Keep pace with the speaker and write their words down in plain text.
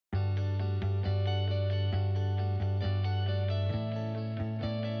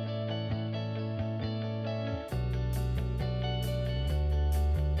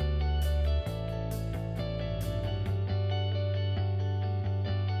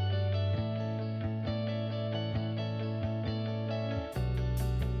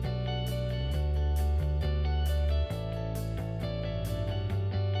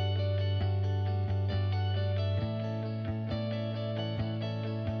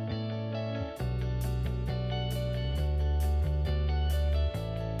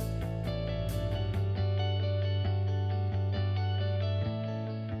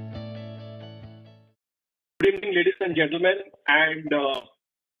Good evening, ladies and gentlemen, and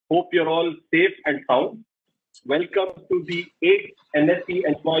hope you're all safe and sound. Welcome to the 8th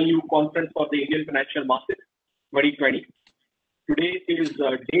NSE-NYU Conference for the Indian Financial Markets 2020. Today is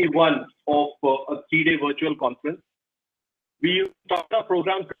day one of a three-day virtual conference. We start our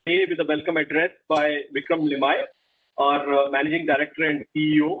program today with a welcome address by Vikram Limai, our Managing Director and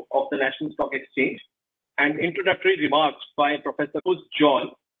CEO of the National Stock Exchange, and introductory remarks by Professor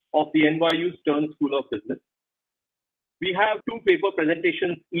John of the NYU Stern School of Business. We have two paper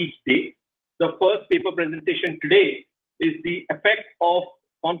presentations each day. The first paper presentation today is the effect of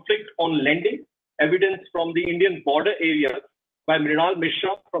conflict on lending, evidence from the Indian border areas by Mrinal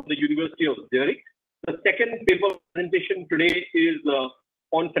Mishra from the University of Zurich. The second paper presentation today is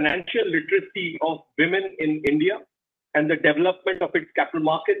on financial literacy of women in India and the development of its capital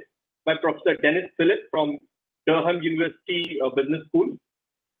markets by Professor Dennis Philip from Durham University Business School.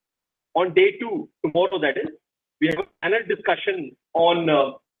 On day two, tomorrow that is, we have a panel discussion on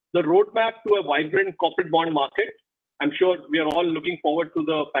the roadmap to a vibrant corporate bond market. I'm sure we are all looking forward to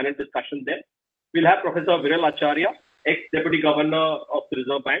the panel discussion there. We'll have Professor Viral Acharya, ex-Deputy Governor of the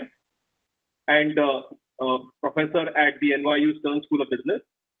Reserve Bank and Professor at the NYU Stern School of Business.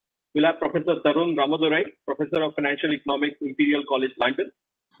 We'll have Professor Tarun Ramadurai, Professor of Financial Economics, Imperial College London.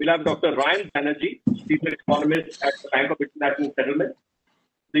 We'll have Dr. Ryan Banerjee, Senior Economist at the Bank of International Settlement.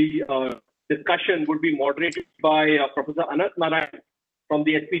 The discussion would be moderated by Professor Anant Narayan from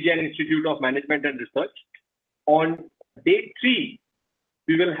the SPGN Institute of Management and Research. On day three,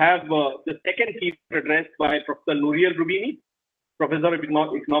 we will have the second keynote address by Professor Nouriel Rubini, Professor of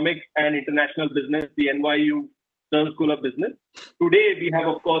Economics and International Business, the NYU Stern School of Business. Today, we have,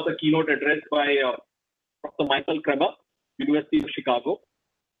 of course, a keynote address by Professor Michael Kremer, University of Chicago.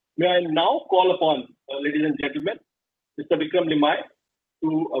 May I now call upon, ladies and gentlemen, Mr. Vikram Limai,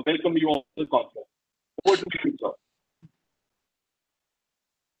 to welcome you all to the conference. Over to you, sir.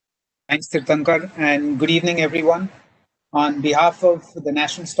 Thanks, Tirthankar, and good evening, everyone. On behalf of the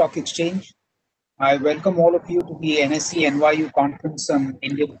National Stock Exchange, I welcome all of you to the NSE-NYU Conference on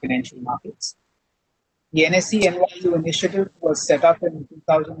Indian Financial Markets. The NSE-NYU Initiative was set up in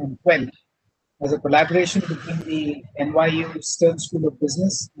 2012 as a collaboration between the NYU Stern School of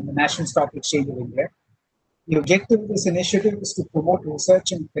Business and the National Stock Exchange of India. The objective of this initiative is to promote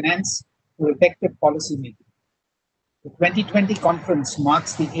research in finance for effective policy making. The 2020 conference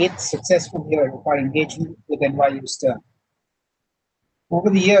marks the 8th successful year of our engagement with NYU Stern. Over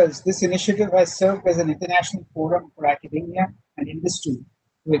the years, this initiative has served as an international forum for academia and industry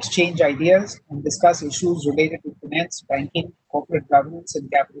to exchange ideas and discuss issues related to finance, banking, corporate governance,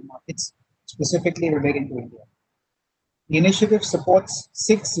 and capital markets, specifically relating to India. The initiative supports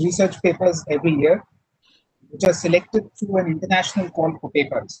 6 research papers every year, which are selected through an international call for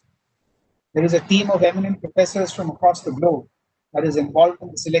papers. There is a team of eminent professors from across the globe that is involved in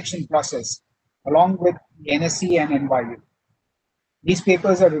the selection process, along with the NSE and NYU. These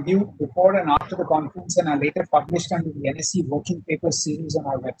papers are reviewed before and after the conference and are later published under the NSE Working Papers series on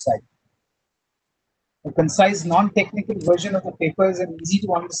our website. A concise, non-technical version of the papers in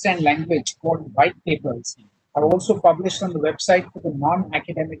easy-to-understand language called white papers are also published on the website for the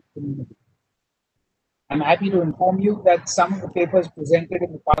non-academic community. I'm happy to inform you that some of the papers presented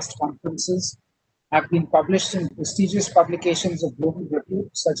in the past conferences have been published in prestigious publications of global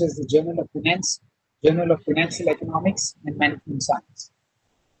repute, such as the Journal of Finance, Journal of Financial Economics, and Management Science.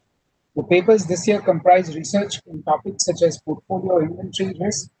 The papers this year comprise research in topics such as portfolio inventory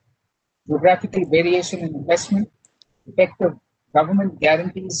risk, geographical variation in investment, effect of government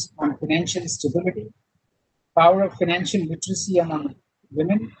guarantees on financial stability, power of financial literacy among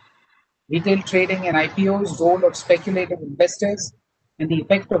women, retail trading and IPOs, role of speculative investors, and the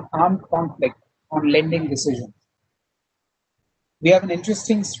effect of armed conflict on lending decisions. We have an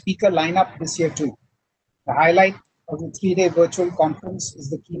interesting speaker lineup this year too. The highlight of the 3-day virtual conference is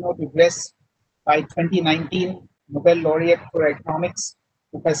the keynote address by 2019 Nobel Laureate for Economics,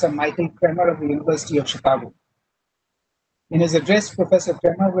 Professor Michael Kremer of the University of Chicago. In his address, Professor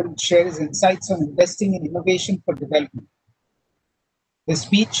Kremer will share his insights on investing in innovation for development. His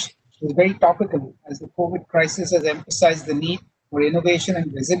speech is very topical as the COVID crisis has emphasized the need for innovation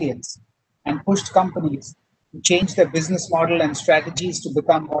and resilience and pushed companies to change their business model and strategies to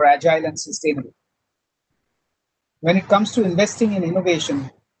become more agile and sustainable. When it comes to investing in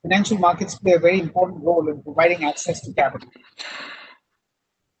innovation, financial markets play a very important role in providing access to capital.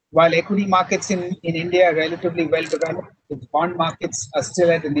 While equity markets in India are relatively well developed, its bond markets are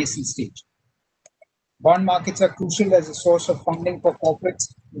still at a nascent stage. Bond markets are crucial as a source of funding for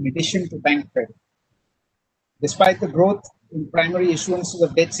corporates in addition to bank credit. Despite the growth in primary issuances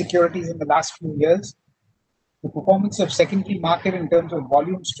of debt securities in the last few years, The performance of secondary market in terms of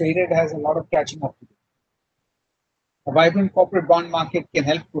volumes traded has a lot of catching up to do. A vibrant corporate bond market can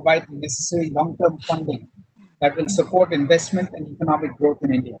help provide the necessary long-term funding that will support investment and economic growth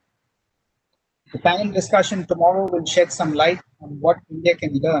in India. The panel discussion tomorrow will shed some light on what India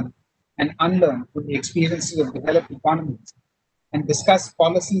can learn and unlearn from the experiences of developed economies and discuss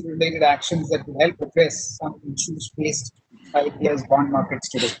policy-related actions that will help address some issues faced by India's bond markets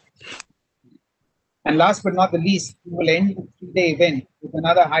today. And last but not the least, we will end the three-day event with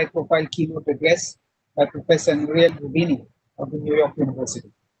another high-profile keynote address by Professor Nouriel Roubini of the New York University.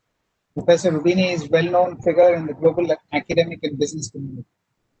 Professor Roubini is a well-known figure in the global academic and business community.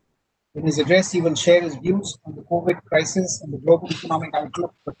 In his address, he will share his views on the COVID crisis and the global economic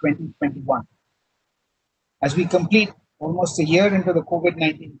outlook for 2021. As we complete almost a year into the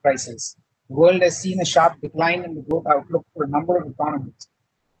COVID-19 crisis, the world has seen a sharp decline in the growth outlook for a number of economies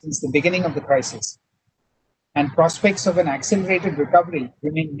since the beginning of the crisis, and prospects of an accelerated recovery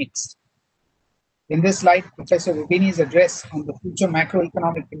remain mixed. In this light, Professor Roubini's address on the future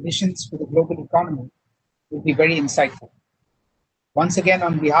macroeconomic conditions for the global economy will be very insightful. Once again,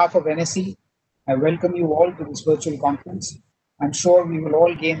 on behalf of NSE, I welcome you all to this virtual conference. I'm sure we will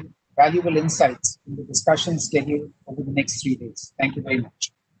all gain valuable insights in the discussion scheduled over the next 3 days. Thank you very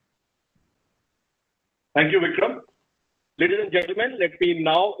much. Thank you, Vikram. Ladies and gentlemen, let me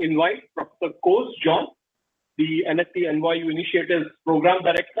now invite Professor Koos John, the NSE-NYU Initiative's Program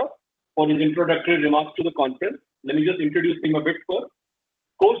Director, for his introductory remarks to the conference. Let me just introduce him a bit first.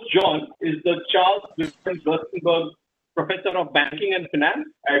 Koos John is the Charles Wilson Gerstenberg Professor of Banking and Finance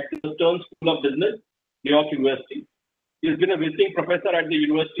at the Stern School of Business, New York University. He has been a visiting professor at the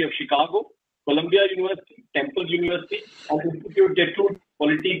University of Chicago, Columbia University, Temple University, and Institut d'études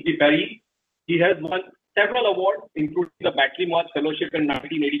politiques de Paris. He has won several awards, including the Battery March Fellowship in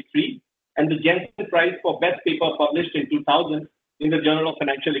 1983 and the Jensen Prize for Best Paper published in 2000 in the Journal of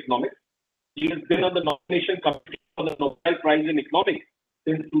Financial Economics. He has been on the nomination committee for the Nobel Prize in Economics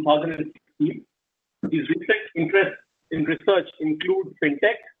since 2016. His recent interests in research include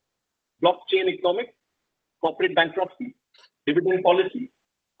fintech, blockchain economics, corporate bankruptcy, dividend policy,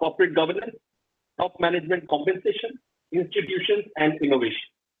 corporate governance, top management compensation, institutions, and innovation.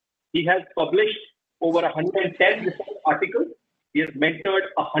 He has published over 110 research articles. He has mentored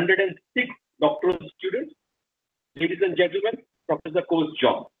 106 doctoral students. Ladies and gentlemen, Professor Koos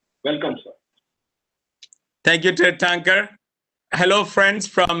John. Welcome, sir. Thank you, Tirthankar. Hello, friends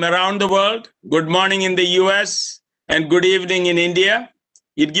from around the world. Good morning in the US and good evening in India.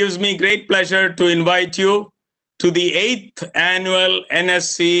 It gives me great pleasure to invite you to the 8th annual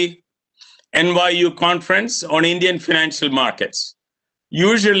NSE-NYU Conference on Indian Financial Markets.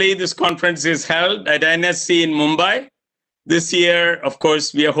 Usually, this conference is held at NSE in Mumbai. This year, of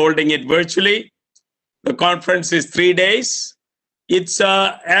course, we are holding it virtually. The conference is 3 days. It's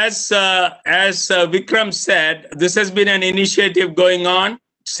as Vikram said, this has been an initiative going on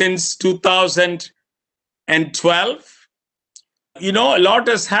since 2012. You know, a lot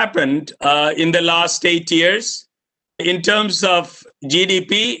has happened in the last 8 years. In terms of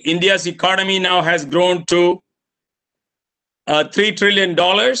GDP, India's economy now has grown to $3 trillion.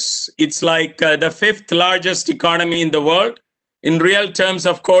 It's like the 5th largest economy in the world. In real terms,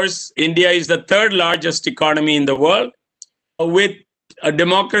 of course, India is the 3rd largest economy in the world. With a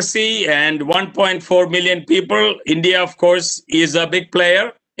democracy and 1.4 million people, India, of course, is a big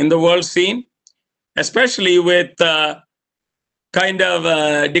player in the world scene, especially with kind of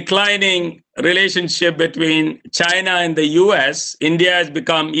a declining relationship between China and the US. India has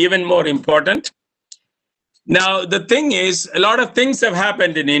become even more important. Now, the thing is, a lot of things have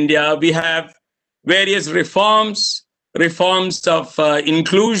happened in India. We have various reforms of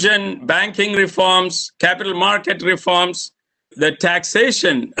inclusion, banking reforms, capital market reforms, the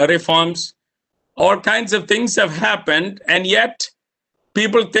taxation reforms. All kinds of things have happened, and yet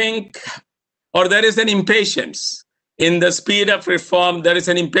people think, or there is an impatience in the speed of reform. There is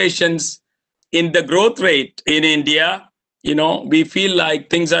an impatience in the growth rate in India. You know, we feel like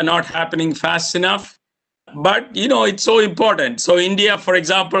things are not happening fast enough. But, you know, it's so important. So India, for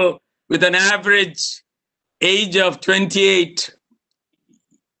example, with an average age of 28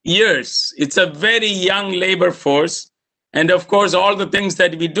 years, it's a very young labor force. And of course, all the things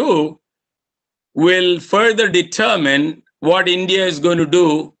that we do will further determine what India is going to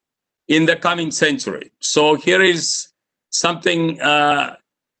do in the coming century. So here is something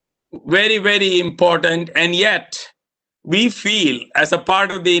very, very important. And yet we feel as a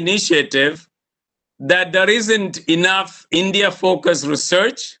part of the initiative that there isn't enough India-focused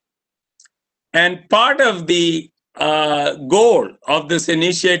research. And part of the goal of this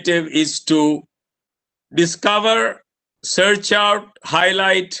initiative is to discover, search out,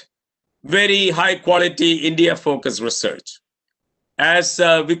 highlight very high quality India focused research. As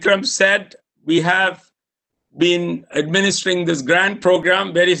Vikram said, we have been administering this grant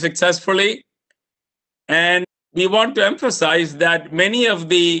program very successfully. And we want to emphasize that many of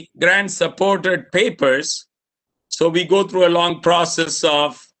the grant supported papers, so we go through a long process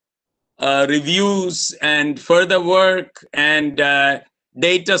of reviews and further work and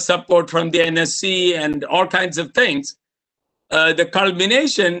data support from the NSE and all kinds of things. The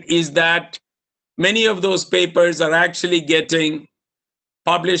culmination is that many of those papers are actually getting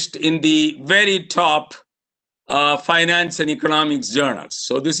published in the very top finance and economics journals.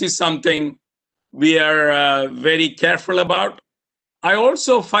 So this is something we are very careful about. I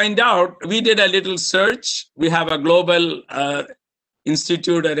also find out, we did a little search. We have a global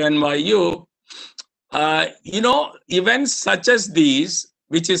institute at NYU. Events such as these,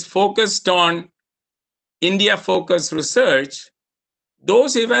 which is focused on India-focused research,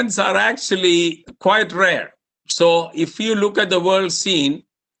 those events are actually quite rare. So if you look at the world scene,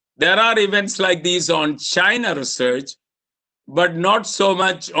 there are events like these on China research, but not so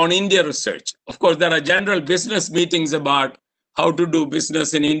much on India research. Of course, there are general business meetings about how to do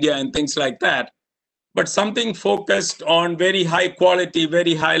business in India and things like that. But something focused on very high quality,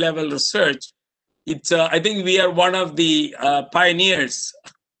 very high level research, I think we are one of the pioneers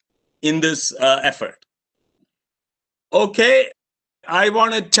in this effort. Okay, I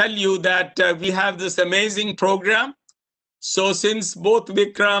want to tell you that we have this amazing program. So since both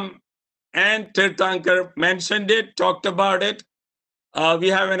Vikram and Tirthankar mentioned it, talked about it, we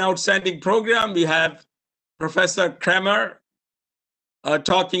have an outstanding program. We have Professor Kramer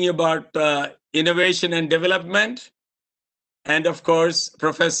talking about innovation and development. And of course,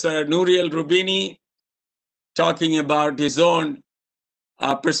 Professor Nouriel Roubini talking about his own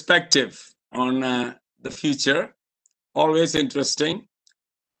perspective on the future. Always interesting.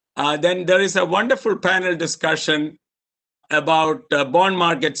 Then there is a wonderful panel discussion about bond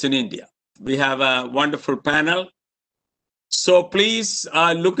markets in India. We have a wonderful panel. So please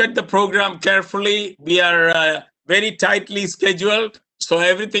look at the program carefully. We are very tightly scheduled, so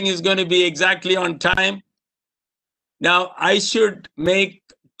everything is going to be exactly on time. Now, I should make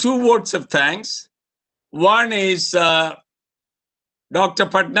two votes of thanks. One is Dr.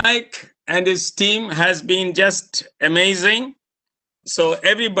 Patnaik and his team has been just amazing. So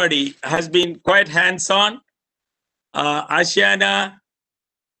everybody has been quite hands-on. Ashiana,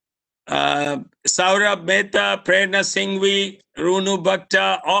 Saurabh Mehta, Prerna Singhvi, Runu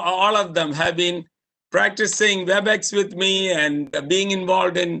Bhakta, all of them have been practicing WebEx with me and being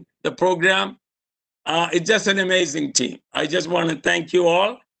involved in the program. It's just an amazing team. I just want to thank you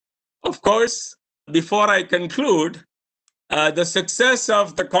all. Of course, before I conclude, the success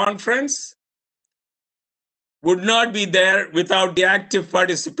of the conference would not be there without the active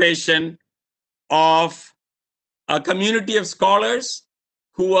participation of a community of scholars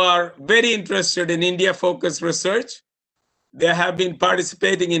who are very interested in India-focused research. They have been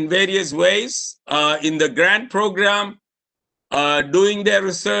participating in various ways in the grant program, doing their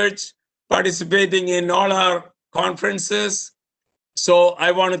research, participating in all our conferences. So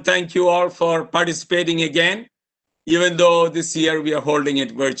I want to thank you all for participating again, even though this year we are holding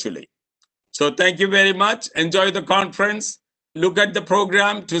it virtually. So thank you very much. Enjoy the conference. Look at the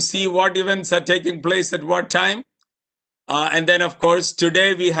program to see what events are taking place at what time. And then, of course,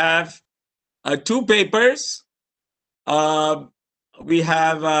 today we have two papers. We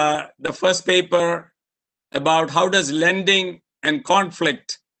have the first paper about how does lending and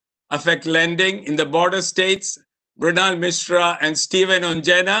conflict affect lending in the border states. Brunal Mishra and Stephen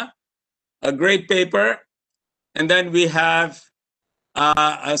Ongena, a great paper. And then we have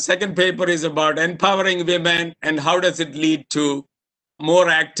a second paper is about empowering women and how does it lead to more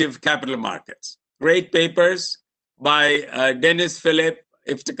active capital markets. Great papers by Dennis Philip,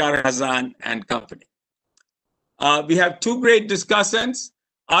 Iftikhar Hazan, and company. We have two great discussants.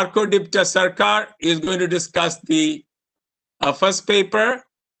 Arko Dipta Sarkar is going to discuss the first paper,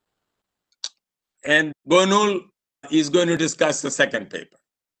 and Gonul is going to discuss the second paper.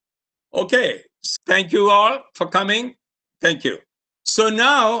 Okay, thank you all for coming. Thank you. So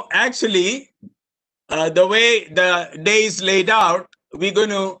now, actually, the way the day is laid out, we're going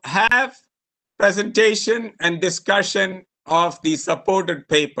to have presentation and discussion of the supported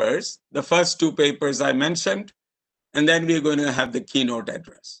papers, the first two papers I mentioned, and then we're going to have the keynote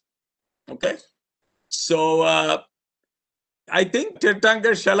address. Okay? So I think,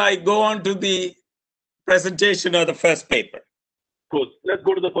 Tirthankar, shall I go on to the presentation of the first paper? Good. Let's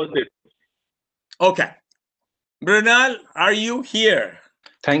go to the first paper. Okay. Brunal, are you here?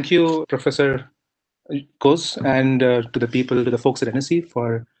 Thank you, Professor Koz, and to the folks at NSE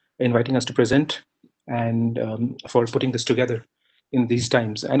for inviting us to present and for putting this together in these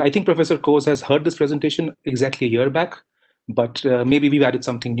times. And I think Professor Koz has heard this presentation exactly a year back, but maybe we've added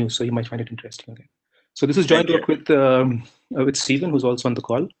something new, so you might find it interesting again. So this is joint work with Stephen, who's also on the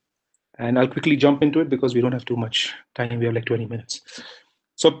call. And I'll quickly jump into it because we don't have too much time. We have like 20 minutes.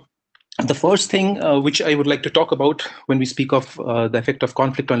 So the first thing which I would like to talk about when we speak of the effect of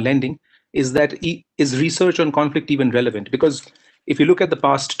conflict on lending is that is research on conflict even relevant? Because if you look at the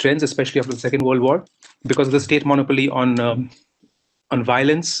past trends, especially after the Second World War, because of the state monopoly on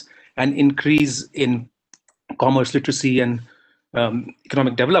violence and increase in commerce literacy and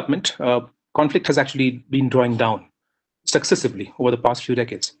economic development, conflict has actually been drawing down successively over the past few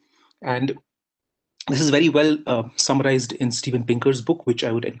decades. And this is very well summarized in Steven Pinker's book, which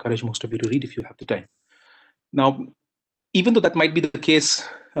I would encourage most of you to read if you have the time. Now, even though that might be the case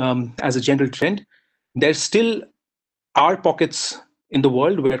as a general trend, there still are pockets in the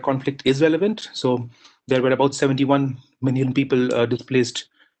world where conflict is relevant. So there were about 71 million people displaced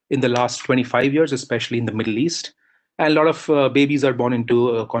in the last 25 years, especially in the Middle East. And a lot of babies are born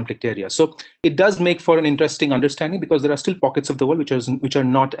into conflict areas. So it does make for an interesting understanding because there are still pockets of the world which are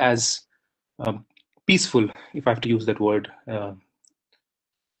not as peaceful, if I have to use that word.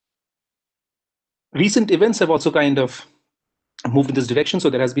 Recent events have also kind of moved in this direction. So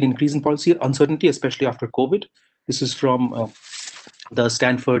there has been increase in policy uncertainty, especially after COVID. This is from the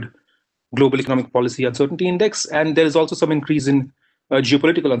Stanford Global Economic Policy Uncertainty Index. And there is also some increase in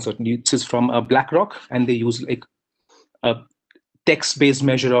geopolitical uncertainty. This is from BlackRock, and they use like a text-based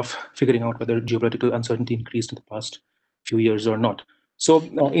measure of figuring out whether geopolitical uncertainty increased in the past few years or not. So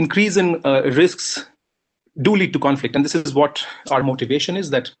increase in risks do lead to conflict. And this is what our motivation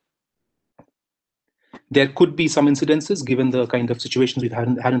is, that there could be some incidences given the kind of situations we've had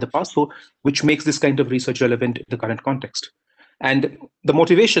in the past, so which makes this kind of research relevant in the current context. And the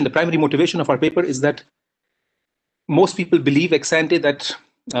motivation, the primary motivation of our paper is that most people believe ex ante that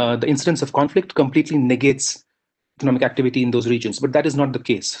the incidence of conflict completely negates economic activity in those regions, but that is not the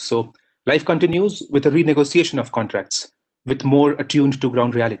case. So life continues with a renegotiation of contracts with more attuned to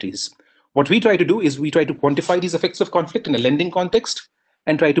ground realities. What we try to do is we try to quantify these effects of conflict in a lending context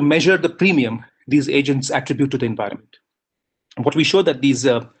and try to measure the premium these agents attribute to the environment. And what we show that these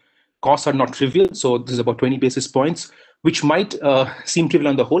costs are not trivial. So this is about 20 basis points, which might seem trivial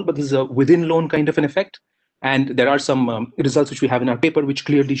on the whole, but this is a within loan kind of an effect. And there are some results which we have in our paper which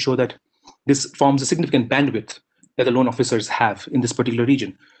clearly show that this forms a significant bandwidth that the loan officers have in this particular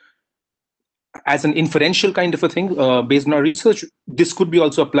region. As an inferential kind of a thing, based on our research, this could be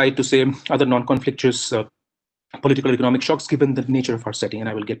also applied to, say, other non-conflictuous political economic shocks, given the nature of our setting, and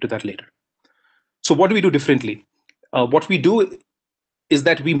I will get to that later. So what do we do differently? What we do is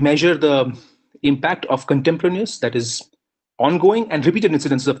that we measure the impact of contemporaneous, that is ongoing and repeated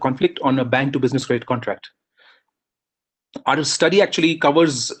incidences of conflict on a bank to business credit contract. Our study actually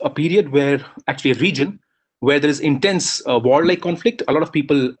covers a period where, actually a region, where there is intense warlike conflict. A lot of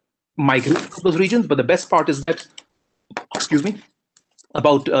people migrate to those regions, but the best part is that,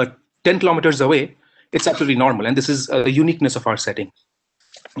 about 10 kilometers away, it's absolutely normal. And this is a uniqueness of our setting.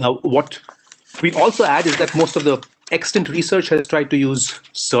 Now, what we also add is that most of the extant research has tried to use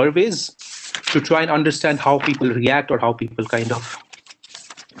surveys to try and understand how people react or how people kind of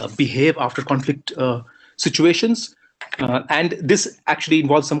behave after conflict situations. And this actually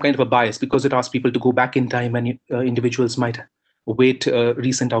involves some kind of a bias because it asks people to go back in time, and individuals might weight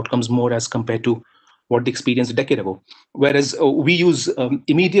recent outcomes more as compared to what they experienced a decade ago. Whereas we use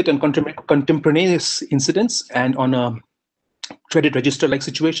immediate and contemporaneous incidents and on a credit register-like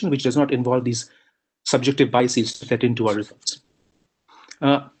situation, which does not involve these subjective biases that let into our results.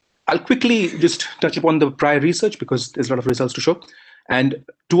 I'll quickly just touch upon the prior research because there's a lot of results to show. And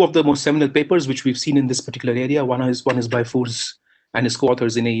two of the most seminal papers which we've seen in this particular area, one is by Foors and his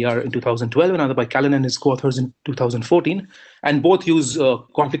co-authors in AER in 2012, another by Callan and his co-authors in 2014. And both use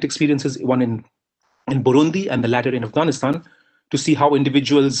conflict experiences, one in Burundi and the latter in Afghanistan, to see how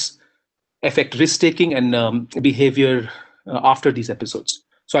individuals affect risk-taking and behavior after these episodes.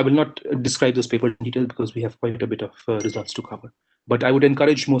 So I will not describe those papers in detail because we have quite a bit of results to cover. But I would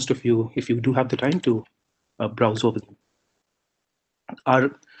encourage most of you, if you do have the time, to browse over them.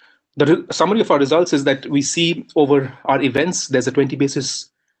 The summary of our results is that we see over our events, there's a 20 basis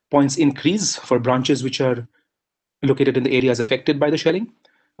points increase for branches which are located in the areas affected by the shelling,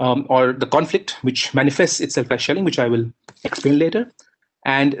 or the conflict, which manifests itself as shelling, which I will explain later.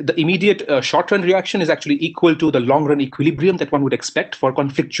 And the immediate short-run reaction is actually equal to the long-run equilibrium that one would expect for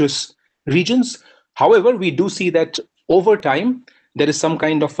conflictuous regions. However, we do see that over time, there is some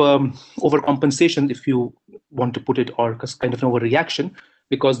kind of overcompensation, if you want to put it, or kind of an overreaction,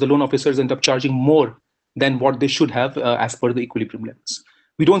 because the loan officers end up charging more than what they should have as per the equilibrium levels.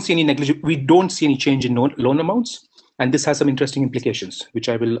 We don't see any change in loan amounts, and this has some interesting implications, which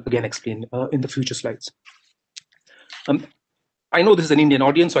I will again explain in the future slides. I know this is an Indian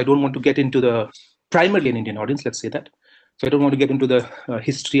audience, so I don't want to get into primarily an Indian audience, let's say that. So I don't want to get into the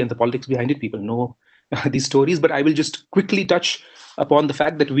history and the politics behind it. People know these stories, but I will just quickly touch upon the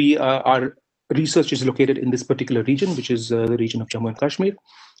fact that our research is located in this particular region, which is the region of Jammu and Kashmir.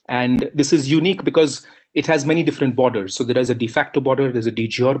 And this is unique because it has many different borders. So there is a de facto border, there's a de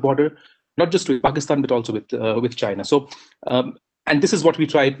jure border, not just with Pakistan, but also with China. So, and this is what we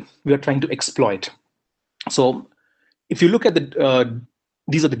are trying to exploit. So if you look at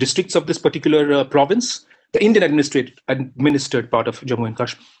these are the districts of this particular province, the Indian administered part of Jammu and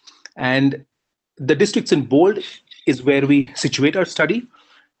Kashmir. And the districts in bold is where we situate our study.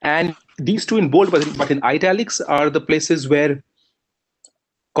 And these two in bold, but in italics, are the places where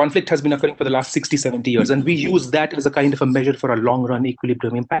conflict has been occurring for the last 60, 70 years. And we use that as a kind of a measure for a long-run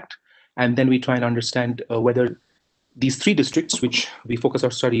equilibrium impact. And then we try and understand whether these three districts, which we focus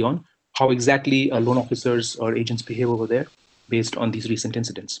our study on, how exactly loan officers or agents behave over there based on these recent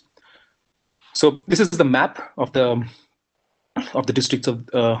incidents. So this is the map of the districts of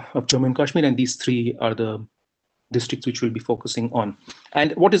Jammu and Kashmir, and these three are the districts which we'll be focusing on.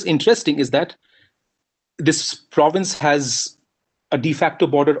 And what is interesting is that this province has a de facto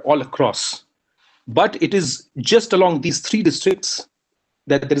border all across, but it is just along these three districts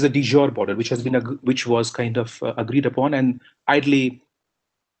that there is a de jure border, which was kind of agreed upon, and ideally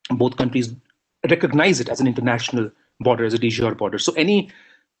both countries recognize it as an international border, as a de jure border. So any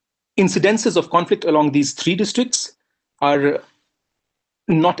incidences of conflict along these three districts are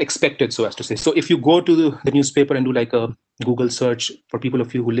not expected, so as to say. So if you go to the newspaper and do like a Google search for people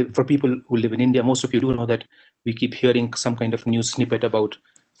who live in India, most of you do know that we keep hearing some kind of news snippet about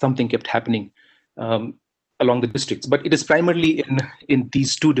something kept happening along the districts. But it is primarily in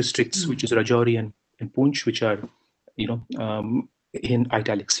these two districts, which is Rajouri and Poonch, which are in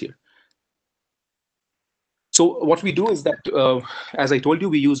italics here. So what we do is that, as I told you,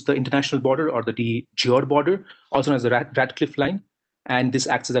 we use the international border or the de jure border, also known as the Radcliffe line, and this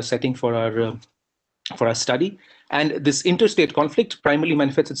acts as a setting for our study. And this interstate conflict primarily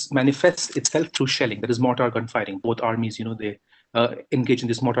manifests itself through shelling, that is mortar gun firing. Both armies, they engage in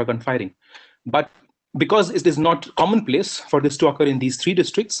this mortar gun firing. But because it is not commonplace for this to occur in these three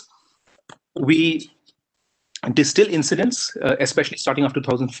districts, we distill incidents, especially starting after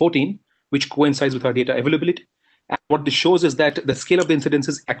 2014, which coincides with our data availability. And what this shows is that the scale of the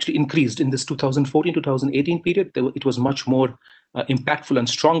incidences actually increased in this 2014-2018 period. It was much more impactful and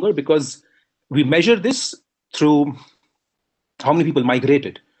stronger because we measure this through how many people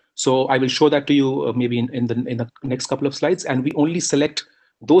migrated. So I will show that to you maybe in the next couple of slides. And we only select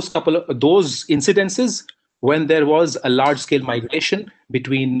those incidences when there was a large-scale migration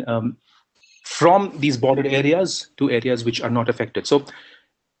between from these bordered areas to areas which are not affected. So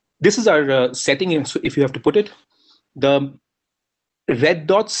this is our setting, if you have to put it. The red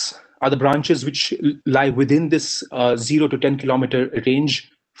dots are the branches which lie within this 0 to 10 kilometer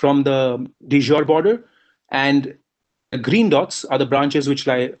range from the de jure border, and the green dots are the branches which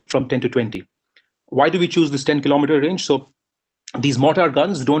lie from 10 to 20. Why do we choose this 10 kilometer range? So these mortar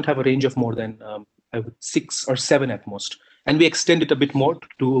guns don't have a range of more than 6 or 7 at most. And we extend it a bit more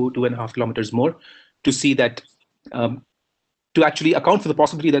to 2.5 kilometers more to see that, to actually account for the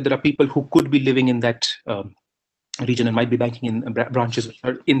possibility that there are people who could be living in that region and might be banking in branches which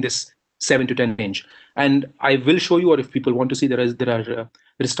are in this 7 to 10 range. And I will show you, or if people want to see, there is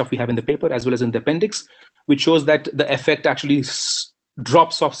stuff we have in the paper as well as in the appendix, which shows that the effect actually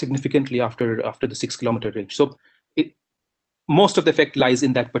drops off significantly after the 6 kilometer range. So most of the effect lies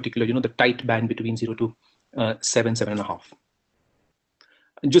in that particular, the tight band between 0 to 7.5.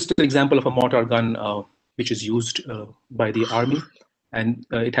 Just an example of a mortar gun which is used by the army, and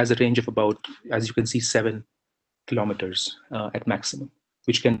it has a range of about, as you can see, 7 kilometers at maximum,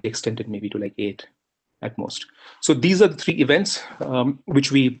 which can be extended maybe to like 8 at most. So these are the 3 events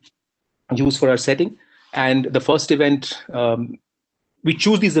which we use for our setting. And the first event, we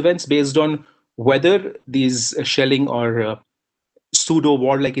choose these events based on whether these shelling or pseudo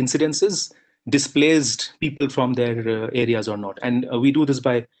war-like incidences displaced people from their areas or not. And we do this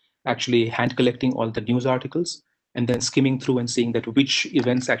by actually hand collecting all the news articles and then skimming through and seeing that which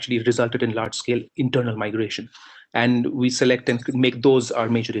events actually resulted in large-scale internal migration. And we select and make those our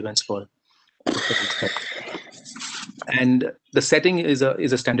major events for. And the setting is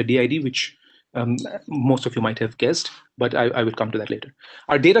a standard DID, which Most of you might have guessed, but I will come to that later.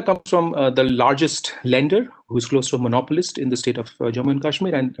 Our data comes from the largest lender, who is close to a monopolist in the state of Jammu and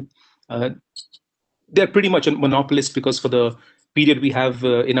Kashmir, and they're pretty much a monopolist because for the period we have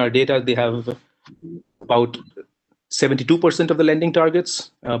in our data, they have about 72% of the lending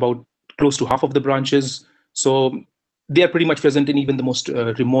targets, about close to half of the branches. So they are pretty much present in even the most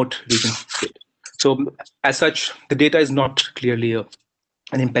remote regions. So as such, the data is not clearly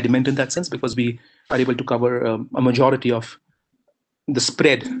an impediment in that sense, because we are able to cover a majority of the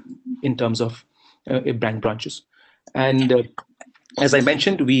spread in terms of bank branches. And as I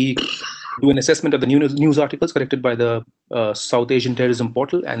mentioned, we do an assessment of the news articles collected by the South Asian Terrorism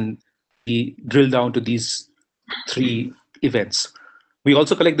Portal, and we drill down to these 3 events. We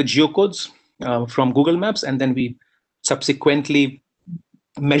also collect the geocodes from Google Maps, and then we subsequently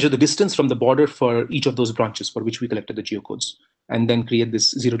measure the distance from the border for each of those branches for which we collected the geocodes, and then create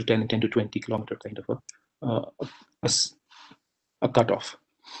this 0 to 10 and 10 to 20 kilometer kind of a cutoff.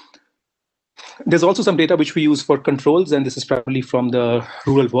 There's also some data which we use for controls, and this is probably from the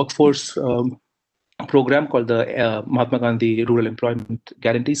rural workforce program called the Mahatma Gandhi Rural Employment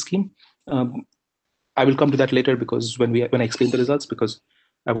Guarantee Scheme. I will come to that later, because when I explain the results, because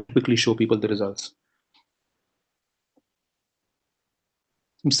I will quickly show people the results.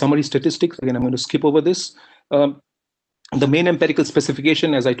 Some summary statistics. Again, I'm going to skip over this. The main empirical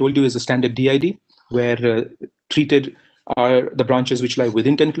specification, as I told you, is a standard DID, where treated are the branches which lie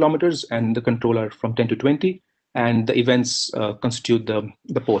within 10 kilometers, and the control are from 10 to 20, and the events constitute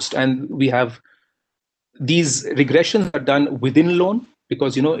the post. And we have these regressions are done within loan,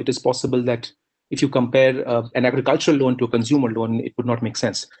 because it is possible that if you compare an agricultural loan to a consumer loan, it would not make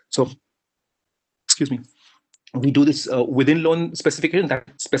sense. So, excuse me, we do this within loan specification.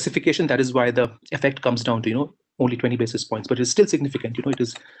 That is why the effect comes down to only 20 basis points, but it's still significant. It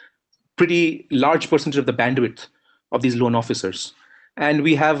is pretty large percentage of the bandwidth of these loan officers. And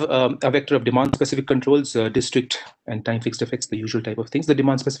we have a vector of demand specific controls, district and time fixed effects, the usual type of things. The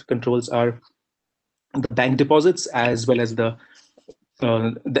demand specific controls are the bank deposits as well as the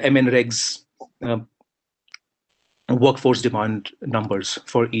MN regs workforce demand numbers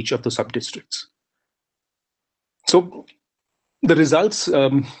for each of the sub-districts. So the results,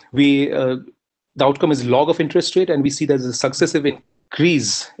 the outcome is log of interest rate, and we see there's a successive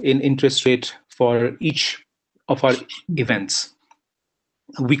increase in interest rate for each of our events.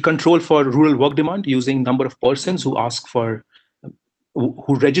 We control for rural work demand using number of persons who ask for,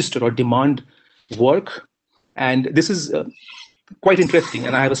 who register or demand work. And this is quite interesting,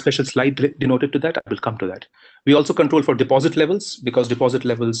 and I have a special slide denoted to that. I will come to that. We also control for deposit levels, because deposit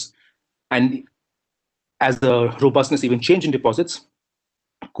levels, and as the robustness even change in deposits,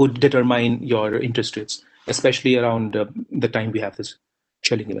 could determine your interest rates, especially around the time we have this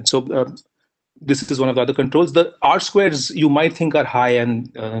Schelling event. So this is one of the other controls. The R squares you might think are high,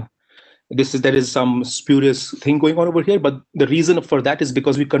 and there is some spurious thing going on over here, but the reason for that is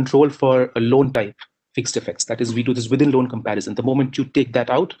because we control for a loan type fixed effects. That is, we do this within loan comparison. The moment you take that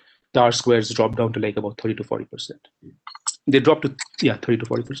out, the R squares drop down to like about 30 to 40%. They drop to 30 to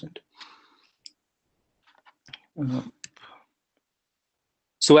 40%.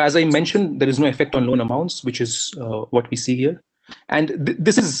 So as I mentioned, there is no effect on loan amounts, which is what we see here. And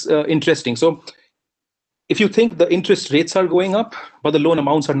this is interesting. So if you think the interest rates are going up, but the loan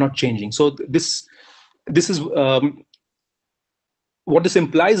amounts are not changing. So this is what this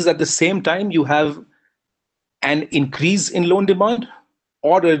implies is at the same time you have an increase in loan demand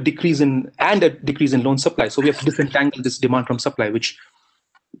or a decrease in loan supply. So we have to disentangle this demand from supply, which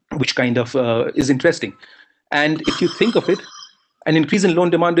kind of is interesting. And if you think of it, an increase in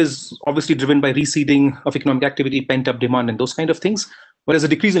loan demand is obviously driven by receding of economic activity, pent-up demand, and those kind of things. Whereas a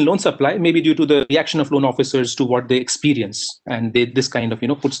decrease in loan supply may be due to the reaction of loan officers to what they experience, and this kind of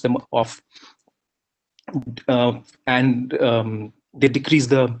puts them off, and they decrease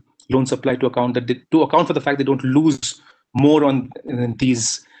the loan supply to account for the fact they don't lose more on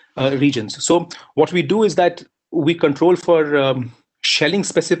these regions. So what we do is that we control for Schelling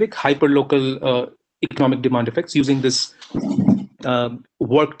specific hyperlocal economic demand effects using this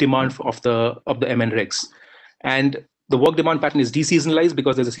work demand of the MN regs. And the work demand pattern is deseasonalized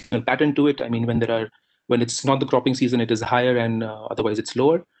because there's a seasonal pattern to it. I mean, when it's not the cropping season, it is higher, and otherwise it's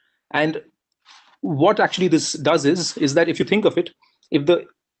lower. And what actually this does is that if you think of it, if the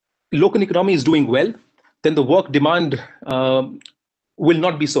local economy is doing well, then the work demand will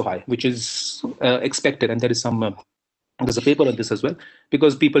not be so high, which is expected. And there is there's a paper on this as well,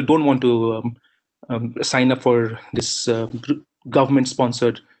 because people don't want to sign up for this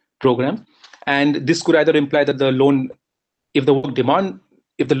government-sponsored program. And this could either imply that the loan, if the work demand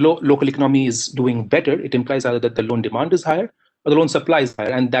if the local economy is doing better, it implies either that the loan demand is higher or the loan supply is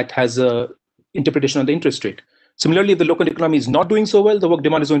higher, and that has a interpretation on the interest rate. Similarly, if the local economy is not doing so well, the work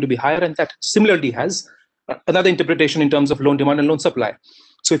demand is going to be higher, and that similarly has another interpretation in terms of loan demand and loan supply.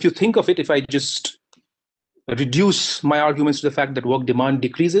 So if you think of it, if I just reduce my arguments to the fact that work demand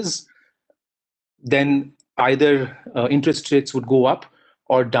decreases, then either interest rates would go up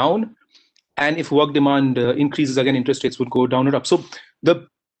or down. And if work demand increases, again, interest rates would go down or up. So the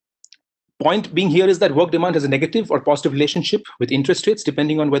point being here is that work demand has a negative or positive relationship with interest rates,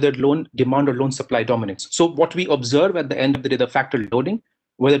 depending on whether loan demand or loan supply dominates. So what we observe at the end of the day, the factor loading,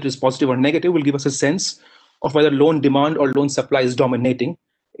 whether it is positive or negative, will give us a sense of whether loan demand or loan supply is dominating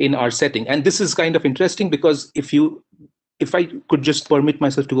in our setting. And this is kind of interesting because if I could just permit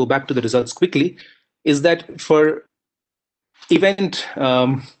myself to go back to the results quickly, is that for event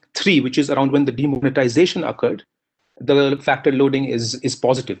 3, which is around when the demonetization occurred, the factor loading is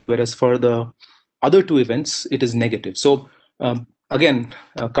positive, whereas for the other 2 events, it is negative. So again,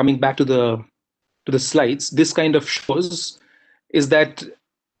 coming back to the slides, this kind of shows is that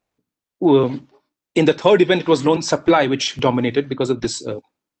in the 3rd event, it was loan supply which dominated because of this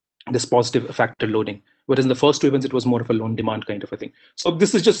this positive factor loading, whereas in the first 2 events, it was more of a loan demand kind of a thing. So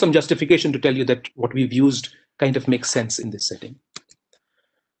this is just some justification to tell you that what we've used kind of makes sense in this setting.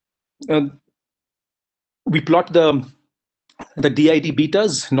 We plot the DID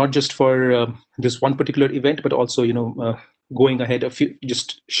betas, not just for this one particular event, but also, going ahead,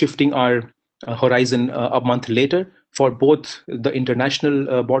 just shifting our horizon a month later for both the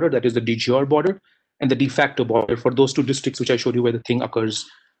international border, that is the de jure border, and the de facto border for those 2 districts, which I showed you where the thing occurs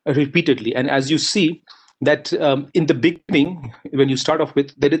repeatedly. And as you see that in the beginning, when you start off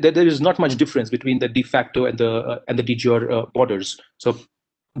with, there is not much difference between the de facto and the de jure borders. So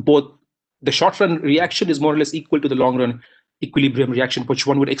both the short run reaction is more or less equal to the long run equilibrium reaction, which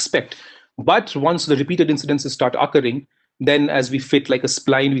one would expect. But once the repeated incidences start occurring, then as we fit like a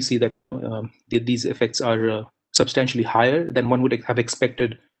spline, we see that these effects are substantially higher than one would have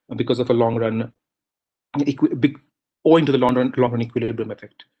expected because of a long run, owing to the long run equilibrium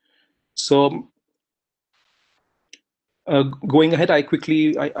effect. So going ahead, I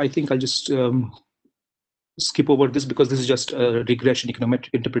think I'll just skip over this because this is just a regression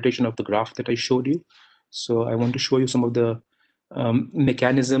econometric interpretation of the graph that I showed you. So I want to show you some of the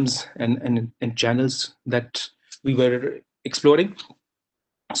mechanisms and channels that we were exploring.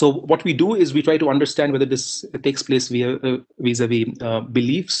 So what we do is we try to understand whether this takes place vis-a-vis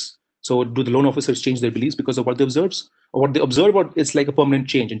beliefs. So do the loan officers change their beliefs because of what they observe? Or what they observe, or it's like a permanent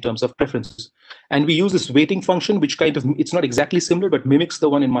change in terms of preferences. And we use this weighting function, which kind of, it's not exactly similar, but mimics the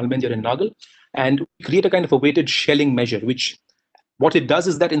one in Malmendier and Nagel, and create a kind of a weighted Schelling measure, which what it does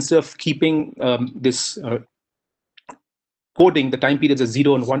is that instead of keeping this coding the time periods as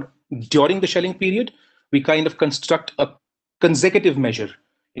 0 and 1 during the Schelling period, we kind of construct a consecutive measure.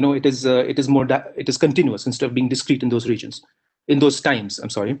 It is continuous instead of being discrete in those regions, in those times, I'm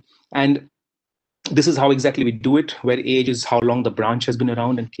sorry. And this is how exactly we do it, where age is how long the branch has been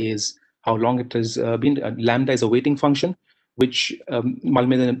around and k is how long it has been. Lambda is a weighting function, which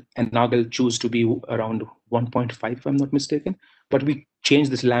Malmendier and Nagel choose to be around 1.5, if I'm not mistaken. But we change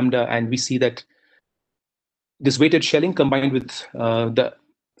this lambda and we see that this weighted Schelling combined with the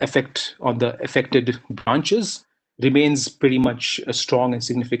effect on the affected branches remains pretty much strong and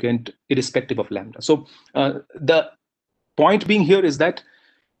significant irrespective of lambda. So the point being here is that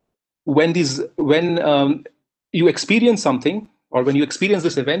when you experience something, or when you experience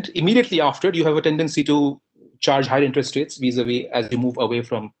this event, immediately after, you have a tendency to charge higher interest rates vis-a-vis as you move away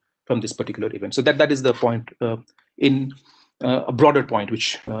from this particular event. So that is the point in a broader point,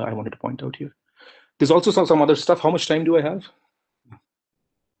 which I wanted to point out here. There's also some other stuff. How much time do I have?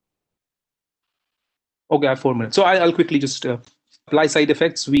 Okay, I have 4 minutes. So I'll quickly just supply side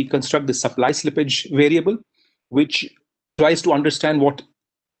effects. We construct the supply slippage variable, which tries to understand what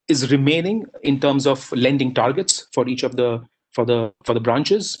is remaining in terms of lending targets for each of the for the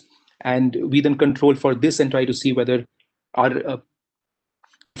branches, and we then control for this and try to see whether our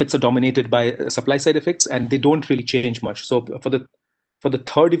effects are dominated by supply side effects, and they don't really change much. So for the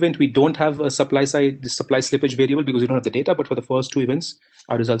 3rd event, we don't have a supply slippage variable because we don't have the data. But for the first 2 events,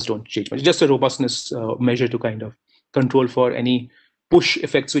 our results don't change much. It's just a robustness measure to kind of control for any push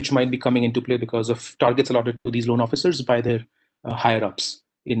effects which might be coming into play because of targets allotted to these loan officers by their higher ups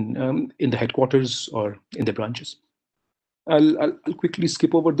in the headquarters or in the branches. I'll quickly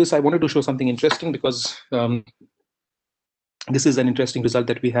skip over this. I wanted to show something interesting because this is an interesting result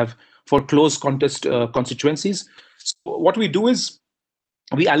that we have for close contest constituencies. So what we do is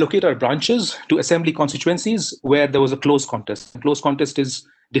we allocate our branches to assembly constituencies where there was a close contest. Close contest is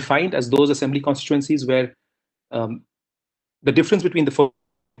defined as those assembly constituencies where the difference between the first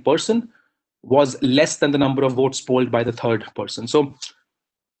person was less than the number of votes polled by the third person. So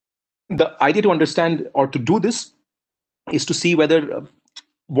the idea to understand or to do this is to see whether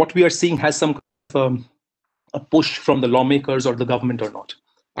what we are seeing has some a push from the lawmakers or the government or not.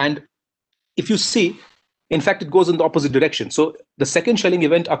 And if you see, in fact, it goes in the opposite direction. So the second shelling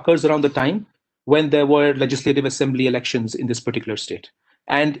event occurs around the time when there were legislative assembly elections in this particular state.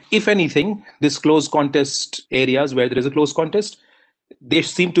 And if anything, this close contest areas where there is a close contest, they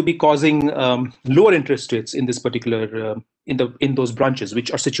seem to be causing lower interest rates in this particular in those branches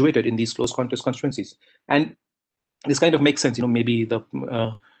which are situated in these close contest constituencies. And this kind of makes sense. Maybe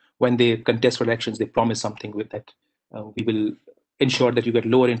when they contest for elections, they promise something with that. We will ensure that you get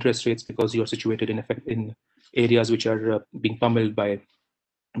lower interest rates because you are situated in areas which are being pummeled by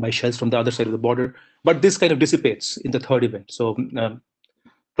shells from the other side of the border. But this kind of dissipates in the third event. So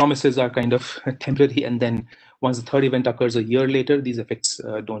promises are kind of temporary, and then once the third event occurs a year later, these effects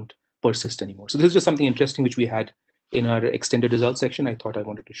don't persist anymore. So this is just something interesting which we had in our extended results section. I thought I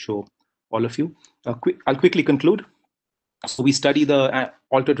wanted to show all of you. I'll quickly conclude. So we study the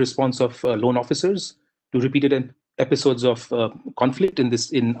altered response of loan officers to repeated episodes of conflict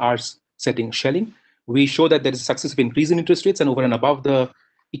in our setting, shelling. We show that there is a successive increase in interest rates and over and above the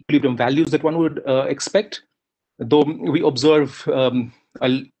equilibrium values that one would expect, though we observe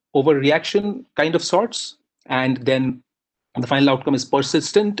an overreaction kind of sorts, and then the final outcome is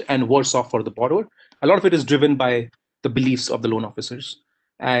persistent and worse off for the borrower. A lot of it is driven by the beliefs of the loan officers.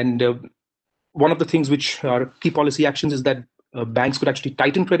 And one of the things which are key policy actions is that banks could actually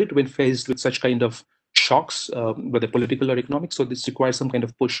tighten credit when faced with such kind of shocks, whether political or economic. So this requires some kind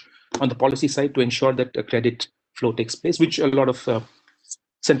of push on the policy side to ensure that a credit flow takes place, which a lot of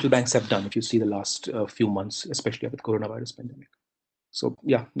central banks have done, if you see the last few months, especially with coronavirus pandemic. So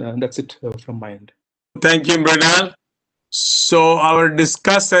yeah, that's it from my end. Thank you, Mrinal. So our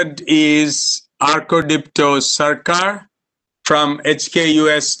discussant is Arkodipto Sarkar from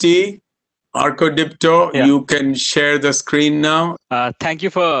HKUST. Arkodipto, you can share the screen now. Thank you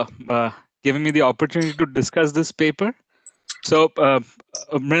for giving me the opportunity to discuss this paper. So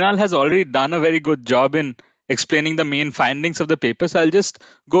Mrinal has already done a very good job in explaining the main findings of the paper. So I'll just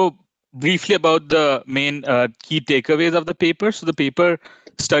go briefly about the main key takeaways of the paper. So the paper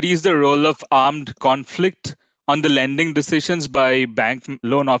studies the role of armed conflict on the lending decisions by bank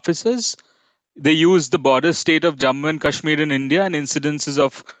loan officers. They use the border state of Jammu and Kashmir in India and incidences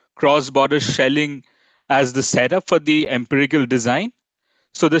of cross-border shelling as the setup for the empirical design.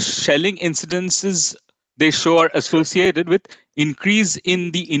 So the shelling incidences they show are associated with increase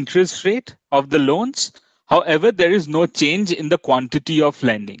in the interest rate of the loans. However, there is no change in the quantity of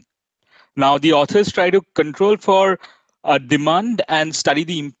lending. Now, the authors try to control for demand and study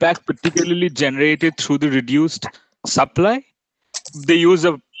the impact particularly generated through the reduced supply. They use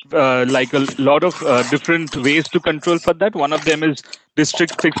like a lot of different ways to control for that. One of them is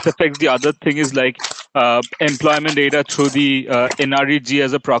district fixed effects. The other thing is like employment data through the NREG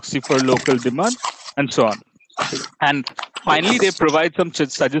as a proxy for local demand, and so on. And finally, they provide some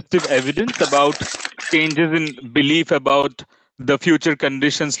suggestive evidence about changes in belief about the future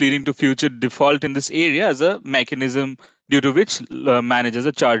conditions leading to future default in this area as a mechanism due to which managers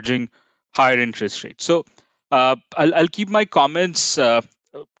are charging higher interest rates. So I'll keep my comments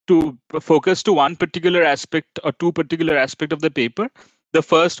to focus to one particular aspect or two particular aspects of the paper. The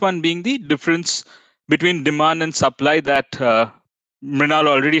first one being the difference between demand and supply that Mrinal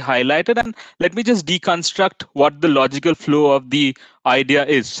already highlighted. And let me just deconstruct what the logical flow of the idea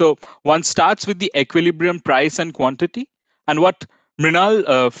is. So one starts with the equilibrium price and quantity. And what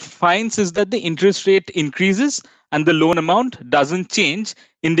Mrinal finds is that the interest rate increases and the loan amount doesn't change,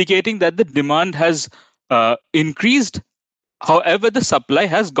 indicating that the demand has increased. However, the supply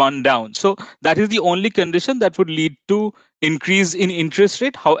has gone down. So that is the only condition that would lead to increase in interest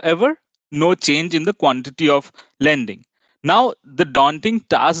rate. However, no change in the quantity of lending. Now, the daunting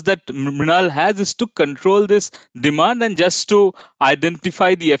task that Mrinal has is to control this demand and just to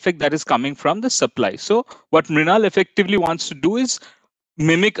identify the effect that is coming from the supply. So what Mrinal effectively wants to do is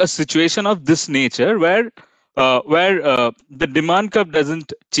mimic a situation of this nature where the demand curve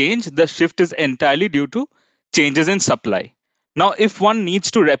doesn't change. The shift is entirely due to changes in supply. Now, if one needs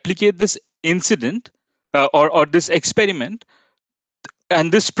to replicate this incident or this experiment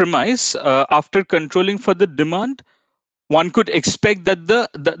and this premise after controlling for the demand, one could expect that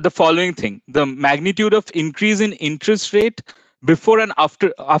the following thing: the magnitude of increase in interest rate before and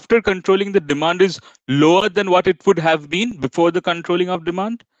after controlling the demand is lower than what it would have been before the controlling of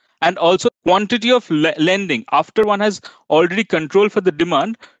demand. And also quantity of lending after one has already controlled for the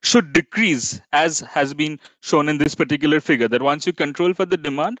demand should decrease, as has been shown in this particular figure, that once you control for the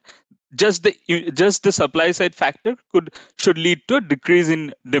demand, just the supply side factor should lead to a decrease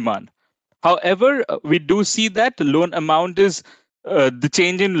in demand. However, we do see that the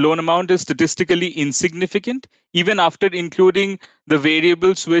change in loan amount is statistically insignificant, even after including the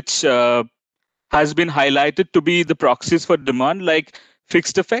variables which has been highlighted to be the proxies for demand, like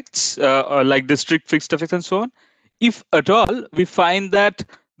fixed effects, or like district fixed effects, and so on. If at all, we find that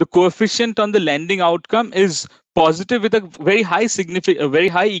the coefficient on the lending outcome is positive with a very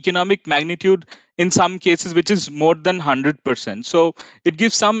high economic magnitude in some cases, which is more than 100%. So it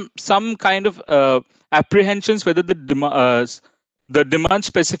gives some kind of apprehensions whether the demand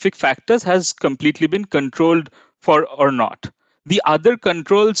specific factors has completely been controlled for or not. The other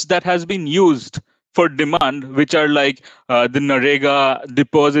controls that has been used for demand, which are like the NREGA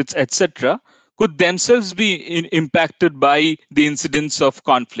deposits, etc., could themselves be impacted by the incidence of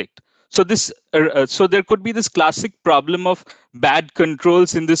conflict. So there could be this classic problem of bad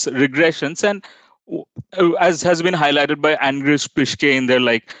controls in this regressions, and as has been highlighted by Andres Pischke in their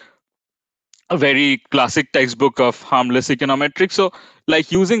like a very classic textbook of harmless econometrics. So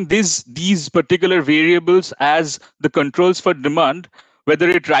like using these particular variables as the controls for demand, whether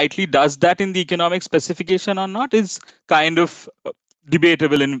it rightly does that in the economic specification or not is kind of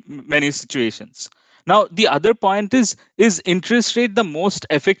debatable in many situations. Now, the other point is interest rate the most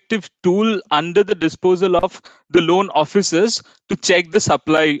effective tool under the disposal of the loan officers to check the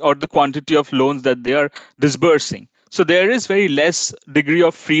supply or the quantity of loans that they are disbursing? So there is very less degree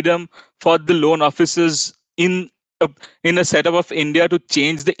of freedom for the loan officers in a setup of India to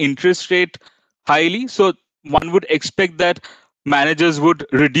change the interest rate highly. So one would expect that managers would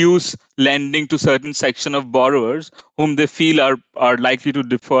reduce lending to certain section of borrowers whom they feel are likely to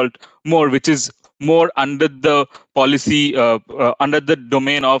default more, which is more under the policy, under the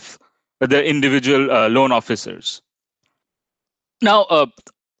domain of the individual loan officers. Now,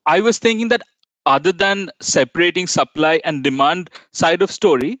 I was thinking that other than separating supply and demand side of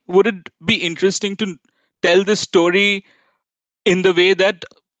story, would it be interesting to tell this story in the way that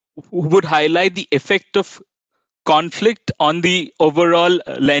would highlight the effect of conflict on the overall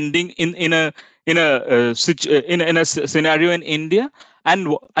lending in a scenario in India, and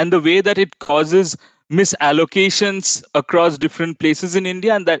the way that it causes misallocations across different places in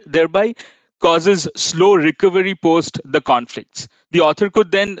India, and that thereby causes slow recovery post the conflicts. The author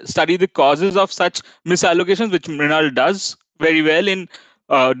could then study the causes of such misallocations, which Mrinal does very well in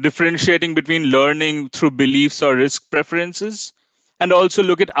differentiating between learning through beliefs or risk preferences, and also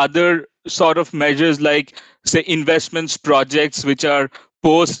look at other sort of measures like, say, investments projects which are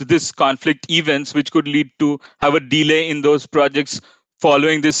post this conflict events, which could lead to have a delay in those projects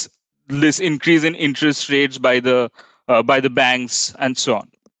following this increase in interest rates by the banks and so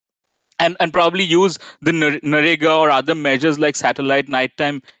on. And probably use the NREGA or other measures like satellite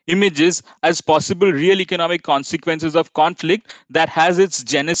nighttime images as possible real economic consequences of conflict that has its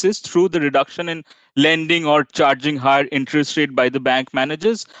genesis through the reduction in lending or charging higher interest rate by the bank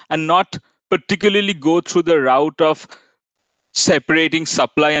managers, and not particularly go through the route of separating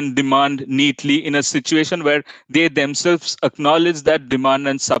supply and demand neatly in a situation where they themselves acknowledge that demand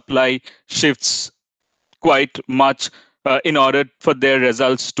and supply shifts quite much in order for their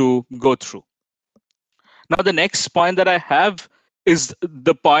results to go through. Now, the next point that I have is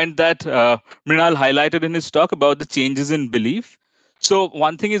the point that Mrinal highlighted in his talk about the changes in belief. So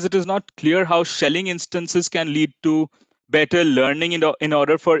one thing is, it is not clear how shelling instances can lead to better learning in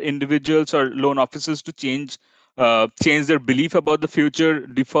order for individuals or loan officers to change their belief about the future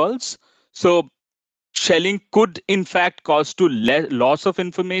defaults. So shelling could in fact cause to loss of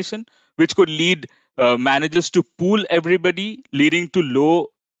information, which could lead managers to pool everybody, leading to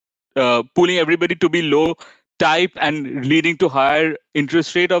pooling everybody to be low type and leading to higher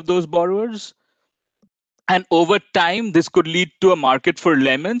interest rate of those borrowers. And over time, this could lead to a market for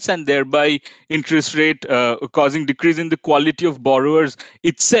lemons, and thereby interest rate causing decrease in the quality of borrowers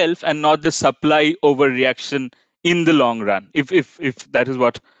itself, and not the supply overreaction in the long run. If that is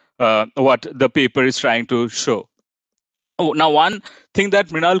what the paper is trying to show. Oh, now one thing that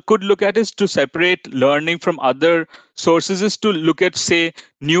Mrinal could look at is to separate learning from other sources, is to look at, say,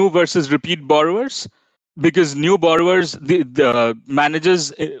 new versus repeat borrowers, because new borrowers, the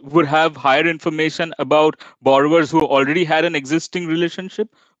managers would have higher information about borrowers who already had an existing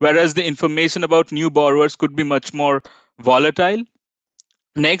relationship, whereas the information about new borrowers could be much more volatile.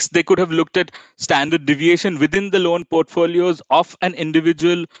 Next, they could have looked at standard deviation within the loan portfolios of an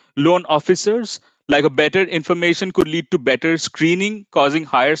individual loan officers. Like a better information could lead to better screening, causing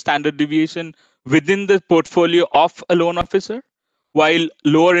higher standard deviation within the portfolio of a loan officer, while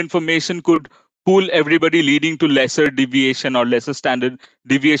lower information could pool everybody, leading to lesser deviation or lesser standard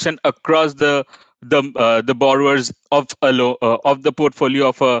deviation across the borrowers of of the portfolio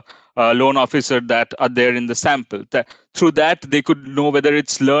of a loan officer that are there in the sample. Through that, they could know whether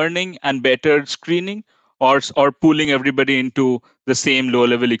it's learning and better screening, or pooling everybody into the same low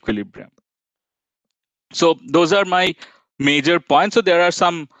level equilibrium. So those are my major points. So there are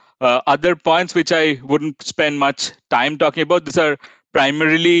some other points which I wouldn't spend much time talking about. These are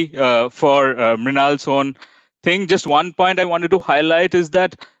primarily for Mrinal's own thing. Just one point I wanted to highlight is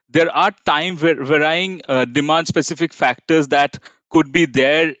that there are time varying demand specific factors that could be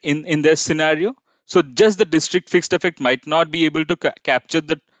there in this scenario. So just the district fixed effect might not be able to capture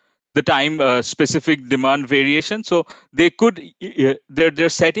the time specific demand variation. So they could their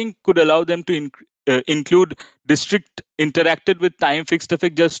setting could allow them to include district interacted with time fixed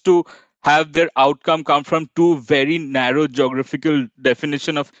effect, just to have their outcome come from two very narrow geographical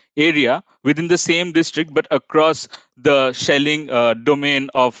definition of area within the same district, but across the shelling domain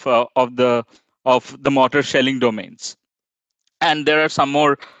of the motor shelling domains. And there are some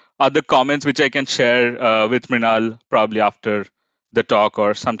more other comments which I can share with Mrinal probably after the talk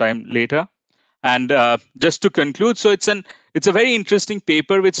or sometime later. And just to conclude, so it's a very interesting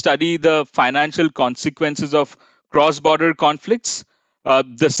paper which study the financial consequences of cross-border conflicts.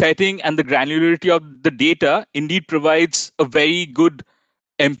 The setting and the granularity of the data indeed provides a very good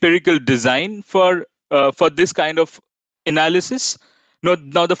empirical design for this kind of analysis.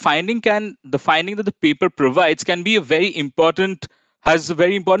 Now the finding that the paper provides can be has a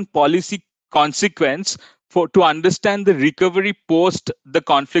very important policy consequence to understand the recovery post the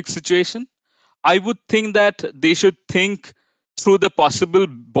conflict situation. I would think that they should think through the possible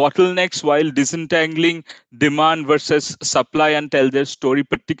bottlenecks while disentangling demand versus supply and tell their story,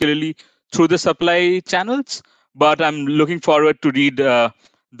 particularly through the supply channels. But I'm looking forward to read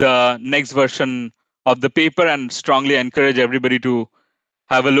the next version of the paper, and strongly encourage everybody to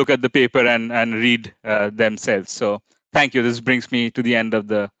have a look at the paper and read themselves. So thank you. This brings me to the end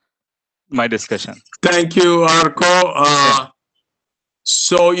of my discussion. Thank you, Arko.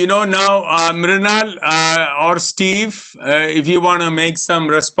 So, now Mrinal or Steve, if you want to make some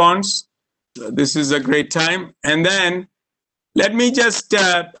response, this is a great time. And then let me just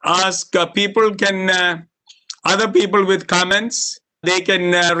ask people other people with comments, they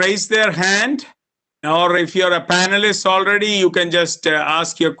can raise their hand, or if you're a panelist already, you can just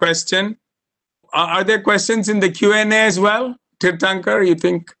ask your question. Are there questions in the Q&A as well? Tirthankar, you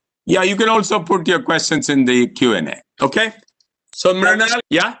think? Yeah, you can also put your questions in the Q&A. Okay. So Mrinal,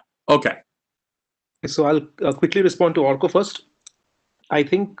 yeah? Okay. So I'll quickly respond to Orko first. I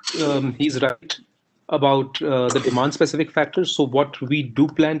think he's right about the demand specific factors. So what we do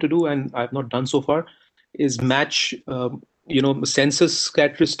plan to do, and I've not done so far, is match census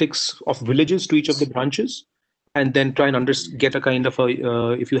characteristics of villages to each of the branches, and then try and get a kind of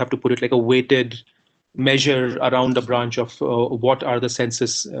if you have to put it like a weighted measure around the branch of what are the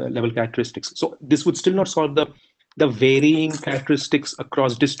census level characteristics. So this would still not solve the varying characteristics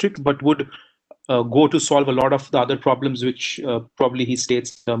across district, but would go to solve a lot of the other problems which probably he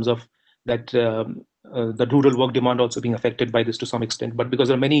states in terms of that the rural work demand also being affected by this to some extent. But because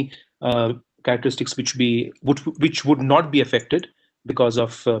there are many characteristics which would not be affected because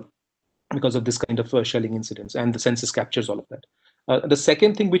of this kind of shelling incidents, and the census captures all of that. The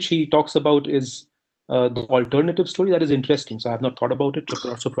second thing which he talks about is the alternative story. That is interesting. So I have not thought about it.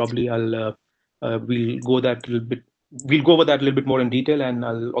 So probably we'll go over that a little bit more in detail, and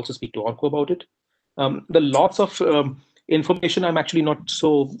I'll also speak to Orko about it. The lots of information, I'm actually not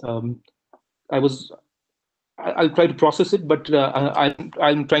so. I'll try to process it, but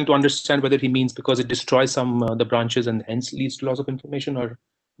I'm trying to understand whether he means because it destroys some the branches and hence leads to loss of information, or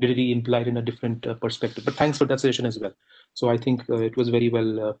did he imply it in a different perspective? But thanks for that suggestion as well. So I think it was very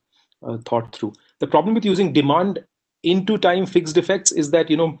well thought through. The problem with using demand into time fixed effects is that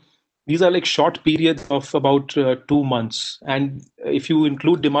these are like short periods of about 2 months, and if you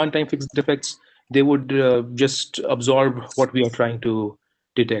include demand time fixed effects, they would just absorb what we are trying to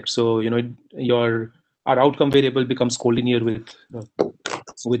detect. So our outcome variable becomes collinear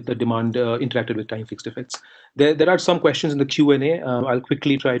with the demand interacted with time fixed effects. There are some questions in the Q&A. I'll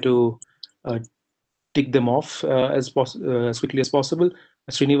quickly try to tick them off as quickly as possible.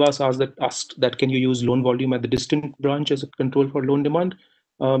 Srinivas asked that can you use loan volume at the distant branch as a control for loan demand?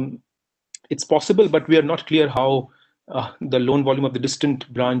 It's possible, but we are not clear how the loan volume of the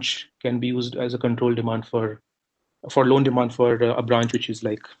distant branch can be used as a control demand for loan demand for a branch which is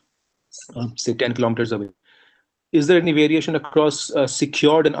like, say, 10 kilometers away. Is there any variation across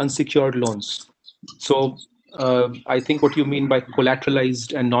secured and unsecured loans? So I think what you mean by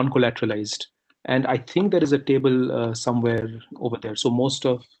collateralized and non-collateralized, and I think there is a table somewhere over there. So most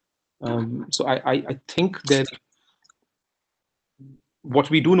of, so I think that what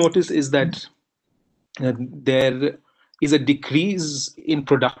we do notice is that there is a decrease in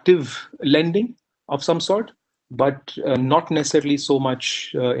productive lending of some sort, but not necessarily so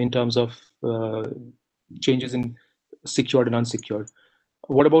much in terms of changes in secured and unsecured.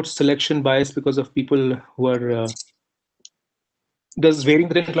 What about selection bias because of people who are does varying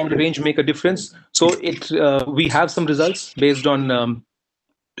the 10-kilometer range make a difference? So we have some results based on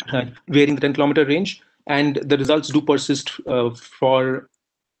varying the 10-kilometer range, and the results do persist for.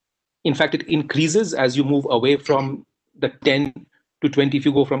 In fact, it increases as you move away from the 10 to 20. If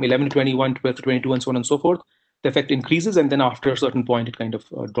you go from 11 to 21, 12 to 22, and so on and so forth, the effect increases, and then after a certain point, it kind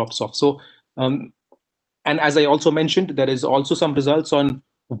of drops off. So, and as I also mentioned, there is also some results on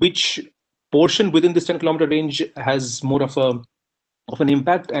which portion within this 10-kilometer range has more of an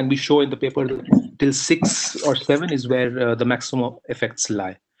impact, and we show in the paper that till 6 or 7 is where the maximum effects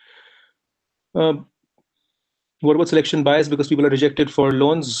lie. What about selection bias because people are rejected for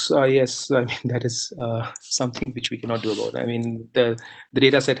loans? Yes, I mean, that is something which we cannot do about. I mean, the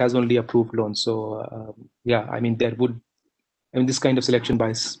data set has only approved loans. So yeah, I mean, this kind of selection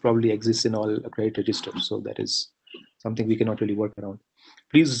bias probably exists in all credit registers. So that is something we cannot really work around.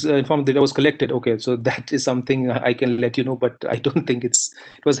 Please inform the data was collected. Okay, so that is something I can let you know, but I don't think it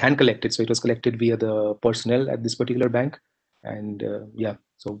was hand collected. So it was collected via the personnel at this particular bank. And yeah,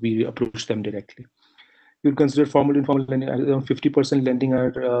 so we approached them directly. You'd consider formal informal lending. Around 50% lending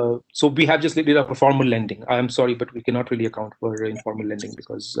are so we have just did for formal lending. I'm sorry, but we cannot really account for informal lending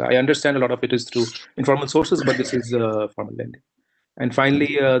because I understand a lot of it is through informal sources, but this is formal lending. And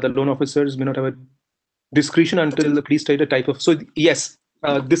finally, the loan officers may not have a discretion until the please state a type of. So yes,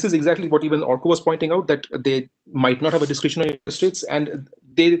 this is exactly what even Orko was pointing out, that they might not have a discretion on interest rates, and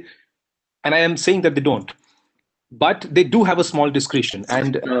I am saying that they don't. But they do have a small discretion,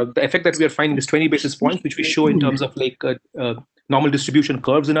 and the effect that we are finding is 20 basis points, which we show in terms of like normal distribution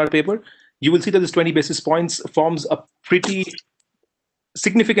curves in our paper. You will see that this 20 basis points forms a pretty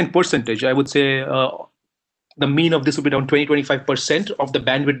significant percentage. I would say the mean of this would be around 20-25% of the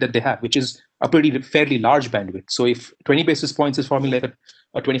bandwidth that they have, which is a fairly large bandwidth. So if 20 basis points is forming like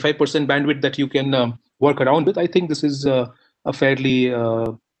a 25% bandwidth that you can work around with, I think this is a fairly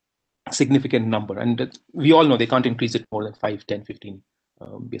significant number, and we all know they can't increase it more than 5, 10, 15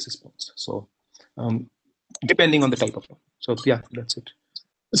 basis points. So depending on the type of loan. So yeah, that's it.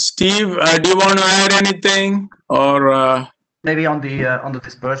 Steve, do you want to add anything, or maybe on the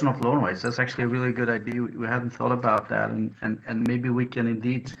dispersion of loan rates? That's actually a really good idea. We hadn't thought about that, and maybe we can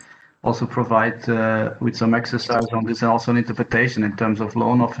indeed also provide with some exercise on this, and also an interpretation in terms of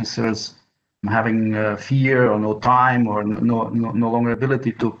loan officers having fear or no time or no longer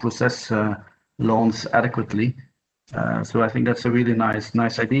ability to process loans adequately. So I think that's a really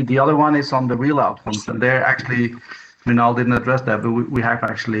nice idea. The other one is on the real outcomes, and there actually, Mrinal didn't address that, but we have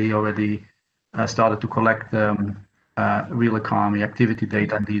actually already started to collect real economy activity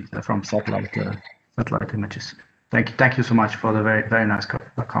data indeed from satellite images. Thank you so much for the very nice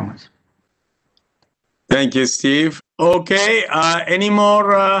comments. Thank you, Steve. Okay, any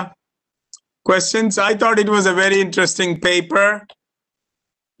more questions? I thought it was a very interesting paper.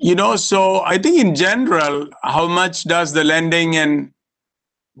 So I think in general, how much does the lending and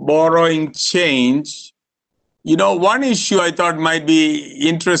borrowing change? One issue I thought might be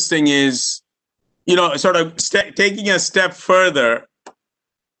interesting is, sort of taking a step further.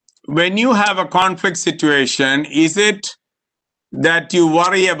 When you have a conflict situation, is it that you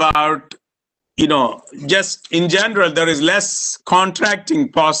worry about, just in general, there is less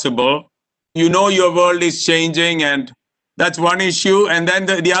contracting possible? Your world is changing, and that's one issue. And then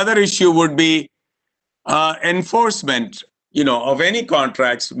the other issue would be enforcement, of any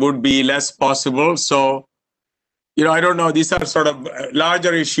contracts would be less possible. So, I don't know, these are sort of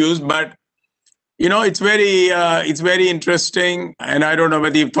larger issues, but, it's very interesting. And I don't know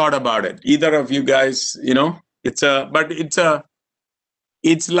whether you've thought about it, either of you guys,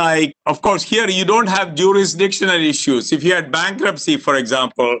 it's like, of course, here you don't have jurisdictional issues. If you had bankruptcy, for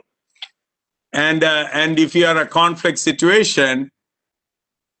example, and if you are a conflict situation,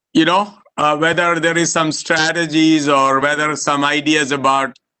 whether there is some strategies or whether some ideas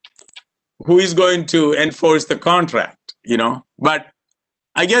about who is going to enforce the contract, But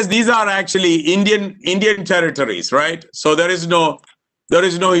I guess these are actually Indian territories, right? So there is no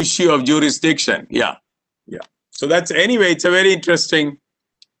issue of jurisdiction. Yeah. So that's, anyway, it's a very interesting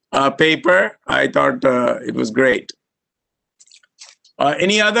paper. I thought it was great.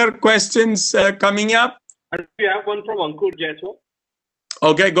 Any other questions coming up? We have one from Ankur Jaiswal.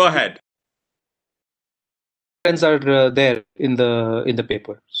 Okay, go ahead. Trends are there in the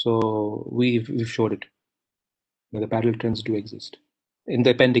paper, so we've showed it. The parallel trends do exist in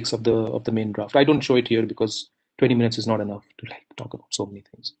the appendix of the main draft. I don't show it here because 20 minutes is not enough to talk about so many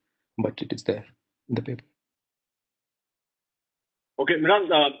things, but it is there in the paper. Okay,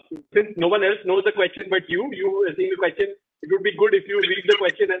 Mrinal, since no one else knows the question but you seeing the question, it would be good if you read the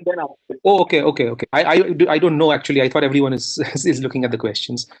question and then ask it. Oh, okay. I don't know actually. I thought everyone is looking at the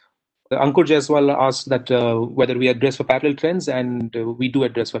questions. Ankur Jaiswal asked that whether we address for parallel trends, and we do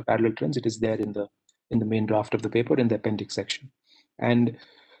address for parallel trends. It is there in the main draft of the paper in the appendix section. And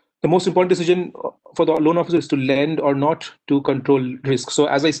the most important decision for the loan officer is to lend or not to control risk. So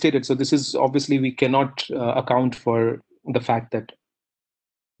as I stated, so this is obviously we cannot account for the fact that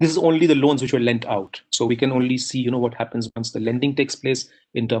this is only the loans which were lent out. So we can only see, what happens once the lending takes place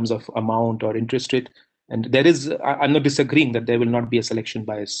in terms of amount or interest rate. And there is, I'm not disagreeing that there will not be a selection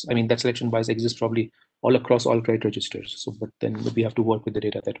bias. I mean, that selection bias exists probably all across all credit registers. So, but then we have to work with the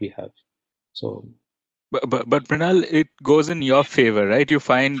data that we have. So. But Mrinal, it goes in your favor, right? You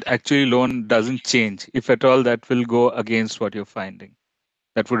find actually loan doesn't change. If at all, that will go against what you're finding.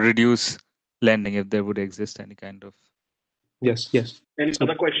 That would reduce lending if there would exist any kind of. Yes. Any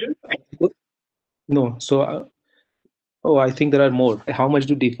other questions? No. So, I think there are more. How much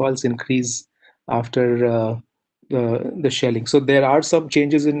do defaults increase after the shelling? So there are some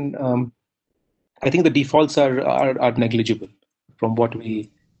changes in. I think the defaults are negligible from what we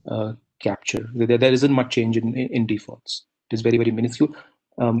capture. There isn't much change in defaults. It is very, very minuscule.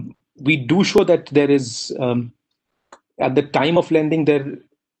 We do show that there is at the time of lending there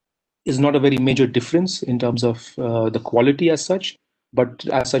is not a very major difference in terms of the quality as such, but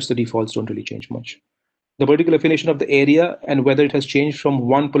as such the defaults don't really change much. The political affiliation of the area and whether it has changed from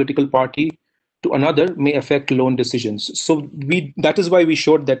one political party to another may affect loan decisions. So that is why we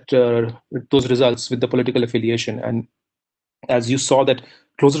showed that those results with the political affiliation. And as you saw that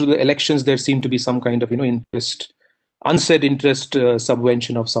closer to the elections, there seemed to be some kind of unsaid interest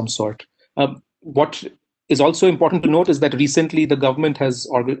subvention of some sort. What is also important to note is that recently the government has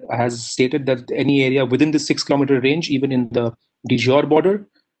stated that any area within the 6-kilometer range, even in the de jure border,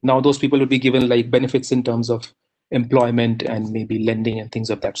 now those people will be given benefits in terms of employment and maybe lending and things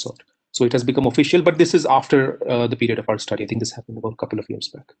of that sort. So it has become official, but this is after the period of our study. I think this happened about a couple of years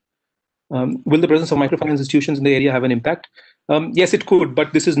back. Will the presence of microfinance institutions in the area have an impact? Yes, it could,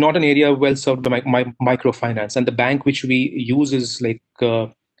 but this is not an area well served by microfinance. And the bank which we use is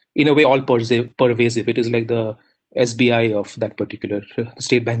in a way all pervasive. It is like the SBI of that particular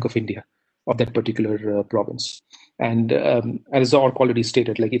State Bank of India of that particular province. And as Ork already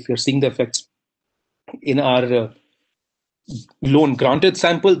stated, if you're seeing the effects in our loan granted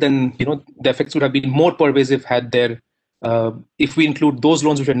sample, then the effects would have been more pervasive had there if we include those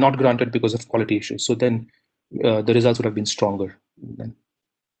loans which are not granted because of quality issues. So then the results would have been stronger than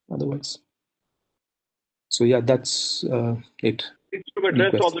otherwise. So yeah, that's it. To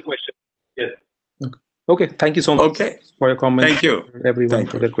address all the questions. Yes. Okay. Thank you so much for your comments. Thank you, everyone,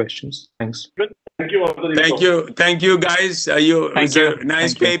 for their questions. Thanks. Thank you. Thank you, guys. It's a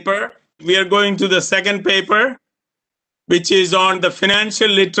nice paper. We are going to the second paper, which is on the financial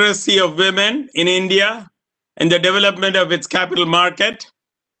literacy of women in India and the development of its capital market.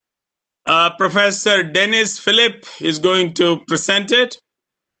 Professor Dennis Philip is going to present it.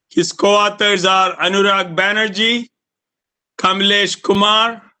 His co-authors are Anurag Banerjee, Kamlesh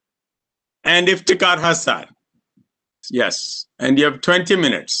Kumar, and Iftikhar Hassan. Yes, and you have 20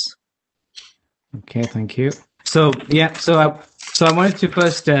 minutes. Okay, thank you. So I wanted to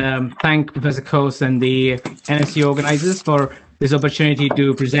first thank Professor Kose and the NSE organizers for this opportunity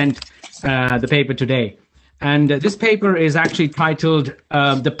to present the paper today. And this paper is actually titled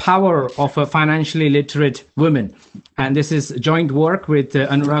The Power of a Financially Literate Woman. And this is joint work with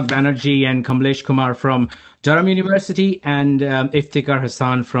Anurag Banerjee and Kamlesh Kumar from Durham University and Iftikhar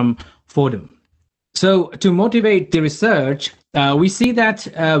Hassan from Fordham. So to motivate the research, we see that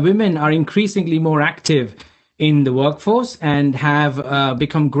women are increasingly more active in the workforce and have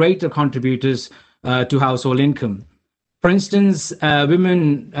become greater contributors to household income. For instance,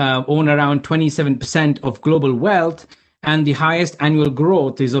 women own around 27% of global wealth, and the highest annual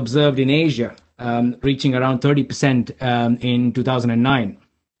growth is observed in Asia, reaching around 30% in 2009.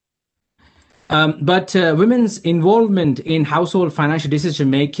 But women's involvement in household financial decision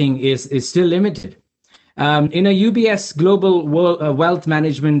making is still limited. In a UBS Global Wealth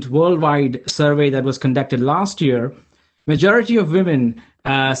Management Worldwide survey that was conducted last year, majority of women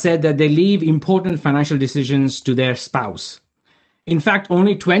said that they leave important financial decisions to their spouse. In fact,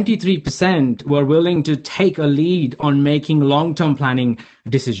 only 23% were willing to take a lead on making long-term planning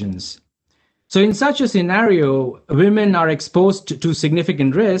decisions. So in such a scenario, women are exposed to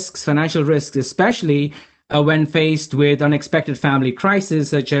significant risks, financial risks, especially when faced with unexpected family crises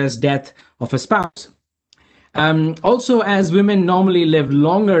such as death of a spouse. Also, as women normally live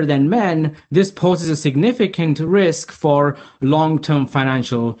longer than men, this poses a significant risk for long-term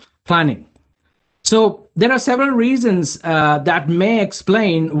financial planning. So there are several reasons that may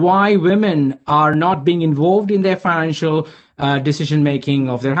explain why women are not being involved in their financial decision-making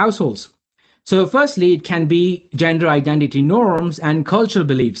of their households. So firstly, it can be gender identity norms and cultural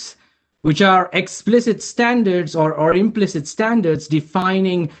beliefs, which are explicit standards or implicit standards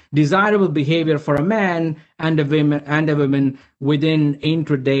defining desirable behavior for a man and a woman within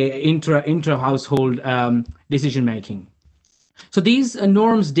intra-household decision-making. So these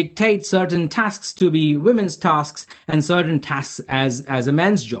norms dictate certain tasks to be women's tasks and certain tasks as a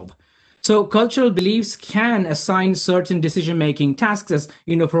man's job. So cultural beliefs can assign certain decision-making tasks as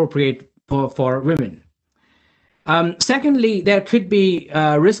inappropriate for women. Secondly, there could be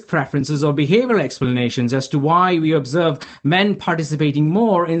risk preferences or behavioral explanations as to why we observe men participating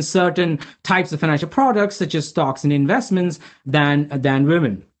more in certain types of financial products, such as stocks and investments, than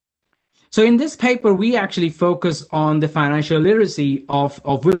women. So in this paper, we actually focus on the financial literacy of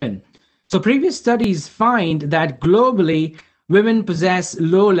women. So previous studies find that globally, women possess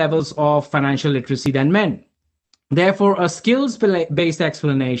low levels of financial literacy than men. Therefore, a skills-based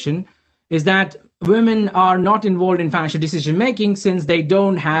explanation is that women are not involved in financial decision-making since they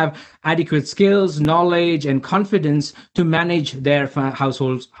don't have adequate skills, knowledge, and confidence to manage their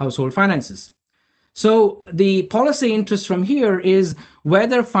household finances. So the policy interest from here is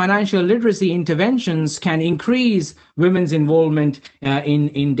whether financial literacy interventions can increase women's involvement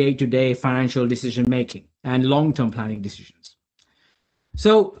in day-to-day financial decision-making and long-term planning decisions.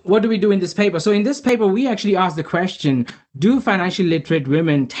 So what do we do in this paper? So in this paper, we actually ask the question, do financially literate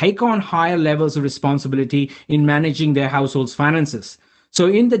women take on higher levels of responsibility in managing their household's finances? So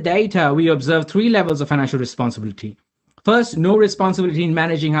in the data, we observe 3 levels of financial responsibility. First, no responsibility in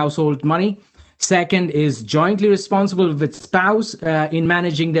managing household money. Second is jointly responsible with spouse in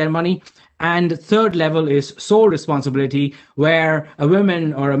managing their money. And third level is sole responsibility, where a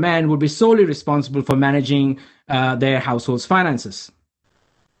woman or a man would be solely responsible for managing their household's finances.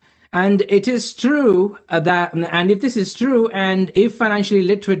 And it is true and if this is true, and if financially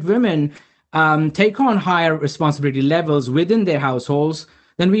literate women take on higher responsibility levels within their households,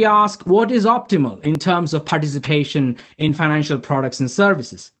 then we ask what is optimal in terms of participation in financial products and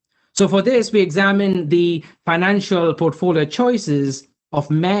services. So for this, we examine the financial portfolio choices of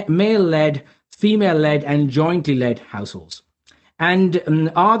male-led, female-led, and jointly-led households.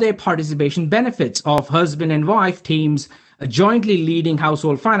 And are there participation benefits of husband and wife teams jointly leading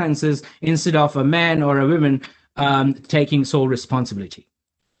household finances instead of a man or a woman taking sole responsibility?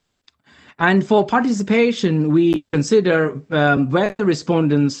 And for participation, we consider whether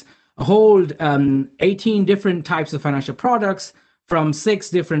respondents hold 18 different types of financial products from 6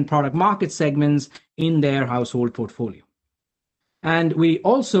 different product market segments in their household portfolio. And we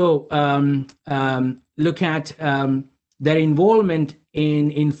also look at their involvement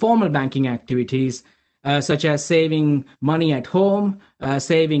in informal banking activities, such as saving money at home,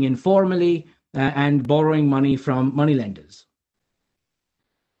 saving informally, and borrowing money from moneylenders.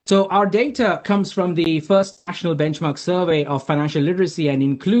 So our data comes from the first National Benchmark Survey of Financial Literacy and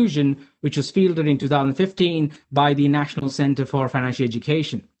Inclusion, which was fielded in 2015 by the National Center for Financial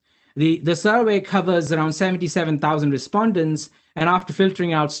Education. The survey covers around 77,000 respondents, and after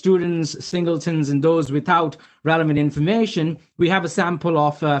filtering out students, singletons, and those without relevant information, we have a sample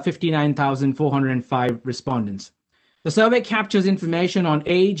of 59,405 respondents. The survey captures information on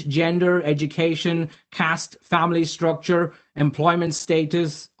age, gender, education, caste, family structure, employment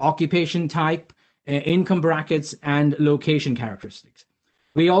status, occupation type, income brackets, and location characteristics.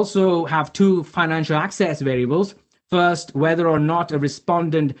 We also have 2 financial access variables. First, whether or not a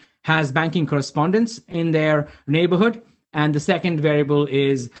respondent has banking correspondence in their neighborhood, and the second variable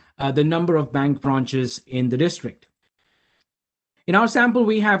is the number of bank branches in the district. In our sample,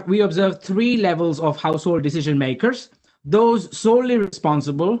 we observed 3 levels of household decision makers: those solely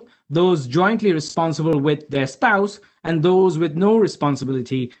responsible, those jointly responsible with their spouse, and those with no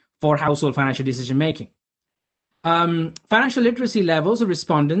responsibility for household financial decision making. Financial literacy levels of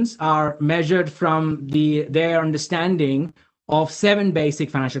respondents are measured from their understanding of 7 basic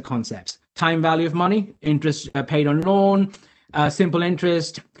financial concepts: time value of money, interest paid on loan, simple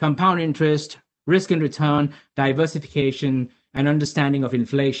interest, compound interest, risk and return, diversification, and understanding of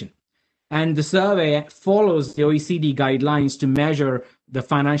inflation. And the survey follows the OECD guidelines to measure the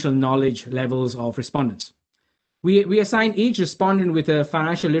financial knowledge levels of respondents. We assign each respondent with a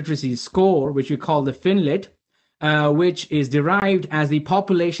financial literacy score, which we call the FinLit, which is derived as the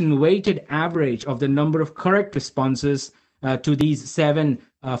population weighted average of the number of correct responses to these 7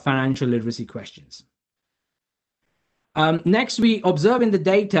 financial literacy questions. Next, we observe in the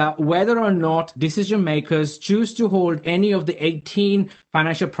data whether or not decision makers choose to hold any of the 18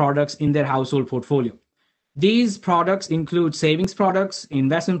 financial products in their household portfolio. These products include savings products,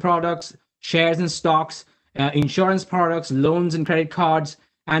 investment products, shares and stocks, insurance products, loans and credit cards,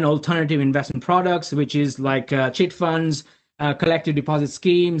 and alternative investment products, which is like chit funds, collective deposit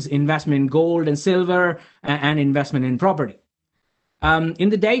schemes, investment in gold and silver, and investment in property. In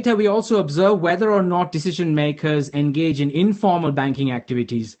the data, we also observe whether or not decision makers engage in informal banking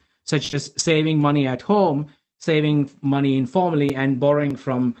activities, such as saving money at home, saving money informally, and borrowing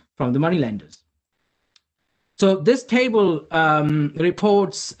from the moneylenders. So this table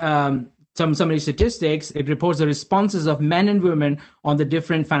reports some summary statistics. It reports the responses of men and women on the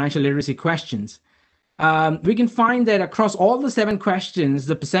different financial literacy questions. We can find that across all the 7 questions,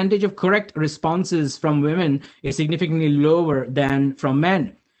 the percentage of correct responses from women is significantly lower than from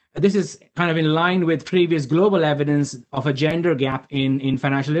men. This is kind of in line with previous global evidence of a gender gap in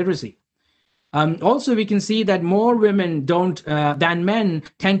financial literacy. Also, we can see that more women than men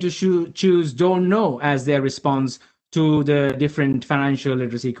tend to choose don't know as their response to the different financial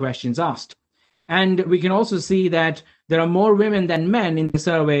literacy questions asked. And we can also see that there are more women than men in the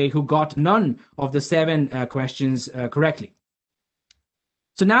survey who got none of the 7 questions correctly.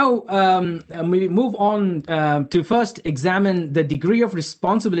 So now we move on to first examine the degree of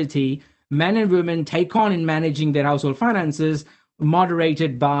responsibility men and women take on in managing their household finances,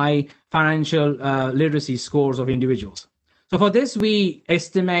 moderated by financial literacy scores of individuals. So for this, we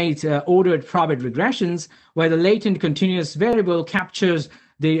estimate ordered probit regressions, where the latent continuous variable captures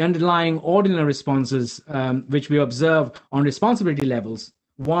the underlying ordinal responses, which we observe on responsibility levels.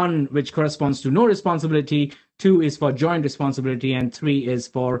 1, which corresponds to no responsibility, 2 is for joint responsibility, and 3 is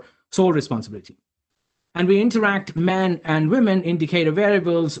for sole responsibility. And we interact men and women indicator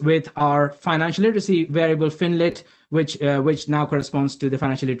variables with our financial literacy variable FinLit, which now corresponds to the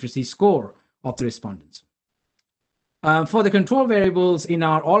financial literacy score of the respondents. For the control variables in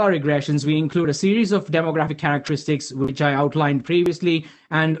all our regressions, we include a series of demographic characteristics, which I outlined previously,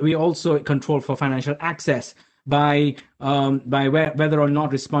 and we also control for financial access by whether or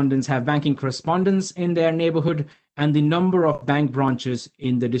not respondents have banking correspondence in their neighborhood and the number of bank branches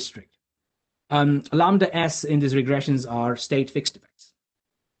in the district. Lambda S in these regressions are state fixed effects.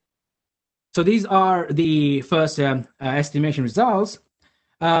 So these are the first estimation results.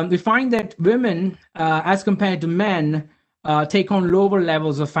 We find that women, as compared to men, take on lower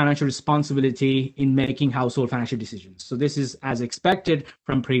levels of financial responsibility in making household financial decisions. So this is as expected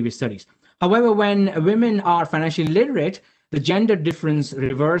from previous studies. However, when women are financially literate, the gender difference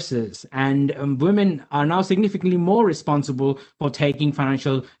reverses, and women are now significantly more responsible for taking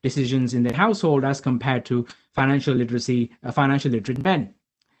financial decisions in their household as compared to financial literate men.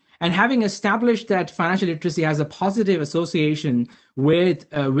 And having established that financial literacy has a positive association with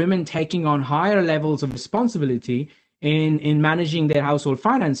women taking on higher levels of responsibility in managing their household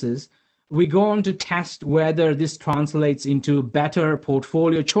finances, we go on to test whether this translates into better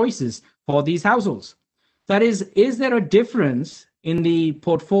portfolio choices for these households. That is there a difference in the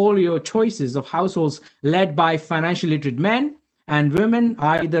portfolio choices of households led by financially literate men and women,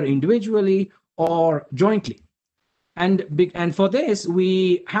 either individually or jointly? And for this,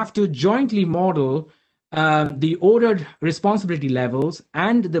 we have to jointly model the ordered responsibility levels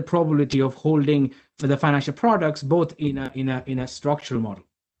and the probability of holding for the financial products, both in a structural model.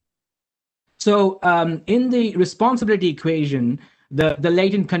 So in the responsibility equation, the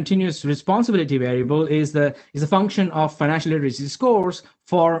latent continuous responsibility variable is a function of financial literacy scores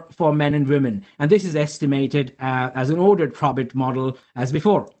for men and women, and this is estimated as an ordered probit model as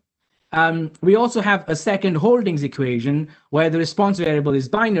before. We also have a second holdings equation where the response variable is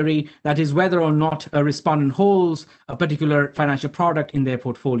binary, that is whether or not a respondent holds a particular financial product in their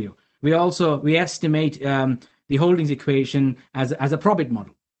portfolio. We estimate the holdings equation as a probit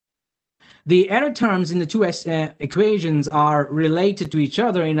model. The error terms in the two equations are related to each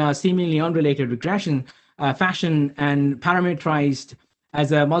other in a seemingly unrelated regression fashion and parameterized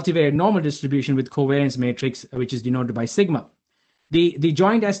as a multivariate normal distribution with covariance matrix, which is denoted by sigma. The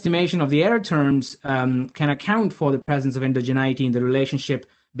joint estimation of the error terms can account for the presence of endogeneity in the relationship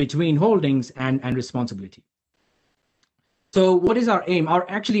between holdings and responsibility. So what is our aim?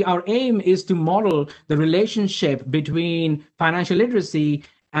 Our aim is to model the relationship between financial literacy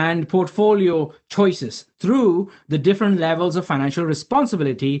and portfolio choices through the different levels of financial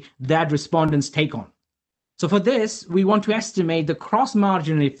responsibility that respondents take on. So for this, we want to estimate the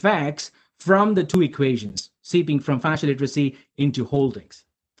cross-marginal effects from the two equations, seeping from financial literacy into holdings.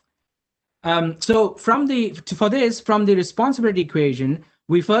 So from the responsibility equation,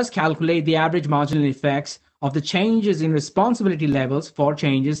 we first calculate the average marginal effects of the changes in responsibility levels for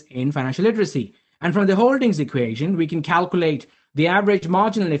changes in financial literacy. And from the holdings equation, we can calculate the average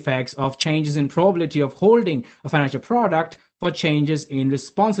marginal effects of changes in probability of holding a financial product for changes in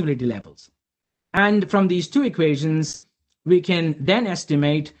responsibility levels. And from these two equations, we can then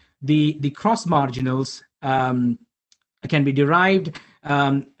estimate the cross marginals can be derived,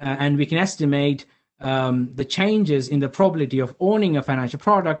 and we can estimate the changes in the probability of owning a financial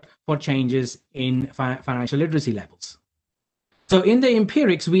product for changes in financial literacy levels. So in the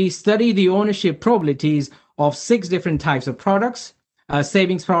empirics, we study the ownership probabilities of 6 different types of products: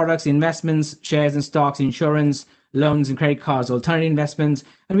 savings products, investments, shares and stocks, insurance, loans and credit cards, alternative investments.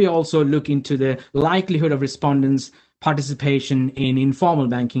 And we also look into the likelihood of respondents' participation in informal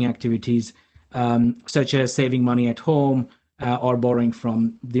banking activities, such as saving money at home or borrowing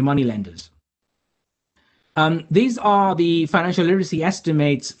from the money lenders. These are the financial literacy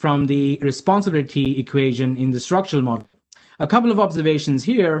estimates from the responsibility equation in the structural model. A couple of observations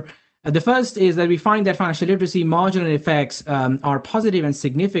here. The first is that we find that financial literacy marginal effects are positive and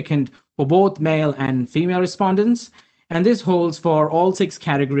significant for both male and female respondents, and this holds for all 6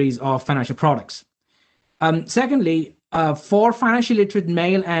 categories of financial products. Secondly, for financially literate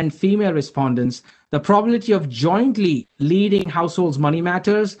male and female respondents, the probability of jointly leading households' money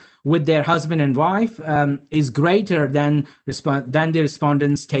matters with their husband and wife is greater than the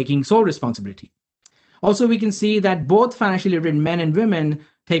respondents taking sole responsibility. Also, we can see that both financially literate men and women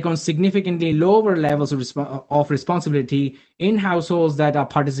take on significantly lower levels of responsibility in households that are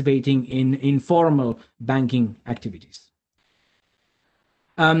participating in informal banking activities.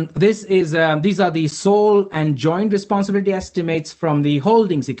 These are the sole and joint responsibility estimates from the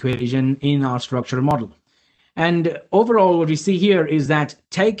holdings equation in our structural model. And overall, what we see here is that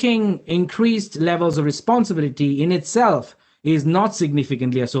taking increased levels of responsibility in itself is not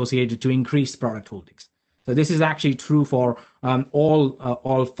significantly associated to increased product holdings. So this is actually true for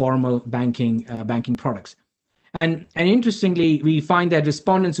all formal banking products. And interestingly, we find that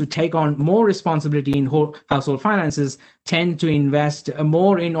respondents who take on more responsibility in household finances tend to invest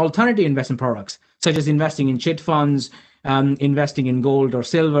more in alternative investment products, such as investing in chit funds, investing in gold or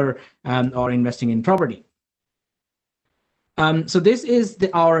silver, or investing in property. So this is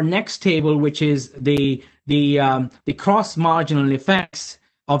our next table, which is the cross-marginal effects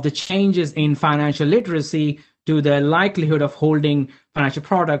of the changes in financial literacy to the likelihood of holding financial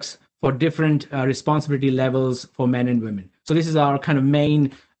products for different responsibility levels for men and women. So this is our kind of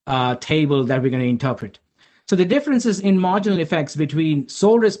main table that we're going to interpret. So the differences in marginal effects between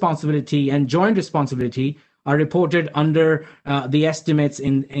sole responsibility and joint responsibility are reported under the estimates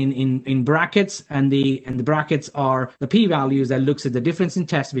in brackets, and the brackets are the p-values that looks at the difference in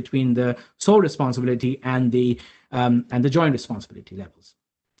test between the sole responsibility and the joint responsibility levels.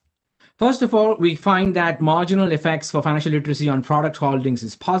 First of all, we find that marginal effects for financial literacy on product holdings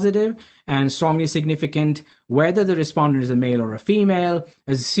is positive and strongly significant, whether the respondent is a male or a female,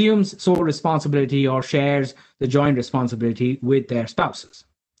 assumes sole responsibility, or shares the joint responsibility with their spouses.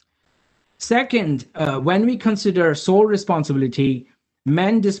 Second, when we consider sole responsibility,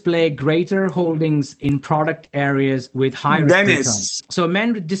 men display greater holdings in product areas with high risk returns. So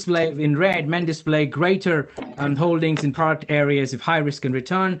men display greater holdings in product areas of high risk and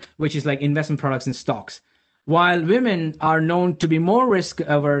return, which is like investment products and stocks, while women are known to be more risk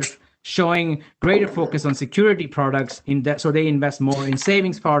averse, showing greater focus on security products. So they invest more in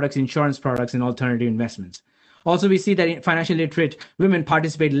savings products, insurance products, and alternative investments. Also, we see that financially literate women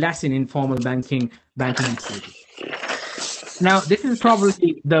participate less in informal banking activities. Now, this is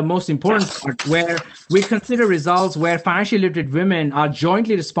probably the most important part, where we consider results where financially literate women are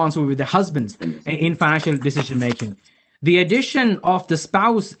jointly responsible with their husbands in financial decision-making. The addition of the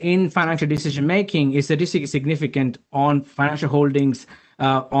spouse in financial decision-making is statistically significant on financial holdings,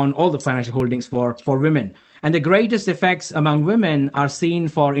 on all the financial holdings for women. And the greatest effects among women are seen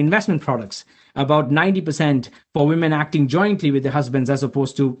for investment products, about 90% for women acting jointly with their husbands as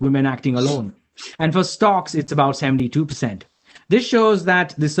opposed to women acting alone. And for stocks, it's about 72%. This shows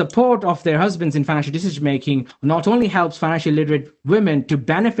that the support of their husbands in financial decision making not only helps financially literate women to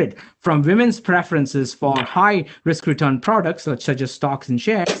benefit from women's preferences for high risk return products such as stocks and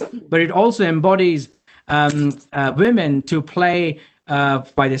shares, but it also embodies women to play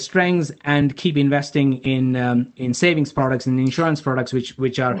by their strengths and keep investing in savings products and insurance products,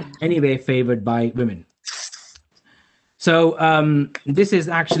 which are anyway favored by women. So this is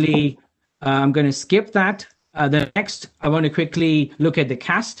actually, I'm going to skip that. The next, I want to quickly look at the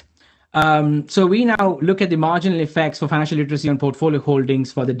caste. So we now look at the marginal effects for financial literacy on portfolio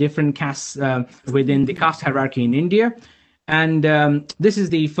holdings for the different castes within the caste hierarchy in India. And this is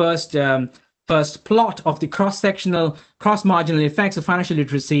the first plot of the cross-sectional, cross-marginal effects of financial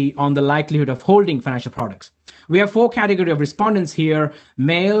literacy on the likelihood of holding financial products. We have 4 categories of respondents here: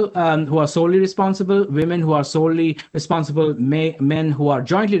 male who are solely responsible, women who are solely responsible, men who are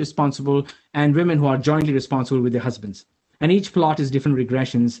jointly responsible, and women who are jointly responsible with their husbands. And each plot is different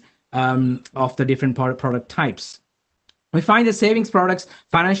regressions of the different product types. We find that savings products,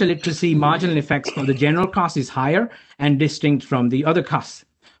 financial literacy, marginal effects for the general caste is higher and distinct from the other castes.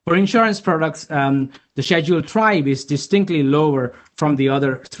 For insurance products, the scheduled tribe is distinctly lower from the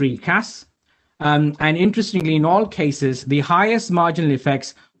other 3 castes. And interestingly, in all cases, the highest marginal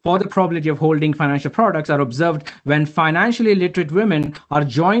effects for the probability of holding financial products are observed when financially literate women are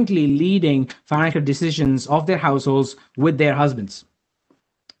jointly leading financial decisions of their households with their husbands.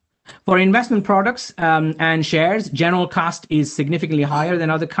 For investment products and shares, general caste is significantly higher than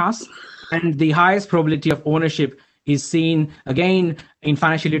other castes, and the highest probability of ownership is seen again in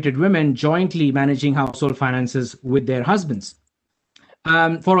financially literate women jointly managing household finances with their husbands.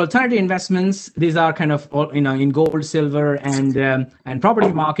 For alternative investments, these are kind of in gold, silver, and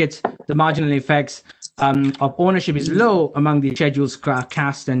property markets. The marginal effects of ownership is low among the scheduled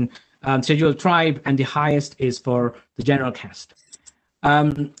caste and scheduled tribe, and the highest is for the general caste.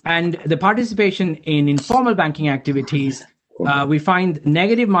 And the participation in informal banking activities, we find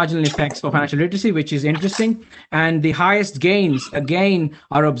negative marginal effects for financial literacy, which is interesting. And the highest gains, again,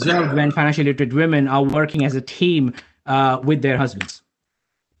 are observed when financially literate women are working as a team with their husbands.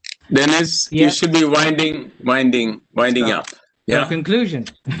 Dennis, you should be winding up. Yeah. Conclusion.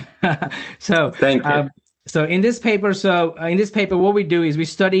 So thank you. So in this paper, what we do is we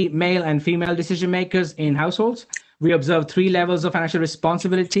study male and female decision makers in households. We observe 3 levels of financial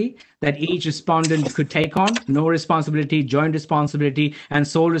responsibility that each respondent could take on: no responsibility, joint responsibility, and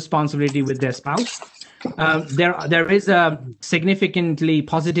sole responsibility with their spouse. There is a significantly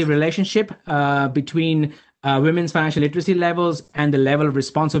positive relationship between women's financial literacy levels and the level of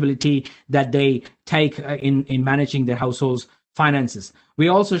responsibility that they take in managing their households' finances. We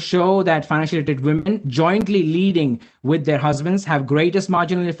also show that financially literate women jointly leading with their husbands have greatest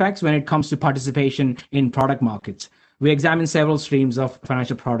marginal effects when it comes to participation in product markets. We examine several streams of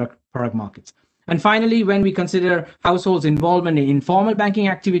financial product markets. And finally, when we consider households' involvement in informal banking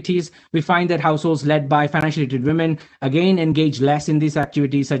activities, we find that households led by financially literate women again engage less in these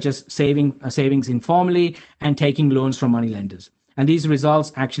activities, such as savings informally and taking loans from moneylenders. And these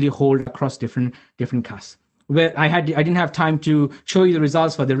results actually hold across different castes. Where I didn't have time to show you the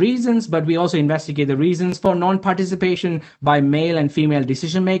results for the reasons, but we also investigate the reasons for non-participation by male and female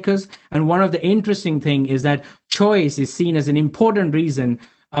decision makers. And one of the interesting things is that choice is seen as an important reason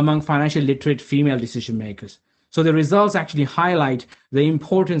among financially literate female decision makers. So the results actually highlight the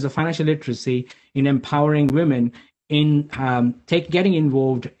importance of financial literacy in empowering women in getting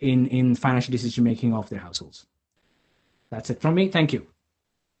involved in financial decision making of their households. That's it from me. Thank you.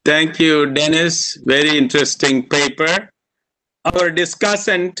 Thank you, Dennis. Very interesting paper. Our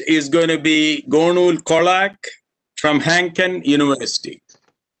discussant is going to be Gonul Kolak from Hanken University.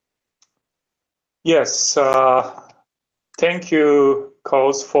 Yes, thank you,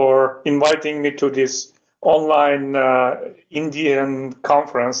 Kaus, for inviting me to this online Indian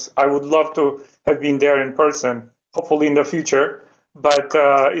conference. I would love to have been there in person, hopefully in the future. But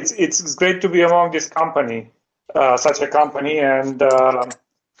it's great to be among this company, such a company, and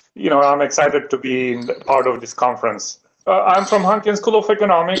I'm excited to be part of this conference. I'm from Hanken School of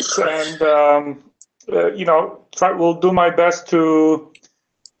Economics, and will do my best to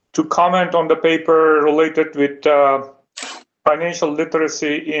comment on the paper related with financial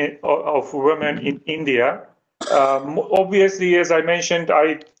literacy of women in India. Obviously, as I mentioned,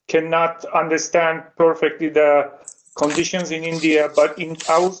 I cannot understand perfectly the conditions in India, but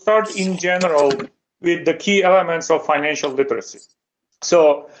I will start in general with the key elements of financial literacy.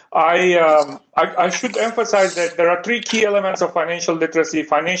 So I should emphasize that there are 3 key elements of financial literacy: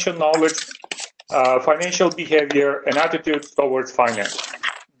 financial knowledge, financial behavior, and attitudes towards finance.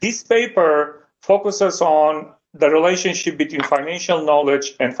 This paper focuses on the relationship between financial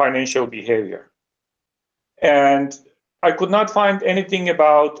knowledge and financial behavior. And I could not find anything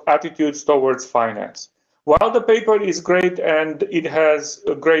about attitudes towards finance. While the paper is great and it has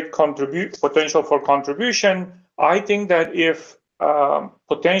a great potential for contribution, I think that if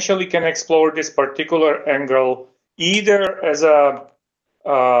potentially can explore this particular angle either as an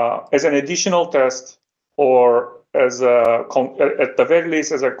additional test or as at the very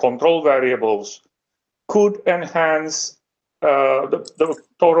least as a control variables, could enhance the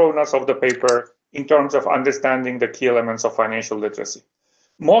thoroughness of the paper in terms of understanding the key elements of financial literacy.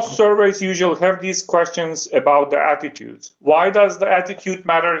 Most surveys usually have these questions about the attitudes. Why does the attitude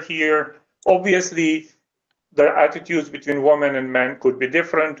matter here? Obviously, the attitudes between women and men could be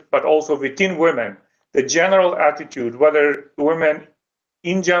different, but also within women, the general attitude, whether women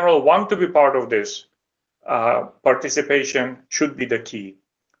in general want to be part of this participation, should be the key.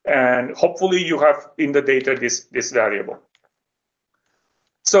 And hopefully you have in the data this variable.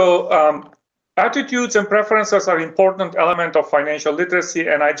 So attitudes and preferences are important element of financial literacy,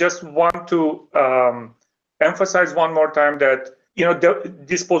 and I just want to emphasize one more time that the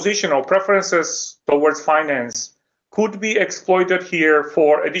disposition or preferences towards finance could be exploited here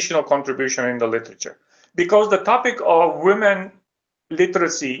for additional contribution in the literature. Because the topic of women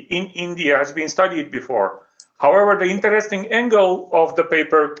literacy in India has been studied before. However, the interesting angle of the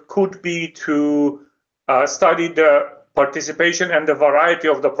paper could be to study the participation and the variety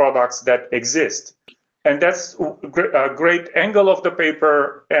of the products that exist. And that's a great angle of the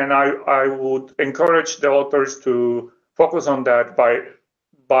paper, and I would encourage the authors to focus on that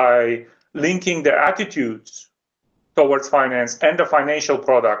by linking the attitudes towards finance and the financial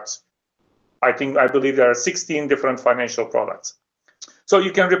products. I believe there are 16 different financial products. So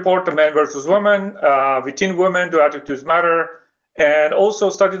you can report the men versus women. Within women, do attitudes matter? And also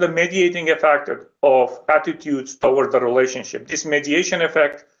study the mediating effect of attitudes toward the relationship. This mediation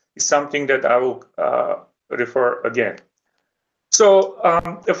effect is something that I will refer again. So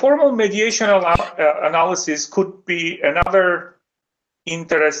the formal mediation analysis could be another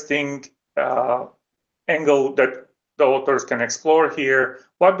interesting angle that the authors can explore here.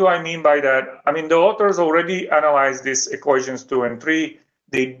 What do I mean by that? I mean, the authors already analyzed these equations 2 and 3.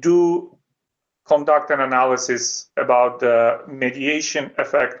 They do conduct an analysis about the mediation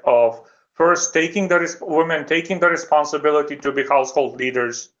effect of first women taking the responsibility to be household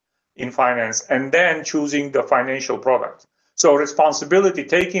leaders in finance and then choosing the financial product. So responsibility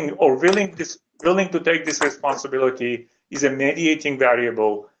taking or willing to take this responsibility is a mediating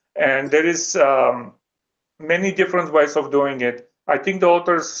variable. And there is many different ways of doing it. I think the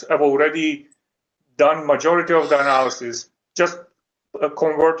authors have already done majority of the analysis, just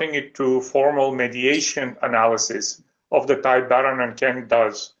converting it to formal mediation analysis of the type Baran and Keng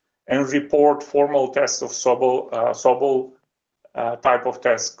does, and report formal tests of Sobel type of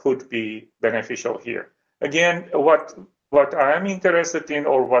tests could be beneficial here. Again, what I am interested in,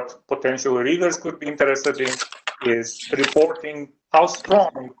 or what potential readers could be interested in, is reporting how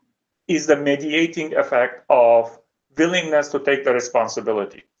strong is the mediating effect of willingness to take the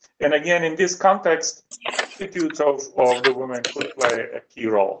responsibility. And again, in this context, attitudes of the women could play a key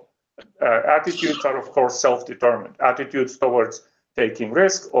role. Attitudes are, of course, self-determined. Attitudes towards taking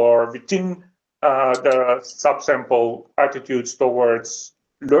risk, or within the subsample, attitudes towards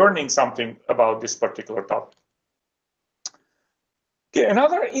learning something about this particular topic. Okay,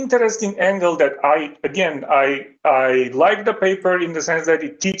 another interesting angle that I like the paper in the sense that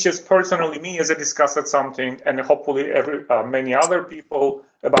it teaches personally me as a discussed something, and hopefully many other people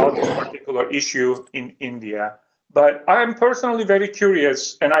about this particular issue in India. But I'm personally very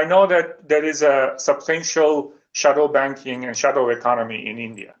curious, and I know that there is a substantial shadow banking and shadow economy in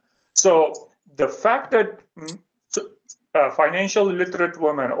India. So the fact that financially literate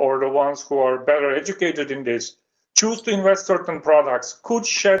women, or the ones who are better educated in this, choose to invest certain products could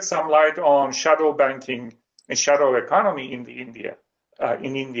shed some light on shadow banking and shadow economy in India.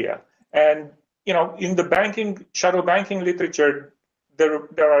 And in the shadow banking literature,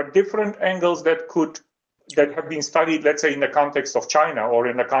 there are different angles that have been studied, let's say, in the context of China or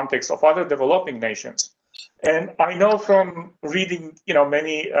in the context of other developing nations. And I know from reading,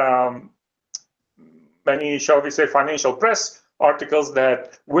 many, shall we say, financial press articles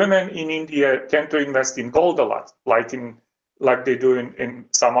that women in India tend to invest in gold a lot, like they do in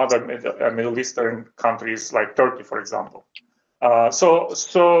some other Middle Eastern countries, like Turkey, for example. How does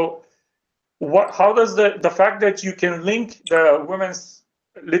the fact that you can link the women's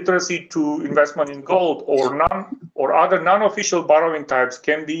literacy to investment in gold or other non-official borrowing types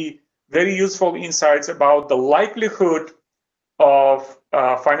can be very useful insights about the likelihood of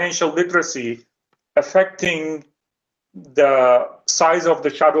financial literacy affecting the size of the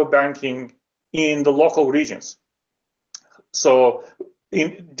shadow banking in the local regions. So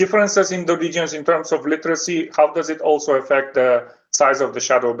differences in the regions in terms of literacy, how does it also affect the size of the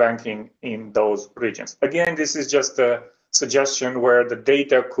shadow banking in those regions? Again, this is just a suggestion where the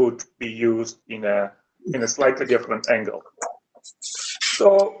data could be used in a slightly different angle.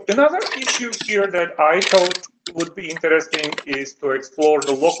 So another issue here that I thought would be interesting is to explore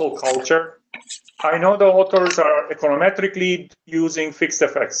the local culture. I know the authors are econometrically using fixed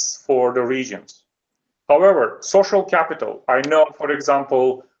effects for the regions. However, social capital, I know, for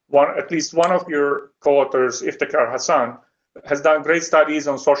example, at least one of your co-authors, Iftikhar Hassan, has done great studies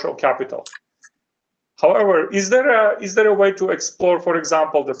on social capital. However, is there a way to explore, for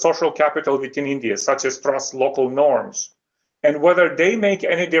example, the social capital within India, such as trust local norms, and whether they make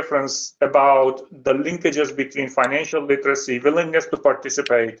any difference about the linkages between financial literacy, willingness to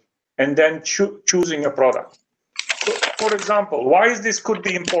participate, and then choosing a product? So, for example, why is this could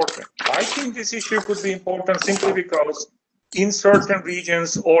be important? I think this issue could be important simply because in certain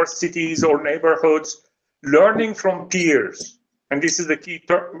regions or cities or neighborhoods, learning from peers, and this is the key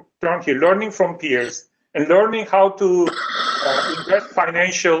term here, learning from peers and learning how to invest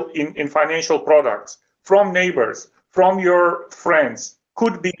in financial products from neighbors, from your friends,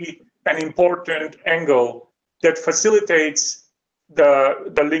 could be an important angle that facilitates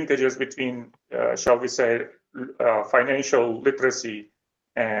the linkages between, shall we say, financial literacy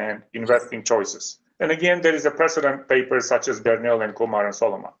and investing choices. And again, there is a precedent paper such as Bernal and Kumar and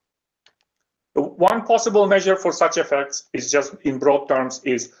Solomon. One possible measure for such effects is just in broad terms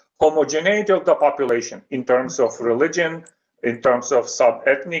is homogeneity of the population in terms of religion, in terms of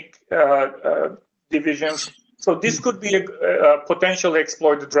sub-ethnic divisions. So this could be potentially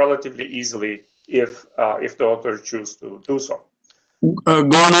exploited relatively easily if the author choose to do so.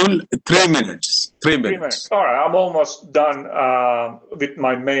 Gonul, 3 minutes. 3 minutes. All right, I'm almost done with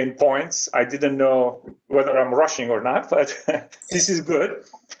my main points. I didn't know whether I'm rushing or not, but this is good.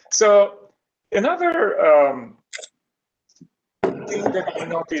 So another thing that I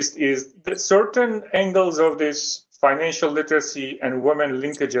noticed is that certain angles of this financial literacy and women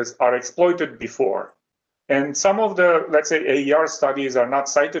linkages are exploited before. And some of the, let's say, AER studies are not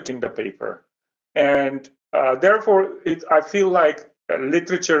cited in the paper. And therefore, I feel like a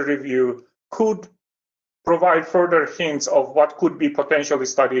literature review could provide further hints of what could be potentially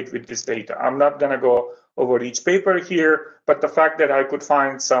studied with this data. I'm not going to go over each paper here, but the fact that I could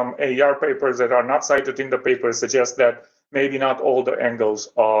find some AER papers that are not cited in the paper suggests that maybe not all the angles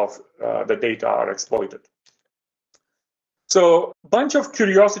of the data are exploited. So, a bunch of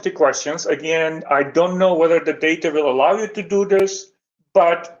curiosity questions. Again, I don't know whether the data will allow you to do this,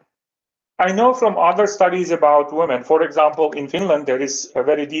 but I know from other studies about women, for example, in Finland, there is a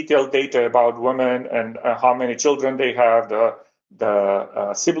very detailed data about women and how many children they have,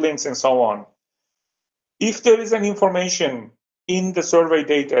 the siblings and so on. If there is an information in the survey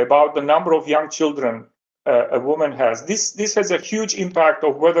data about the number of young children a woman has, this has a huge impact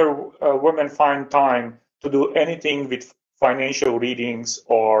of whether women find time to do anything with financial readings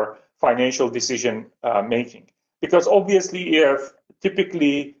or financial decision making. Because obviously, if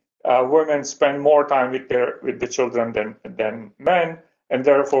typically women spend more time with the children than men, and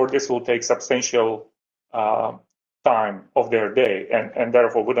therefore this will take substantial time of their day, and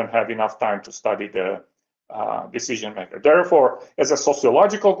therefore wouldn't have enough time to study the decision maker. Therefore, as a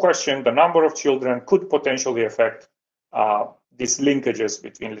sociological question, the number of children could potentially affect these linkages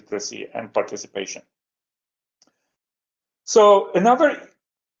between literacy and participation. So another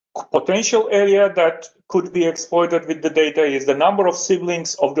potential area that could be exploited with the data is the number of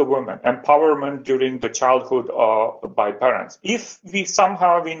siblings of the woman, empowerment during the childhood by parents. If we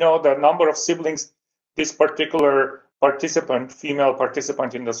know the number of siblings this particular participant, female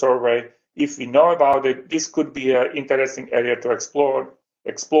participant in the survey, if we know about it, this could be an interesting area to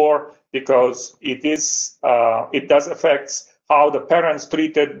explore because it does affect how the parents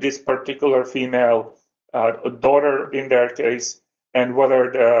treated this particular female daughter in their case, and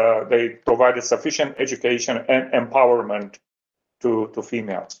whether they provided sufficient education and empowerment to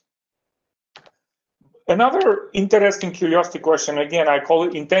females. Another interesting curiosity question, again, I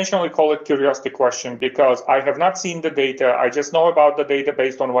intentionally call it curiosity question because I have not seen the data. I just know about the data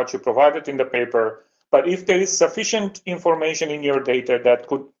based on what you provided in the paper. But if there is sufficient information in your data that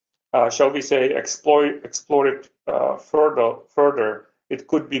could, shall we say, explore it further, it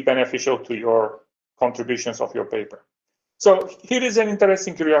could be beneficial to your contributions of your paper. So here is an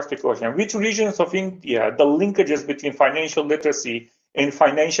interesting curiosity question. Which regions of India, the linkages between financial literacy and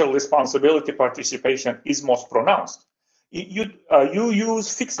financial responsibility participation is most pronounced? You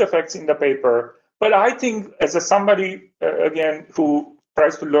use fixed effects in the paper, But I think as somebody, again, who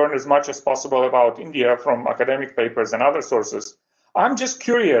tries to learn as much as possible about India from academic papers and other sources, I'm just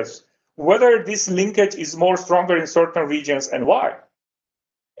curious whether this linkage is more stronger in certain regions and why.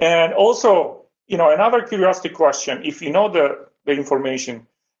 And also, another curiosity question, if you know the information,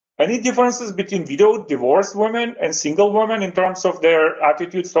 any differences between widowed divorced women and single women in terms of their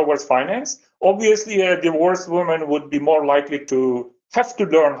attitudes towards finance? Obviously, a divorced woman would be more likely to have to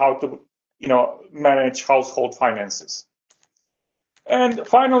learn how to, manage household finances. And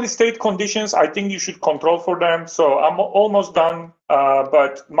finally, state conditions, I think you should control for them. So I'm almost done,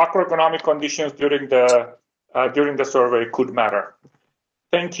 but macroeconomic conditions during the survey could matter.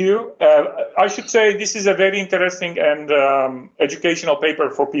 Thank you. I should say this is a very interesting and educational paper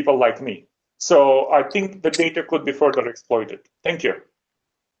for people like me. So I think the data could be further exploited. Thank you.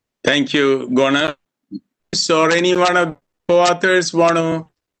 Thank you, Gonal. So any one of the co-authors want to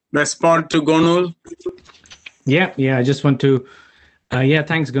respond to Gonal? Yeah, I just want to,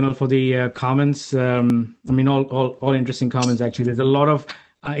 thanks, Gunnar, for the comments. I mean, all interesting comments, actually. There's a lot of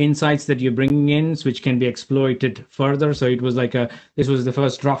insights that you're bringing in, which can be exploited further. So it was like this was the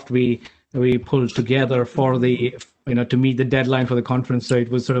first draft we pulled together for the, to meet the deadline for the conference. So it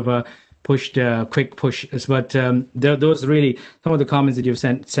was sort of a quick push. But those really, some of the comments that you've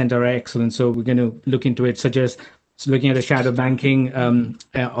sent are excellent. So we're going to look into it, such as looking at the shadow banking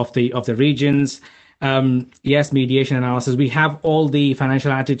of the regions. Yes, mediation analysis. We have all the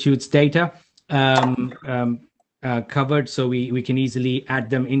financial attitudes data covered, so we can easily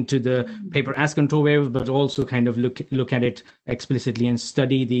add them into the paper as control variables, but also kind of look at it explicitly and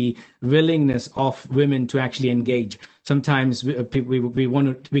study the willingness of women to actually engage. Sometimes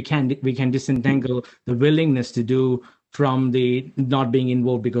we can disentangle the willingness to do from the not being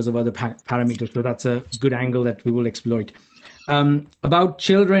involved because of other parameters. So that's a good angle that we will exploit. About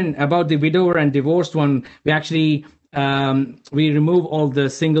children, about the widower and divorced one, we actually we remove all the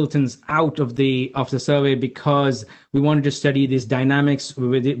singletons out of the survey because we wanted to study these dynamics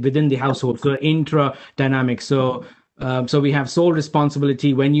within the household, so intra dynamics. So we have sole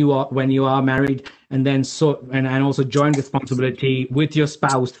responsibility when you are married, and then and also joint responsibility with your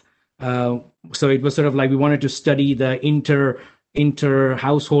spouse. So it was sort of like we wanted to study the inter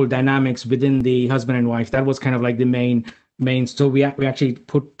household dynamics within the husband and wife. That was kind of like the main. So we actually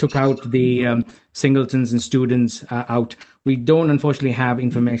took out the singletons and students out. We don't unfortunately have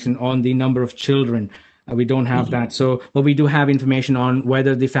information on the number of children. We don't have that. So, but we do have information on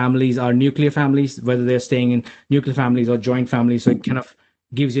whether the families are nuclear families, whether they're staying in nuclear families or joint families. So it kind of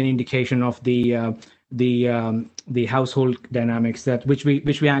gives you an indication of the household dynamics which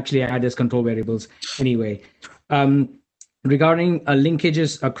we actually add as control variables anyway. Regarding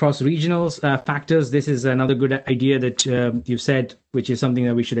linkages across regional factors, this is another good idea that you've said, which is something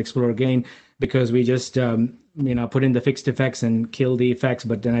that we should explore again, because we just put in the fixed effects and kill the effects.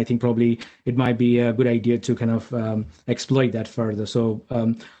 But then I think probably it might be a good idea to kind of exploit that further. So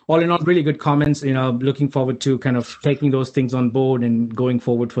all in all, really good comments. Looking forward to kind of taking those things on board and going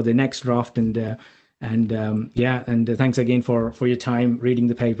forward for the next draft. And thanks again for your time reading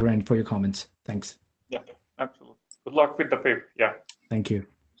the paper and for your comments. Thanks. Yeah, absolutely. Good luck with the paper. Yeah. Thank you.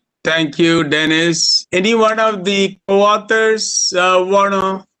 Thank you, Dennis. Any one of the co-authors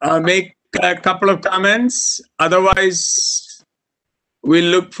want to make a couple of comments? Otherwise, we'll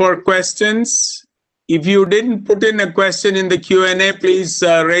look for questions. If you didn't put in a question in the Q&A, please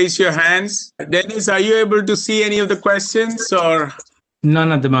raise your hands. Dennis, are you able to see any of the questions or?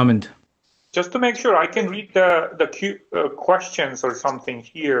 None at the moment. Just to make sure, I can read the questions or something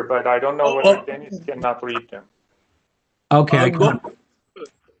here, but I don't know whether Dennis cannot read them. Okay, go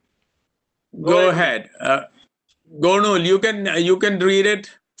ahead. Gonul, you can read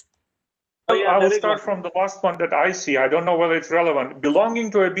it. I will start from the last one that I see. I don't know whether it's relevant. Belonging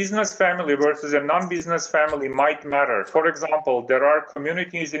to a business family versus a non-business family might matter. For example, there are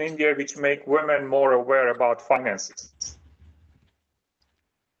communities in India which make women more aware about finances.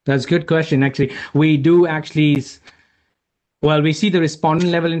 That's a good question. Actually, we do actually. Well, we see the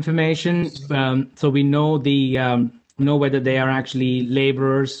respondent level information, so we know know whether they are actually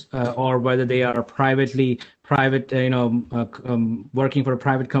laborers or whether they are private, working for a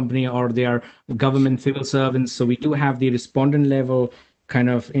private company, or they are government civil servants. So we do have the respondent level kind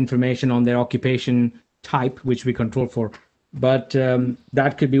of information on their occupation type, which we control for. But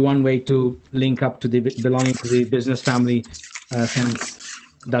that could be one way to link up to the belonging to the business family sense.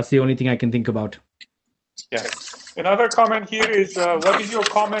 That's the only thing I can think about. Yeah. Another comment here is, what is your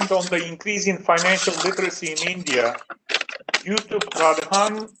comment on the increase in financial literacy in India due to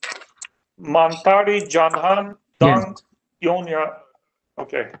Pradhan Mantri Janhan Dhan Yojana?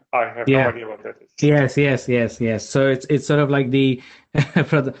 Okay, I have no idea what that is. Yes. So it's sort of like the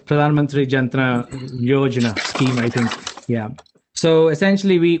Pradhan Mantri Jantana Yojana scheme, I think. Yeah. So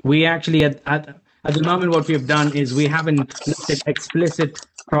essentially, we actually at the moment what we have done is we haven't looked at explicit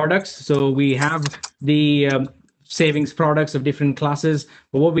products. So we have the savings products of different classes,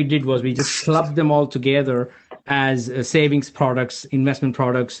 but what we did was we just clubbed them all together as savings products, investment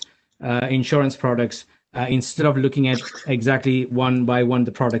products, insurance products, instead of looking at exactly one by one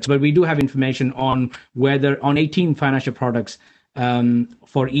the products. But we do have information on 18 financial products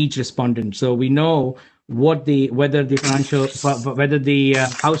for each respondent. So we know whether the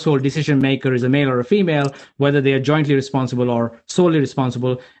household decision maker is a male or a female, whether they are jointly responsible or solely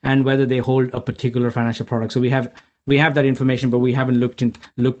responsible, and whether they hold a particular financial product. So we have that information, but we haven't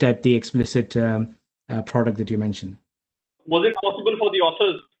looked at the explicit product that you mentioned. Was it possible for the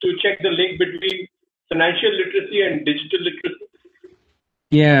authors to check the link between financial literacy and digital literacy?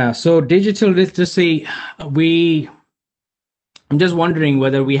 Yeah, so digital literacy, I'm just wondering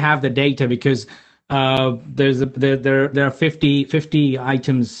whether we have the data, because there are 50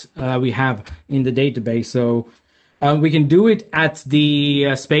 items we have in the database. So we can do it at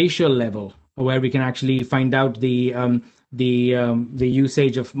the spatial level, where we can actually find out the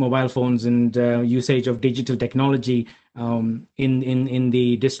usage of mobile phones and usage of digital technology in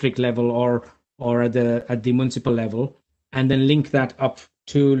the district level or at the municipal level, and then link that up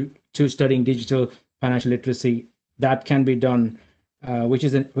to studying digital financial literacy. That can be done, which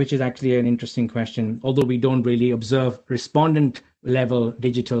is actually an interesting question, although we don't really observe respondent level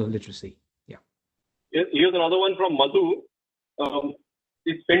digital literacy. Yeah. Here's another one from Madhu.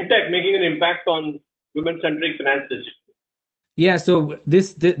 Is fintech making an impact on women-centric finances? Yeah, so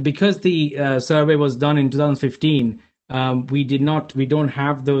because the survey was done in 2015, we don't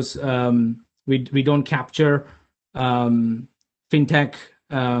have those, we don't capture fintech,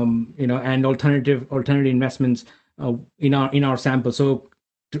 and alternative investments in our sample. So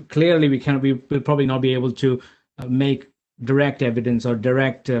clearly we'll probably not be able to make direct evidence or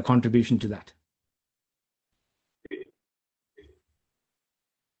direct contribution to that.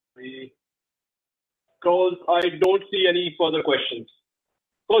 Because I don't see any further questions.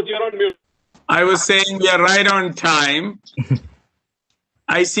 Because you're on mute. I was saying we are right on time.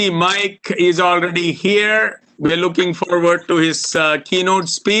 I see Mike is already here. We're looking forward to his keynote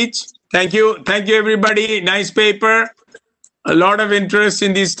speech. Thank you, everybody. Nice paper. A lot of interest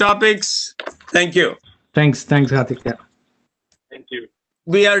in these topics. Thank you. Thanks, Karthik. Yeah. Thank you.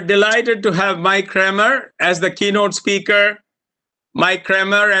 We are delighted to have Mike Kramer as the keynote speaker. Mike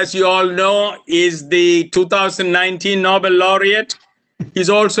Kramer, as you all know, is the 2019 Nobel laureate. He's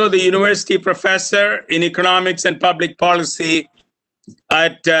also the university professor in economics and public policy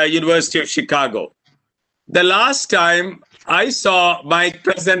at University of Chicago. The last time I saw Mike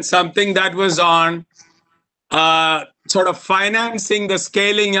present something that was on sort of financing the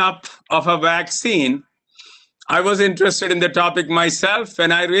scaling up of a vaccine, I was interested in the topic myself,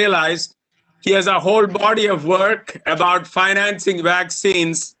 and I realized he has a whole body of work about financing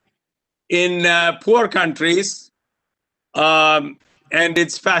vaccines in poor countries, and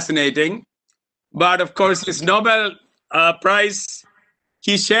it's fascinating. But of course, his Nobel Prize,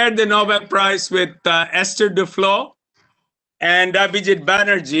 he shared the Nobel Prize with Esther Duflo and Abhijit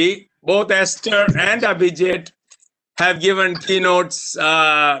Banerjee. Both Esther and Abhijit have given keynotes in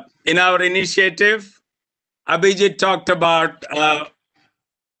our initiative. Abhijit talked about health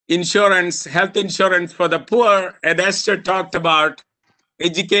insurance for the poor, and Esther talked about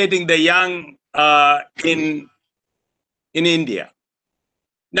educating the young in India.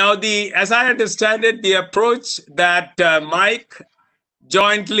 Now, as I understand it, the approach that Mike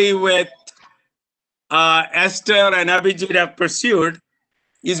jointly with Esther and Abhijit have pursued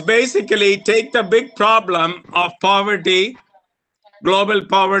is basically take the big problem of poverty, global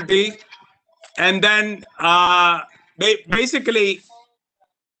poverty, and then basically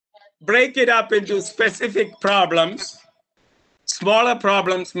break it up into specific problems, smaller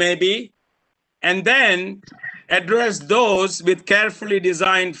problems maybe, and then address those with carefully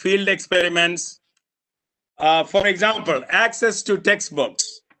designed field experiments. For example, access to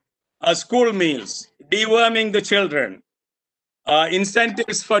textbooks, school meals, deworming the children,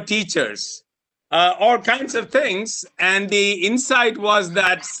 incentives for teachers, all kinds of things. And the insight was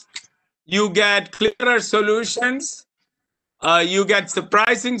that you get clearer solutions, you get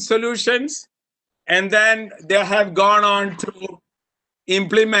surprising solutions, and then they have gone on to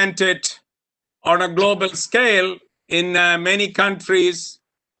implement it on a global scale in many countries.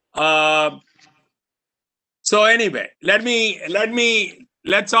 So anyway,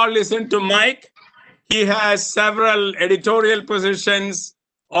 let's all listen to Mike. He has several editorial positions,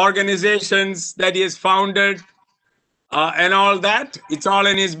 organizations that he has founded, and all that. It's all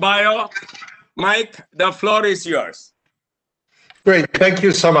in his bio. Mike, the floor is yours. Great, thank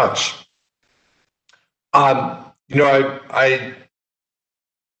you so much. I'd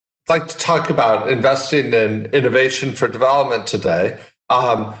like to talk about investing in innovation for development today.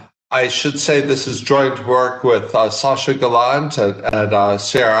 I should say this is joint work with Sasha Gallant at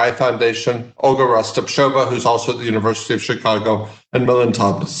CRI Foundation, Olga Rostopchova, who's also at the University of Chicago, and Milind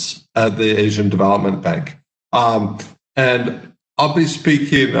Thomas at the Asian Development Bank. And I'll be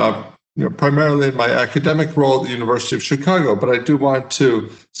speaking primarily in my academic role at the University of Chicago, but I do want to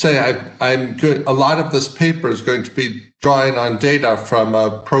say I'm good. A lot of this paper is going to be drawing on data from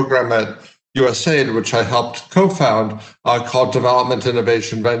a program at USAID, which I helped co-found, called Development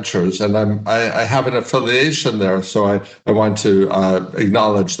Innovation Ventures, and I have an affiliation there, so I want to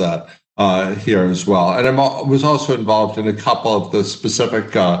acknowledge that here as well. And I was also involved in a couple of the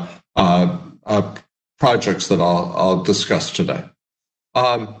specific projects that I'll discuss today.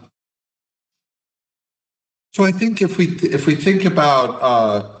 So I think if we think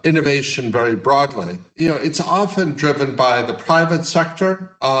about innovation very broadly, it's often driven by the private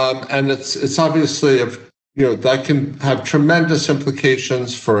sector, and it's obviously that can have tremendous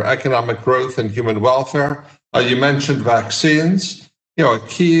implications for economic growth and human welfare. You mentioned vaccines. A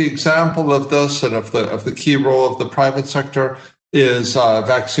key example of this and of the key role of the private sector is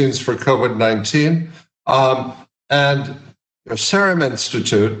vaccines for COVID-19, and Serum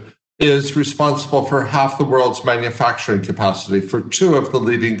Institute is responsible for half the world's manufacturing capacity for two of the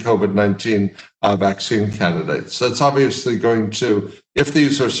leading COVID-19 vaccine candidates. That's obviously going to, if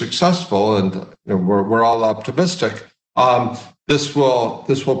these are successful, and we're all optimistic, this will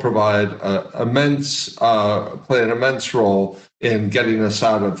provide play an immense role in getting us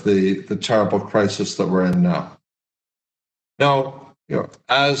out of the terrible crisis that we're in now. Now,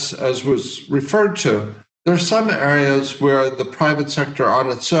 as was referred to, there are some areas where the private sector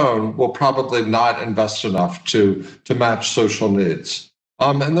on its own will probably not invest enough to match social needs.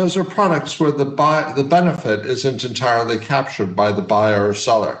 And those are products where the benefit isn't entirely captured by the buyer or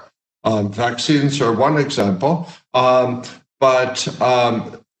seller. Vaccines are one example, but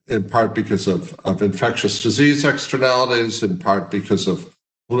in part because of infectious disease externalities, in part because of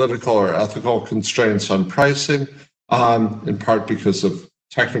political or ethical constraints on pricing, in part because of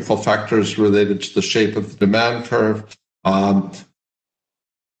technical factors related to the shape of the demand curve. Could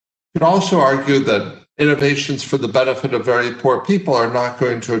also argue that innovations for the benefit of very poor people are not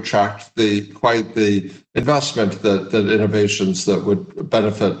going to attract quite the investment that innovations that would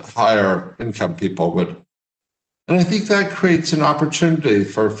benefit higher income people would. And I think that creates an opportunity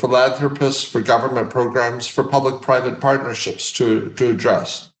for philanthropists, for government programs, for public-private partnerships to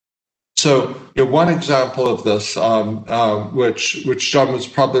address. So one example of this, which John was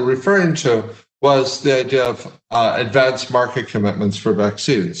probably referring to, was the idea of advanced market commitments for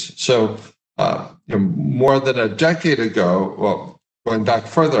vaccines. So more than a decade ago, well, going back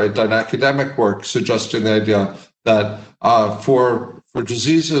further, I'd done academic work suggesting the idea that for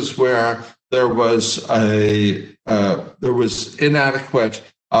diseases where there was inadequate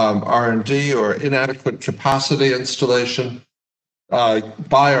R&D or inadequate capacity installation,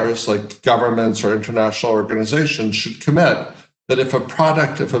 buyers like governments or international organizations should commit that if an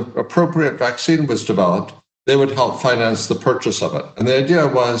appropriate vaccine was developed, they would help finance the purchase of it. And the idea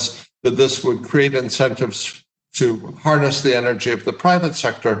was that this would create incentives to harness the energy of the private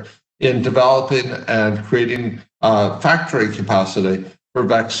sector in developing and creating factory capacity for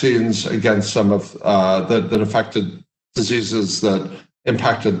vaccines against some of that affected diseases that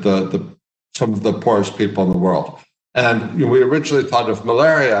impacted some of the poorest people in the world. And we originally thought of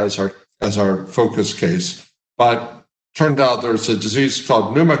malaria as our focus case, but turned out there's a disease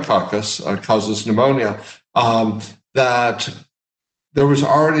called pneumococcus, causes pneumonia, that there was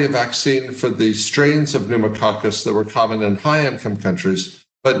already a vaccine for the strains of pneumococcus that were common in high-income countries,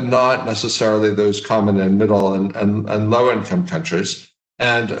 but not necessarily those common in middle and low-income countries.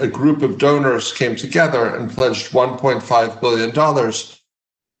 And a group of donors came together and pledged $1.5 billion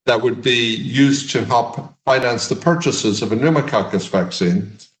that would be used to help finance the purchases of a pneumococcus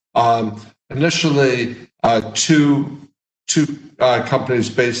vaccine. Initially, two companies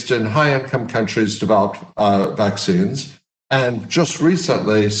based in high-income countries developed vaccines. And just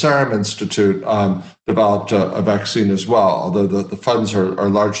recently, Serum Institute developed a vaccine as well, although the funds are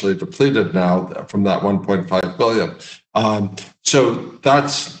largely depleted now from that 1.5 billion. So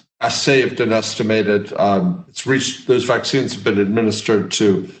that's saved an estimated, those vaccines have been administered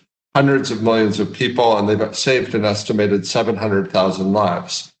to hundreds of millions of people, and they've saved an estimated 700,000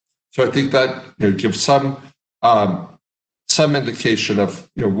 lives. So I think that gives some indication of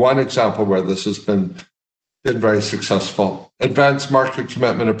one example where this has been very successful. Advanced market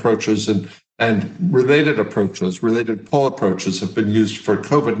commitment approaches and related approaches, related pull approaches, have been used for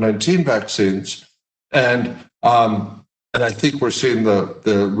COVID-19 vaccines, and I think we're seeing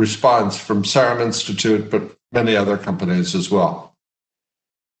the response from Serum Institute, but many other companies as well.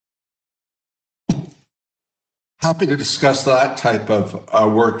 Happy to discuss that type of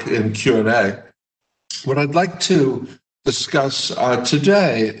work in Q&A. What I'd like to discuss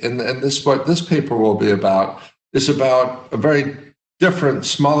today, and this what this paper will be about, is about a very different,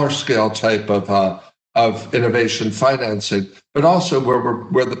 smaller scale type of innovation financing, but also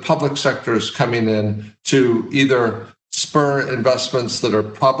where the public sector is coming in to either spur investments that are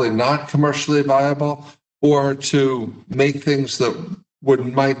probably not commercially viable, or to make things that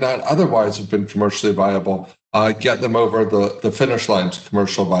might not otherwise have been commercially viable, get them over the finish line to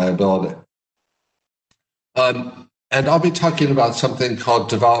commercial viability. And I'll be talking about something called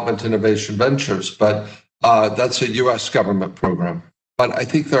Development Innovation Ventures, but that's a US government program. But I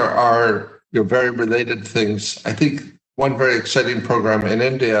think there are very related things. I think one very exciting program in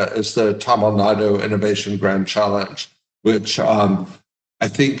India is the Tamil Nadu Innovation Grand Challenge, which I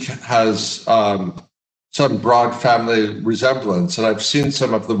think has some broad family resemblance. And I've seen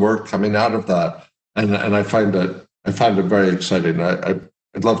some of the work coming out of that, and I find it very exciting. I'd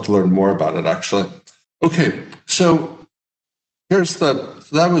love to learn more about it, actually. Okay, so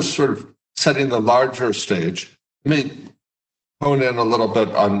that was sort of setting the larger stage. Let me hone in a little bit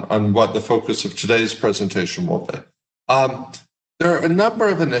on what the focus of today's presentation will be. There are a number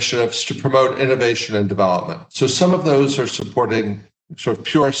of initiatives to promote innovation and development. So some of those are supporting sort of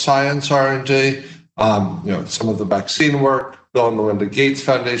pure science R&D, some of the vaccine work. Bill and Melinda Gates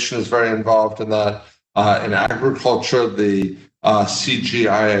Foundation is very involved in that. In agriculture, the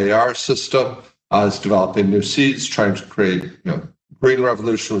CGIAR system is developing new seeds, trying to create, Green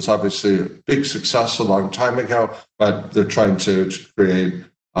Revolution was obviously a big success a long time ago, but they're trying to create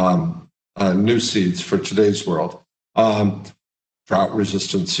new seeds for today's world,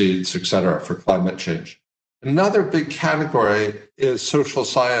 drought-resistant seeds, et cetera, for climate change. Another big category is social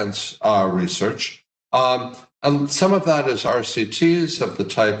science research. And some of that is RCTs of the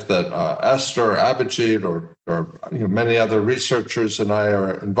type that Esther, Abhijit, or many other researchers and I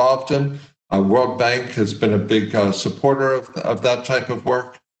are involved in. World Bank has been a big supporter of that type of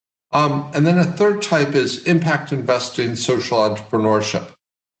work. And then a third type is impact investing, social entrepreneurship.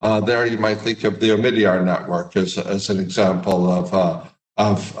 There you might think of the Omidyar network as an example of a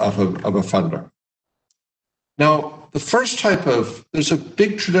funder. Now, the first type there's a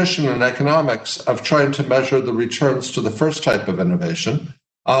big tradition in economics of trying to measure the returns to the first type of innovation,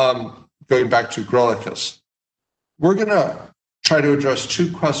 going back to Grilichus. We're going to try to address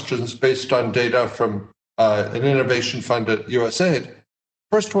two questions based on data from an innovation fund at USAID.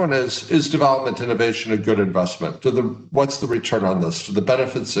 First one is development innovation a good investment? What's the return on this? Do the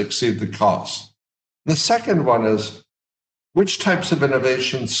benefits exceed the costs? The second one is, which types of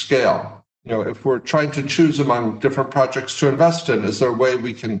innovation scale? If we're trying to choose among different projects to invest in, is there a way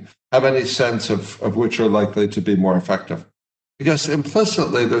we can have any sense of which are likely to be more effective? I guess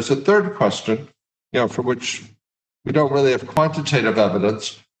implicitly, there's a third question, for which we don't really have quantitative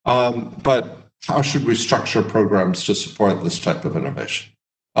evidence, but how should we structure programs to support this type of innovation?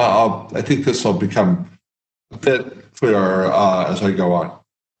 I think this will become a bit clearer as I go on.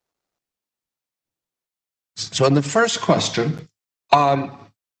 So in the first question,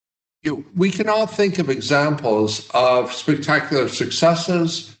 we can all think of examples of spectacular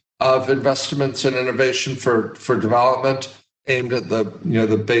successes of investments in innovation for development aimed at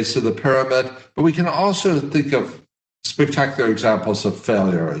the base of the pyramid, but we can also think of spectacular examples of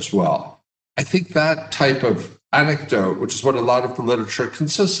failure as well. I think that type of anecdote, which is what a lot of the literature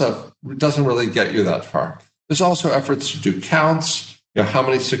consists of, doesn't really get you that far. There's also efforts to do counts, how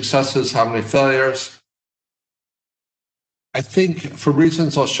many successes, how many failures. I think for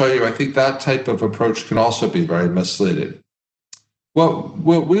reasons I'll show you, I think that type of approach can also be very misleading. What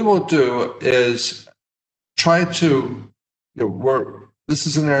we will do is try to, this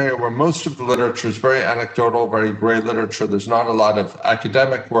is an area where most of the literature is very anecdotal, very gray literature. There's not a lot of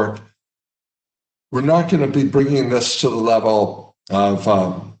academic work. We're not going to be bringing this to the level of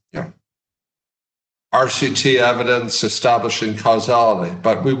RCT evidence establishing causality,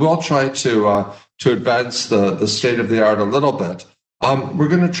 but we will try to advance the state of the art a little bit. We're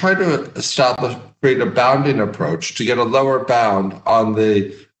going to try to create a bounding approach to get a lower bound on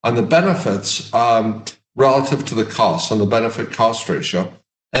the benefits relative to the costs, on the benefit-cost ratio.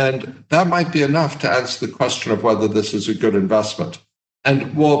 And that might be enough to answer the question of whether this is a good investment.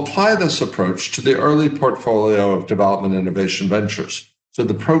 And we'll apply this approach to the early portfolio of development innovation ventures. So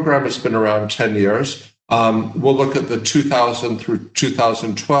the program has been around 10 years. We'll look at the 2000 through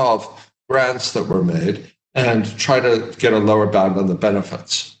 2012 grants that were made and try to get a lower bound on the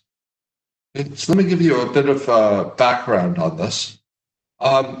benefits. So let me give you a bit of background on this.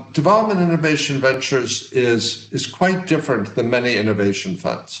 Development innovation ventures is quite different than many innovation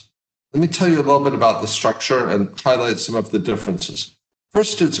funds. Let me tell you a little bit about the structure and highlight some of the differences.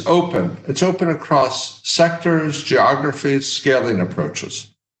 First, it's open. It's open across sectors, geographies, scaling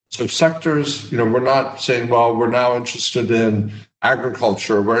approaches. So sectors, we're not saying, well, we're now interested in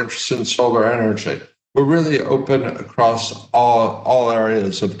agriculture, we're interested in solar energy. We're really open across all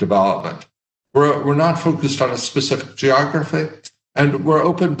areas of development. We're not focused on a specific geography, and we're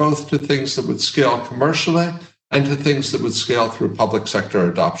open both to things that would scale commercially and to things that would scale through public sector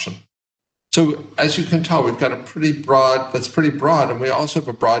adoption. So as you can tell, we've got that's pretty broad, and we also have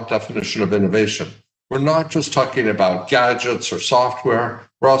a broad definition of innovation. We're not just talking about gadgets or software,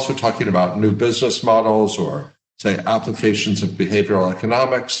 we're also talking about new business models or, say, applications of behavioral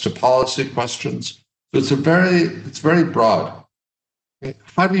economics to policy questions. So it's very broad.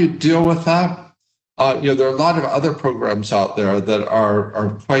 How do you deal with that? There are a lot of other programs out there that are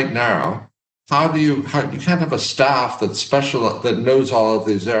quite narrow. You can't have a staff that knows all of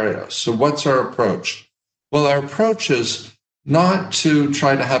these areas. So what's our approach? Well, our approach is not to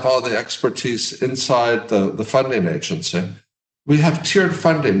try to have all the expertise inside the funding agency. We have tiered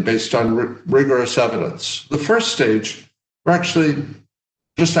funding based on rigorous evidence. The first stage, we're actually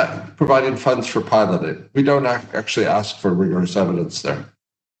just providing funds for piloting. We don't actually ask for rigorous evidence there.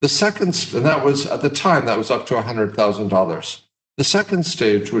 The second, and that was at the time, that was up to $100,000. The second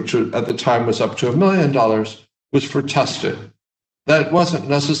stage, which at the time was up to $1 million, was for testing. That wasn't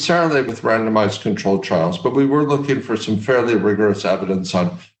necessarily with randomized controlled trials, but we were looking for some fairly rigorous evidence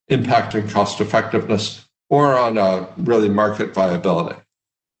on impact and cost effectiveness or on really market viability.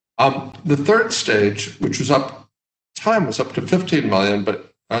 The third stage, which was up to 15 million,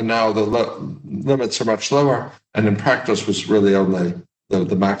 but now the limits are much lower, and in practice was really only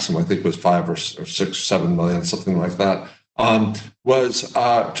the maximum, I think, was 5 or 6, 7 million, something like that. Was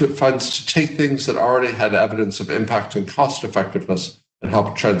to funds to take things that already had evidence of impact and cost effectiveness and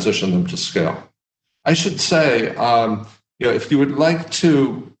help transition them to scale. I should say, if you would like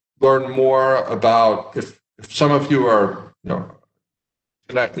to learn more about, if some of you are,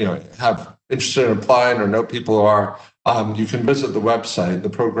 have interested in applying or know people who are, you can visit the website. The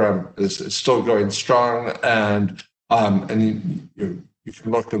program is still going strong, and you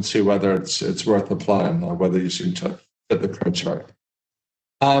can look and see whether it's worth applying or whether you seem to fit the criteria.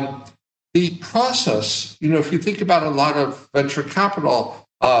 The process, if you think about a lot of venture capital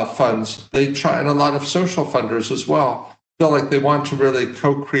funds, they try, and a lot of social funders as well, feel like they want to really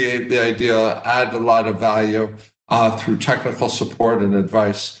co-create the idea, add a lot of value through technical support and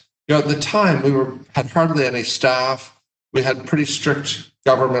advice. At the time, we had hardly any staff. We had pretty strict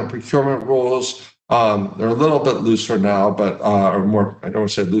government procurement rules. They're a little bit looser now, but or more, I don't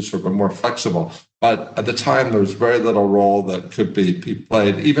want to say looser, but more flexible. But at the time, there was very little role that could be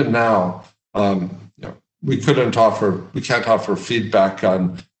played. Even now, we can't offer feedback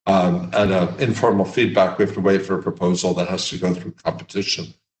on informal feedback. We have to wait for a proposal that has to go through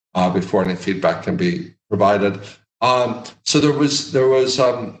competition before any feedback can be provided. So there was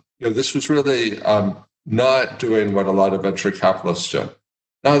this was really not doing what a lot of venture capitalists do.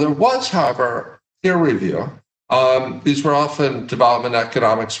 Now there was, however, peer review. These were often development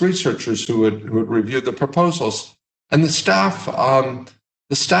economics researchers who would review the proposals, and the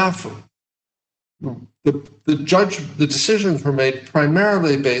decisions were made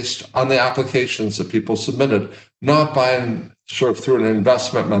primarily based on the applications that people submitted, not by sort of through an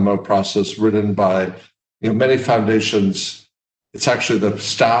investment memo process written by many foundations. It's actually the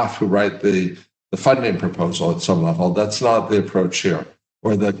staff who write the funding proposal at some level. That's not the approach here,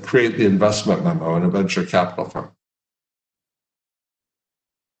 or that create the investment memo in a venture capital firm.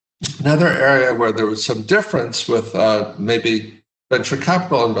 Another area where there was some difference with maybe venture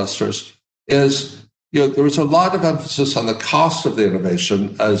capital investors is, there was a lot of emphasis on the cost of the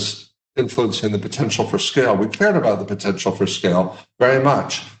innovation as influencing the potential for scale. We cared about the potential for scale very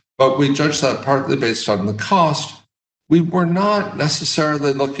much, but we judged that partly based on the cost. We were not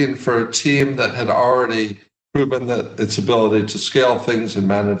necessarily looking for a team that had already proven that its ability to scale things and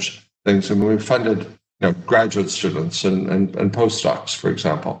manage things. And we funded, graduate students and postdocs, for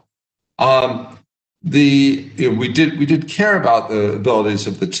example. We did care about the abilities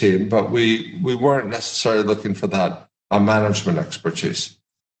of the team, but we weren't necessarily looking for that management expertise.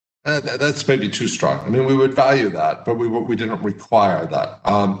 That's maybe too strong. I mean, we would value that, but we didn't require that.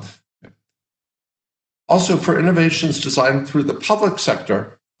 Also, for innovations designed through the public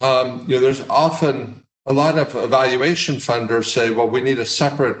sector, there's often a lot of evaluation funders say, well, we need a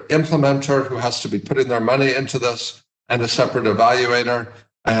separate implementer who has to be putting their money into this and a separate evaluator.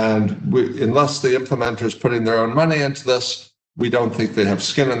 And unless the implementer is putting their own money into this, we don't think they have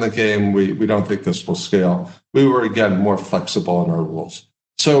skin in the game. We don't think this will scale. We were, again, more flexible in our rules.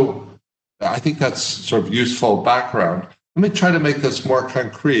 So I think that's sort of useful background. Let me try to make this more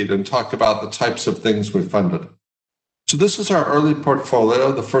concrete and talk about the types of things we funded. So this is our early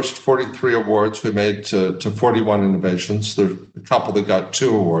portfolio, the first 43 awards we made to 41 innovations. There's a couple that got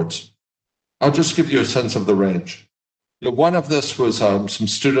 2 awards. I'll just give you a sense of the range. One of this was some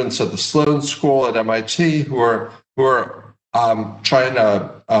students at the Sloan School at MIT who are trying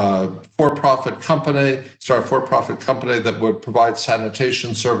a for-profit company, start a for-profit company that would provide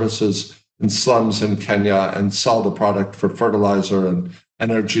sanitation services in slums in Kenya and sell the product for fertilizer and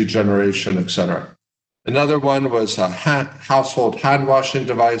energy generation, et cetera. Another one was a household hand washing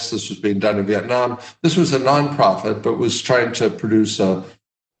device. This was being done in Vietnam. This was a nonprofit, but was trying to produce a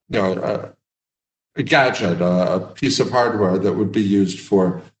gadget, a piece of hardware that would be used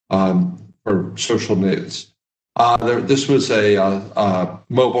for social needs. This was a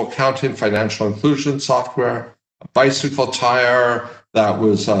mobile counting financial inclusion software, a bicycle tire that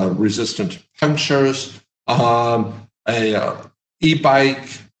was resistant to punctures, a e-bike.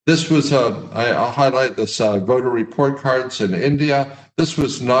 This was I'll highlight this voter report cards in India. This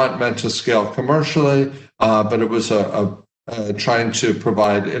was not meant to scale commercially, but it was trying to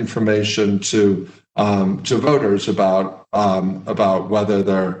provide information to voters about whether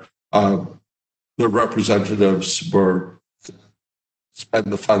their representatives were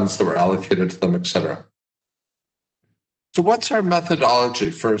spend the funds that were allocated to them, et cetera. So what's our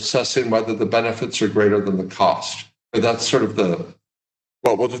methodology for assessing whether the benefits are greater than the cost? And that's sort of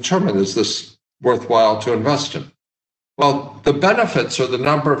what will determine, is this worthwhile to invest in? Well, the benefits are the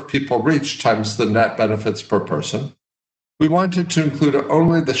number of people reached times the net benefits per person. We wanted to include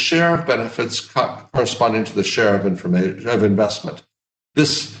only the share of benefits corresponding to the share of investment.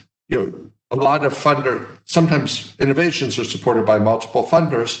 This, a lot of sometimes innovations are supported by multiple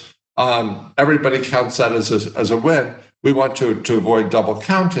funders. Everybody counts that as a win. We want to avoid double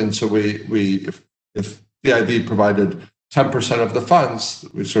counting. So if the IB provided 10% of the funds,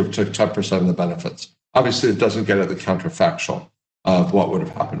 we sort of took 10% of the benefits. Obviously, it doesn't get at the counterfactual of what would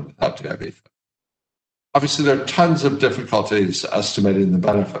have happened without the IB. Obviously, there are tons of difficulties estimating the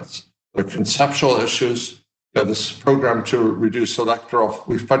benefits. There are conceptual issues. This program to reduce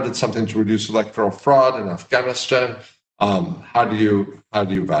we funded something to reduce electoral fraud in Afghanistan. How do you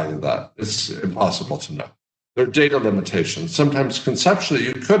value that? It's impossible to know. There are data limitations. Sometimes conceptually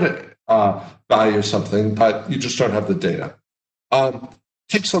you could value something, but you just don't have the data. It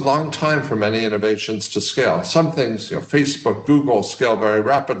takes a long time for many innovations to scale. Some things, Facebook, Google scale very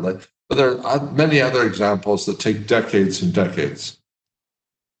rapidly, but there are many other examples that take decades and decades.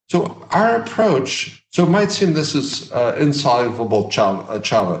 So our approach, it might seem this is an insoluble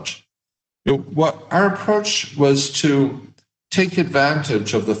challenge. Our approach was to take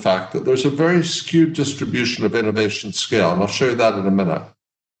advantage of the fact that there's a very skewed distribution of innovation scale, and I'll show you that in a minute,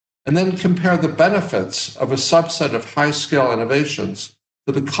 and then compare the benefits of a subset of high-scale innovations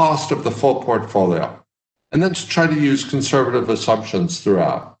to the cost of the full portfolio, and then to try to use conservative assumptions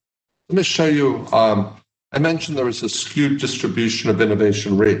throughout. Let me show you, I mentioned there was a skewed distribution of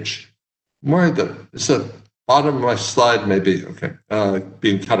innovation reach. It's the bottom of my slide, maybe,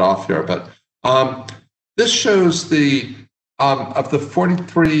 being cut off here, but this shows of the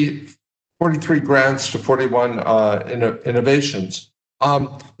 43 grants to 41 innovations.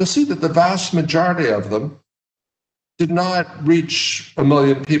 You'll see that the vast majority of them did not reach 1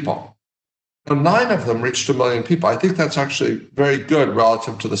 million people. 9 of them reached 1 million people. I think that's actually very good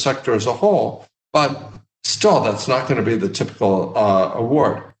relative to the sector as a whole, but still, that's not going to be the typical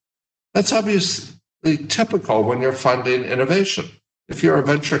award. That's obviously typical when you're funding innovation. If you're a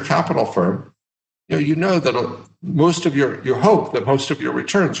venture capital firm, you know that you hope that most of your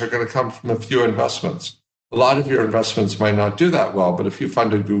returns are going to come from a few investments. A lot of your investments might not do that well, but if you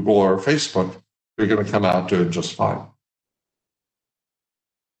funded Google or Facebook, you're going to come out doing just fine.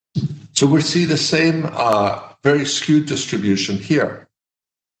 So we see the same very skewed distribution here.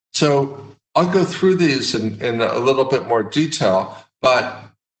 So I'll go through these in a little bit more detail, but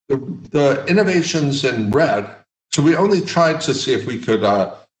the innovations in red, so we only tried to see if we could,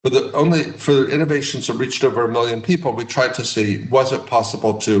 for the innovations that reached over 1 million people, we tried to see, was it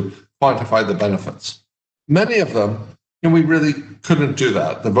possible to quantify the benefits? Many of them And we really couldn't do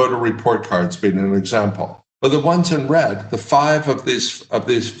that. The voter report cards being an example. But the ones in red, the 5 of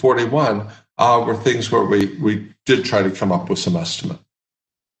these 41 were things where we did try to come up with some estimate.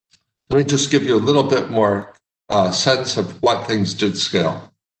 Let me just give you a little bit more sense of what things did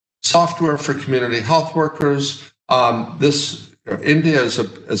scale. Software for community health workers. India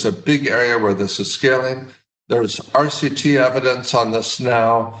is a big area where this is scaling. There's RCT evidence on this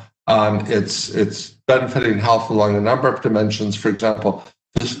now. It's benefiting health along a number of dimensions. For example,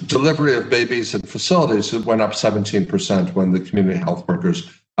 the delivery of babies in facilities went up 17% when the community health workers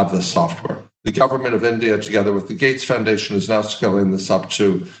have this software. The government of India, together with the Gates Foundation, is now scaling this up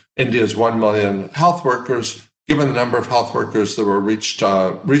to India's 1 million health workers, given the number of health workers that were reached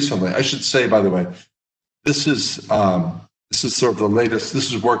recently. I should say, by the way, this is sort of the latest.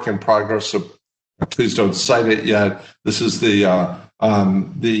 This is work in progress, so please don't cite it yet. This is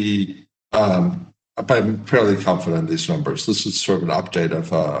but I'm fairly confident in these numbers. This is sort of an update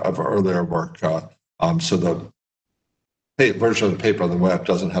of earlier work. So the version of the paper on the web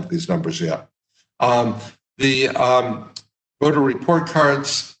doesn't have these numbers yet. The voter report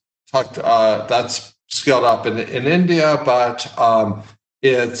cards, that's scaled up in India, but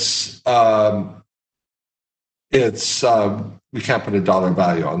we can't put a dollar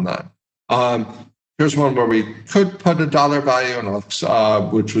value on that. Here's one where we could put a dollar value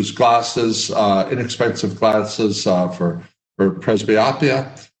on, which was glasses, inexpensive glasses for presbyopia.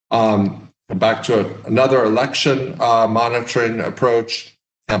 Back to another election monitoring approach,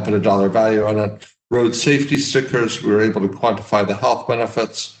 can't put a dollar value on it. Road safety stickers, we were able to quantify the health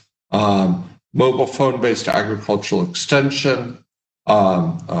benefits. Mobile phone-based agricultural extension,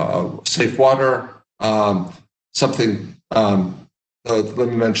 safe water, something. Let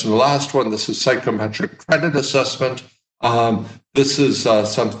me mention the last one. This is psychometric credit assessment. This is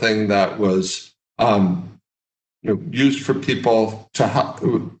something that was used for people to help.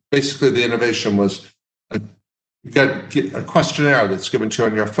 Basically, the innovation was you get a questionnaire that's given to you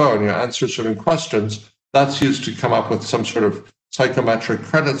on your phone. You answer certain questions. That's used to come up with some sort of psychometric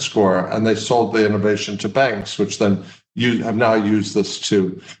credit score, and they sold the innovation to banks, which then have now used this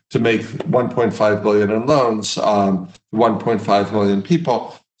to make 1.5 billion in loans, 1.5 million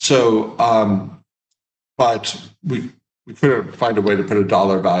people. So, but we couldn't find a way to put a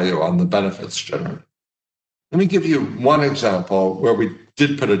dollar value on the benefits generated. Let me give you one example where we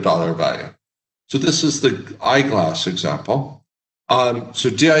did put a dollar value. So this is the eyeglass example. So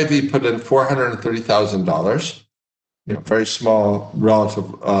DIV put in $430,000, very small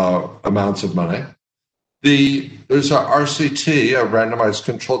relative amounts of money. There's a RCT, a randomized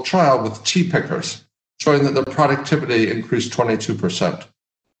controlled trial with tea pickers, showing that the productivity increased 22%.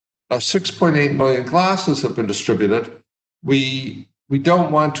 Now, 6.8 million glasses have been distributed. We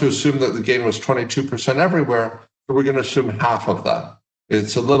don't want to assume that the gain was 22% everywhere, but we're going to assume half of that.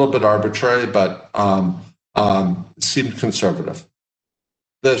 It's a little bit arbitrary, but seemed conservative.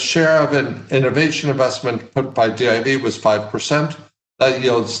 The share of an innovation investment put by DIV was 5%. That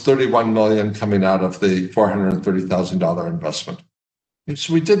yields 31 million coming out of the $430,000 investment. And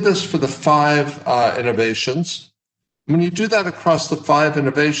so we did this for the 5 innovations. When you do that across the 5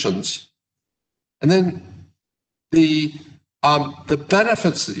 innovations, and then the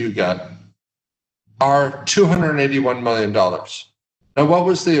benefits that you get are $281 million. Now, what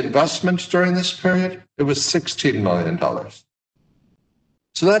was the investment during this period? It was $16 million.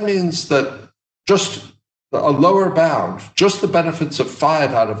 So that means that just a lower bound, just the benefits of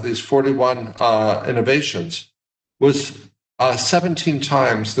 5 out of these 41 innovations was 17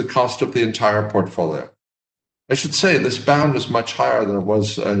 times the cost of the entire portfolio. I should say this bound is much higher than it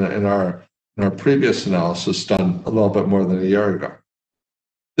was in our previous analysis done a little bit more than a year ago.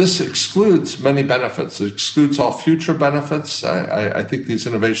 This excludes many benefits. It excludes all future benefits. I think these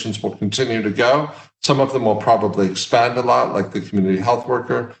innovations will continue to go. Some of them will probably expand a lot, like the community health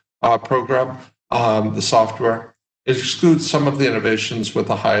worker program, the software. It excludes some of the innovations with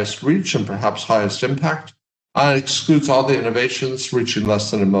the highest reach and perhaps highest impact. It excludes all the innovations reaching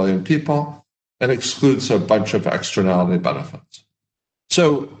less than 1 million people, and excludes a bunch of externality benefits.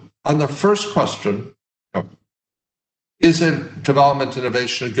 So on the first question, isn't development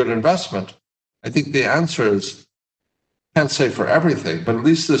innovation a good investment? I think the answer is, can't say for everything, but at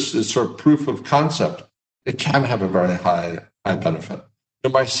least this is sort of proof of concept. It can have a very high benefit.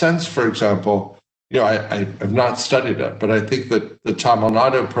 My sense, for example, I have not studied it, but I think that the Tamil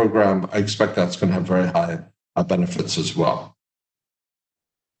Nadu program, I expect that's going to have very high benefits as well.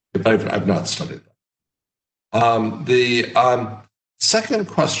 But I've not studied that. The second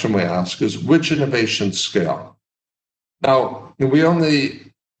question we ask is, which innovations scale? Now,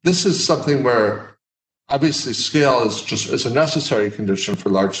 this is something where obviously scale is a necessary condition for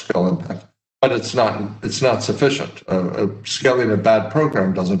large-scale impact, but it's not sufficient. Scaling a bad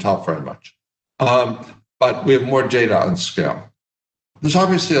program doesn't help very much. But we have more data on scale. There's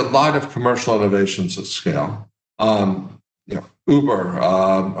obviously a lot of commercial innovations at scale. Uber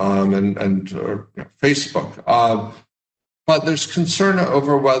and Facebook. But there's concern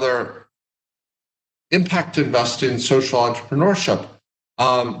over whether impact investing, social entrepreneurship,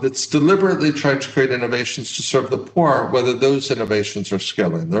 that's deliberately trying to create innovations to serve the poor, whether those innovations are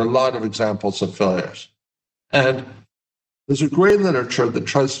scaling. There are a lot of examples of failures. And there's a great literature that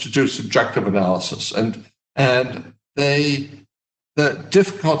tries to do subjective analysis. And the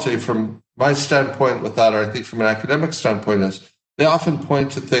difficulty from my standpoint with that, or I think from an academic standpoint, is they often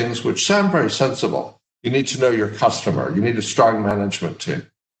point to things which sound very sensible. You need to know your customer. You need a strong management team.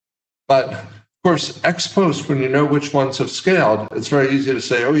 But of course, ex post, when you know which ones have scaled, it's very easy to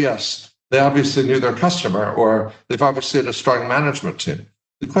say, oh yes, they obviously knew their customer, or they've obviously had a strong management team.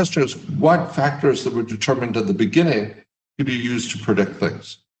 The question is, what factors that were determined at the beginning could you use to predict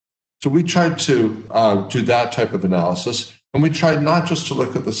things? So we tried to do that type of analysis, and we tried not just to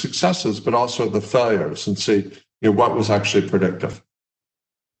look at the successes, but also the failures and see what was actually predictive.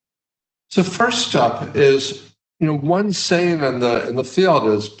 So first up is, one saying in the field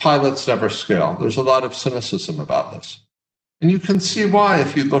is pilots never scale. There's a lot of cynicism about this. And you can see why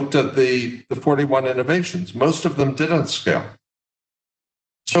if you looked at the 41 innovations. Most of them didn't scale.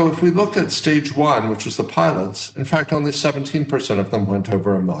 So if we look at stage 1, which was the pilots, in fact, only 17% of them went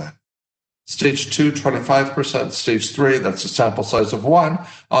over $1 million. Stage 2, 25%. Stage 3, that's a sample size of 1,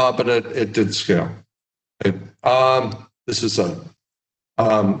 but it did scale. Okay. This is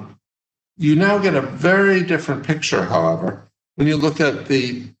you now get a very different picture, however, when you look at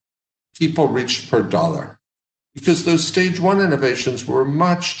the people reached per dollar, because those stage 1 innovations were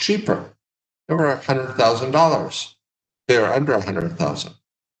much cheaper. They were $100,000. They are under $100,000.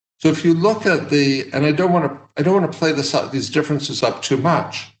 So if you look at and I don't want to play these differences up too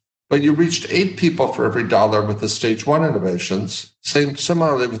much, but you reached 8 people for every dollar with the stage 1 innovations.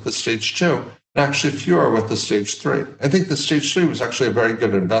 Similarly with the stage 2, and actually fewer with the stage 3. I think the stage 3 was actually a very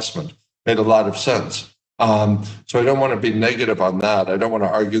good investment. Made a lot of sense. So I don't want to be negative on that. I don't want to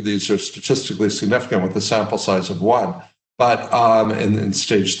argue these are statistically significant with a sample size of 1, but in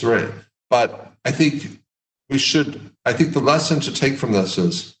stage 3. But I think the lesson to take from this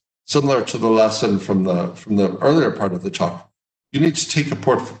is similar to the lesson from the earlier part of the talk. You need to take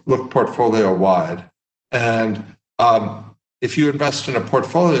look portfolio wide, and if you invest in a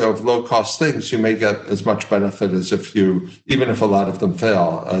portfolio of low-cost things, you may get as much benefit as even if a lot of them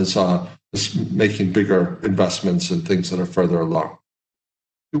fail, as making bigger investments in things that are further along.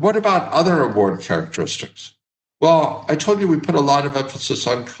 What about other award characteristics? Well, I told you we put a lot of emphasis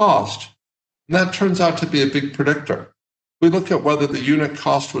on cost, and that turns out to be a big predictor. We look at whether the unit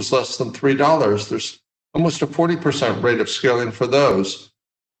cost was less than $3. There's almost a 40% rate of scaling for those,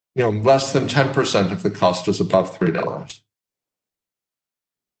 less than 10% if the cost is above $3.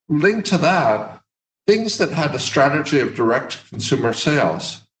 Linked to that, things that had a strategy of direct consumer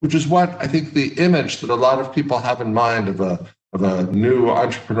sales, which is what I think the image that a lot of people have in mind of a new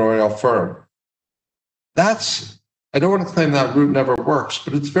entrepreneurial firm. I don't want to claim that route never works,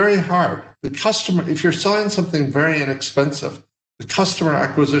 but it's very hard. The customer, if you're selling something very inexpensive, the customer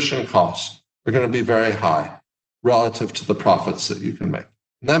acquisition costs are going to be very high relative to the profits that you can make.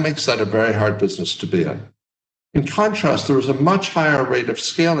 And that makes that a very hard business to be in. In contrast, there was a much higher rate of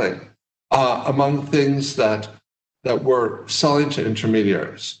scaling among things that were selling to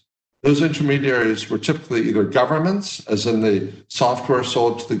intermediaries. Those intermediaries were typically either governments, as in the software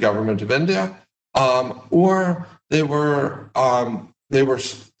sold to the government of India, or they were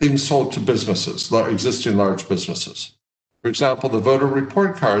being sold to businesses, existing large businesses. For example, the voter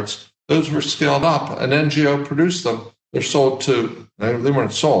report cards, those were scaled up. An NGO produced them. They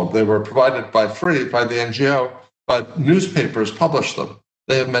weren't sold. They were provided by the NGO, but newspapers published them.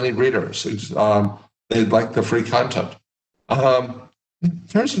 They have many readers. They like the free content.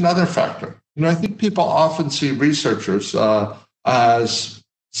 Here's another factor. I think people often see researchers as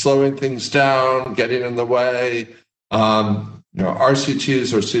slowing things down, getting in the way.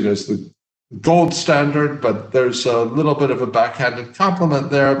 RCTs are seen as the gold standard, but there's a little bit of a backhanded compliment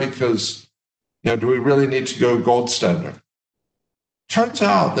there because, do we really need to go gold standard? Turns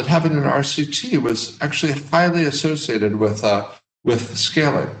out that having an RCT was actually highly associated with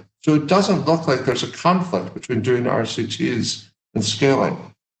scaling. So it doesn't look like there's a conflict between doing RCTs and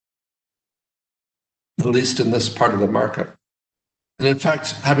scaling, at least in this part of the market. And in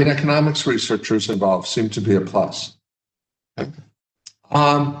fact, having economics researchers involved seemed to be a plus. Okay.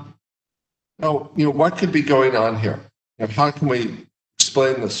 Now, what could be going on here? And how can we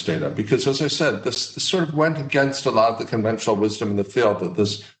explain this data? Because as I said, this sort of went against a lot of the conventional wisdom in the field that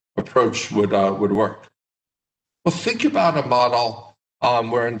this approach would work. Well, think about a model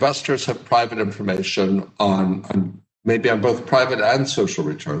where investors have private information on maybe on both private and social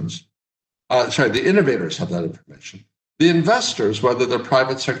returns. The innovators have that information. The investors, whether they're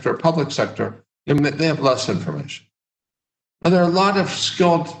private sector or public sector, they have less information. Now, there are a lot of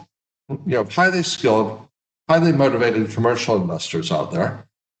skilled, highly skilled, highly motivated commercial investors out there.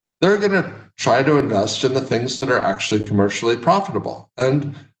 They're going to try to invest in the things that are actually commercially profitable.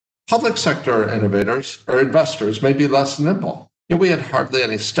 And public sector innovators or investors may be less nimble. We had hardly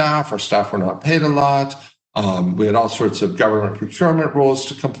any staff. Our staff were not paid a lot. We had all sorts of government procurement rules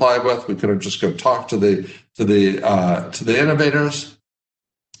to comply with. We couldn't just go talk to the innovators.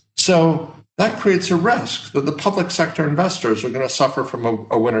 So that creates a risk that the public sector investors are going to suffer from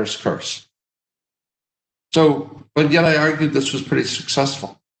a winner's curse. So, but yet I argued this was pretty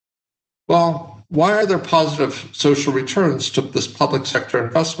successful. Well, why are there positive social returns to this public sector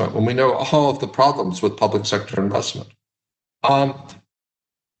investment when we know all of the problems with public sector investment?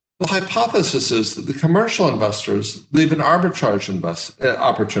 The hypothesis is that the commercial investors leave an arbitrage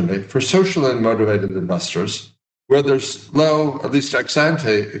opportunity for socially motivated investors where there's low, at least ex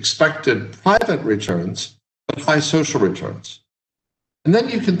ante, expected private returns, but high social returns. And then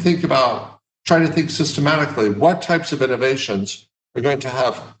you can try to think systematically what types of innovations are going to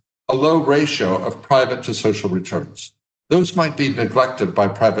have a low ratio of private to social returns. Those might be neglected by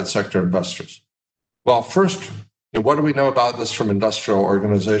private sector investors. Well, first, what do we know about this from industrial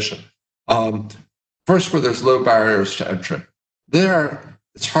organization? First, where there's low barriers to entry. There,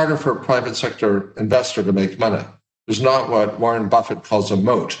 it's harder for a private sector investor to make money. There's not what Warren Buffett calls a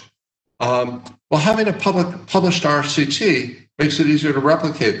moat. Well, having a published RCT makes it easier to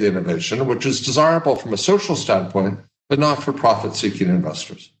replicate the innovation, which is desirable from a social standpoint, but not for profit-seeking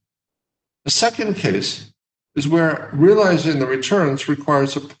investors. The second case is where realizing the returns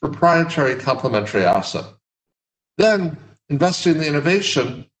requires a proprietary complementary asset. Then investing in the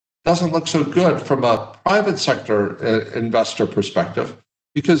innovation doesn't look so good from a private sector investor perspective,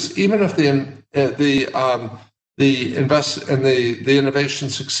 because even if the innovation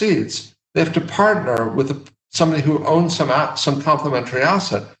succeeds, they have to partner with somebody who owns some complementary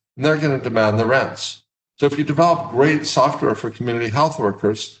asset, and they're going to demand the rents. So if you develop great software for community health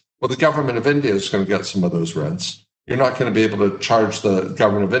workers, well, the government of India is going to get some of those rents. You're not going to be able to charge the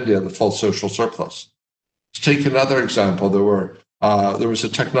government of India the full social surplus. To take another example, there was a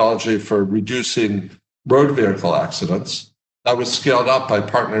technology for reducing road vehicle accidents that was scaled up by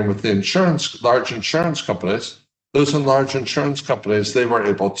partnering with the large insurance companies. Those large insurance companies, they were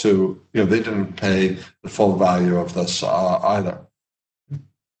able to, they didn't pay the full value of this either.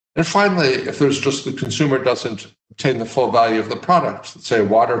 And finally, if there's just the consumer doesn't obtain the full value of the product, let's say a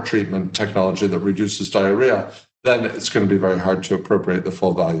water treatment technology that reduces diarrhea, then it's going to be very hard to appropriate the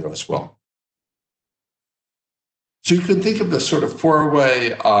full value as well. So you can think of this sort of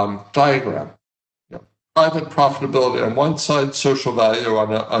four-way diagram. Private profitability on one side, social value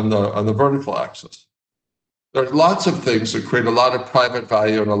on the vertical axis. There are lots of things that create a lot of private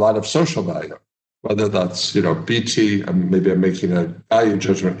value and a lot of social value, whether that's BT, and maybe I'm making a value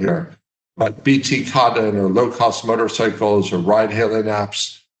judgment here, but BT cotton or low-cost motorcycles or ride-hailing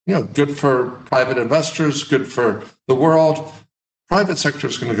apps, good for private investors, good for the world. Private sector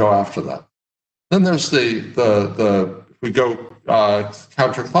is going to go after that. Then there's we go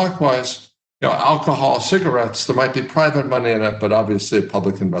counterclockwise, alcohol, cigarettes, there might be private money in it, but obviously a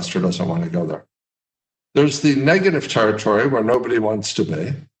public investor doesn't want to go there. There's the negative territory where nobody wants to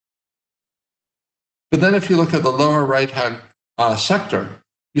be. But then if you look at the lower right-hand sector,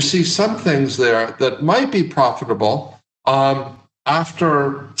 you see some things there that might be profitable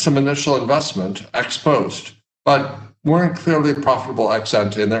after some initial investment ex-post, but weren't clearly profitable ex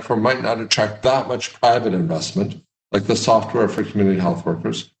ante and therefore might not attract that much private investment, like the software for community health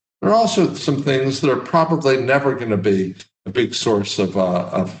workers. There are also some things that are probably never going to be a big source of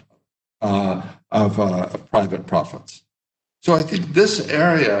private profits. So I think this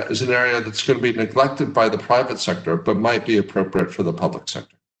area is an area that's going to be neglected by the private sector, but might be appropriate for the public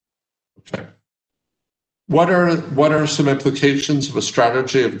sector. Okay. What are some implications of a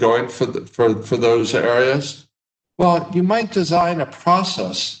strategy of going for those areas? Well, you might design a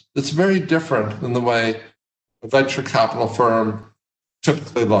process that's very different than the way a venture capital firm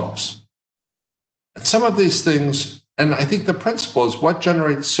typically looks. And some of these things, and I think the principle is what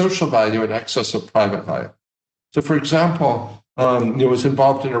generates social value in excess of private value. So, for example, was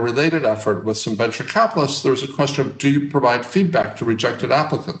involved in a related effort with some venture capitalists. There was a question of, do you provide feedback to rejected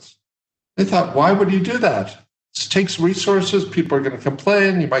applicants? They thought, why would you do that? This takes resources. People are going to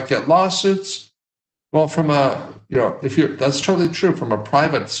complain. You might get lawsuits. Well, from a, that's totally true from a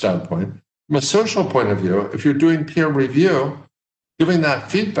private standpoint. From a social point of view, if you're doing peer review, giving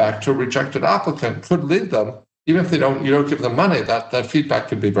that feedback to a rejected applicant could lead them, even if you don't give them money, that feedback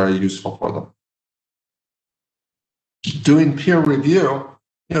could be very useful for them. Doing peer review,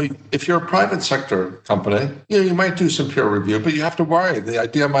 if you're a private sector company, you might do some peer review, but you have to worry. The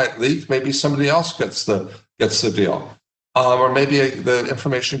idea might leak. Maybe somebody else gets the deal. Or maybe the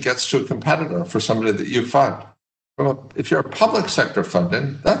information gets to a competitor for somebody that you fund. If you're a public sector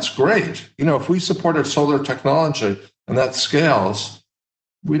funding, that's great. If we supported solar technology and that scales,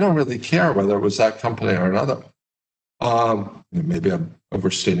 we don't really care whether it was that company or another. Maybe I'm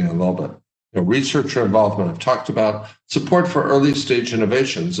overstating a little bit. Researcher involvement, I've talked about. Support for early stage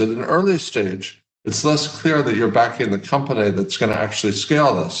innovations. At an early stage, it's less clear that you're backing the company that's going to actually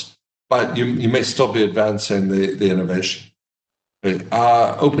scale this, but you may still be advancing the innovation.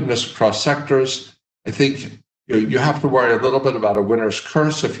 Openness across sectors. I think you have to worry a little bit about a winner's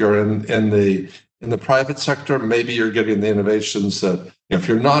curse if you're in the private sector. Maybe you're getting the innovations that if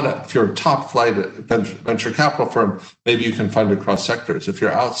you're a top flight venture capital firm, maybe you can fund across sectors. If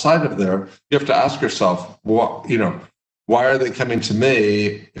you're outside of there, you have to ask yourself, why are they coming to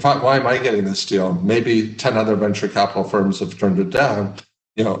me? Why am I getting this deal? Maybe 10 other venture capital firms have turned it down.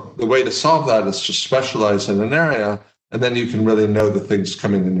 The way to solve that is to specialize in an area, and then you can really know the things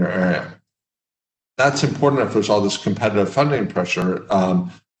coming in your area. That's important if there's all this competitive funding pressure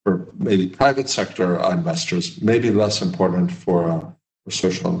for maybe private sector investors, maybe less important for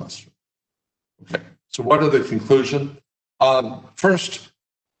social investors. Okay, so what are the conclusions? First,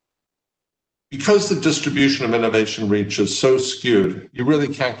 because the distribution of innovation reach is so skewed, you really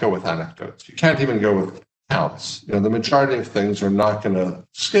can't go with anecdotes. You can't even go with counts. The majority of things are not going to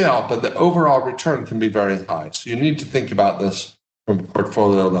scale, but the overall return can be very high. So you need to think about this from a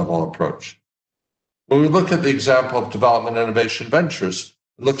portfolio level approach. When we look at the example of development innovation ventures,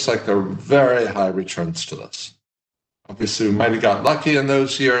 it looks like there are very high returns to this. Obviously, we might have got lucky in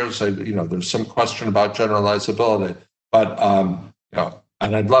those years. There's some question about generalizability, but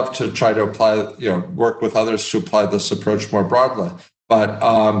and I'd love to try to apply, work with others to apply this approach more broadly. But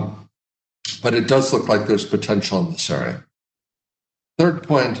it does look like there's potential in this area. Third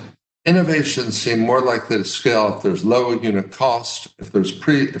point: innovations seem more likely to scale if there's low unit cost, if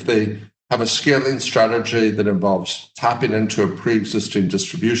they have a scaling strategy that involves tapping into a pre-existing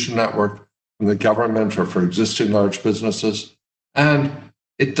distribution network from the government or for existing large businesses. And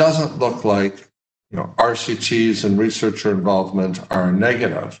it doesn't look like RCTs and researcher involvement are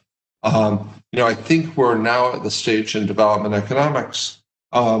negative. I think we're now at the stage in development economics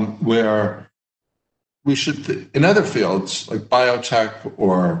where we should, in other fields like biotech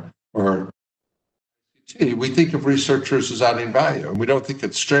or we think of researchers as adding value, and we don't think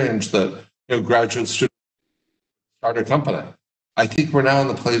it's strange that graduate students start a company. I think we're now in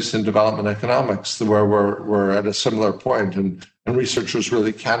the place in development economics where we're at a similar point, and researchers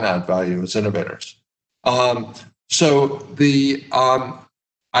really can add value as innovators. So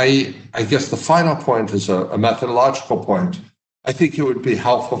I guess the final point is a methodological point. I think it would be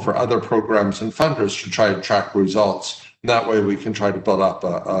helpful for other programs and funders to try and track results. And that way we can try to build up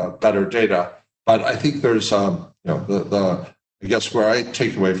a better data. But I think there's, I guess where I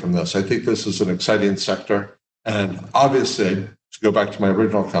take away from this, I think this is an exciting sector. And obviously, to go back to my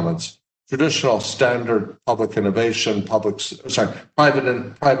original comments, traditional standard public innovation, private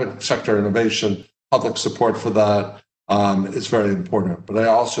sector innovation, public support for that is very important. But I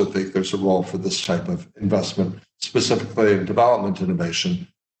also think there's a role for this type of investment, specifically in development innovation.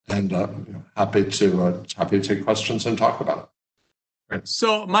 And happy to take questions and talk about it. Right.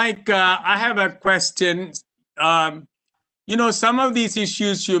 So, Mike, I have a question. Some of these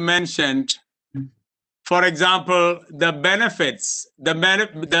issues you mentioned, for example, the benefits. The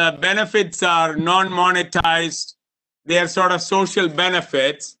benefits are non-monetized. They are sort of social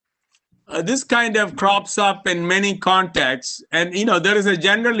benefits. This kind of crops up in many contexts, and there is a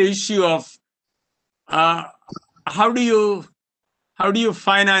general issue of how do you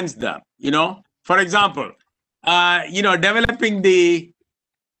finance them? For example, developing the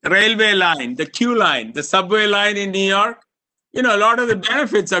railway line, the Q line, the subway line in New York. A lot of the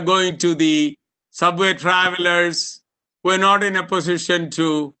benefits are going to the subway travelers who are not in a position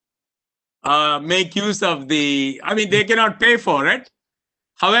to make use of they cannot pay for it.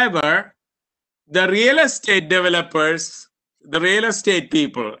 However, the real estate developers, the real estate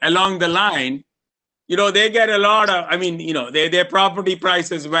people along the line, they get a lot of, their property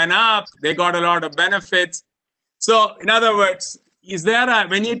prices went up, they got a lot of benefits. So in other words, is there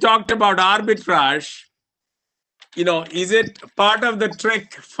when you talked about arbitrage, is it part of the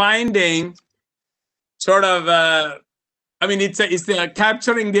trick finding sort of, it's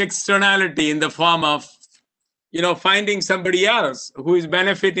capturing the externality in the form of, finding somebody else who is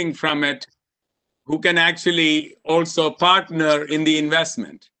benefiting from it, who can actually also partner in the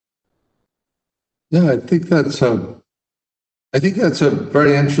investment? Yeah, I think that's a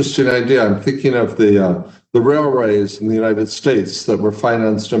very interesting idea. I'm thinking of the railways in the United States that were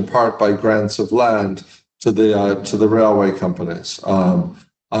financed in part by grants of land to the railway companies. That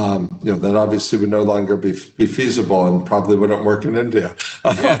obviously would no longer be feasible and probably wouldn't work in India.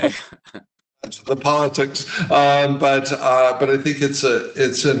 Yeah. The politics, but I think it's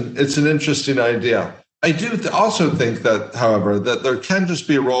an interesting idea. I do also think that, however, that there can just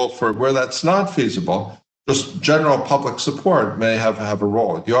be a role for where that's not feasible. Just general public support may have a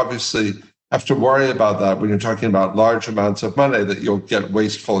role. You obviously have to worry about that when you're talking about large amounts of money, that you'll get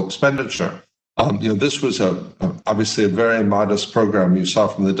wasteful expenditure. This was obviously a very modest program. You saw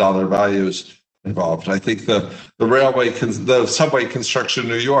from the dollar values involved. I think the subway construction in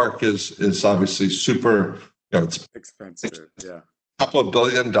New York is obviously super. It's expensive. Yeah, a couple of $1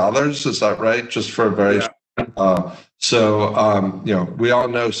 billion. Is that right? Just for a very. Yeah. We all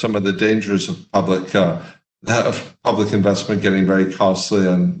know some of the dangers of public investment getting very costly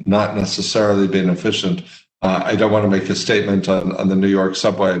and not necessarily being efficient. I don't want to make a statement on the New York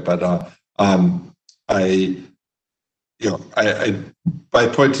subway, but by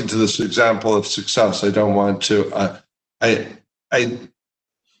pointing to this example of success, I don't want to.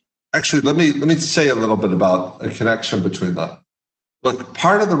 Actually, let me say a little bit about a connection between that. Look,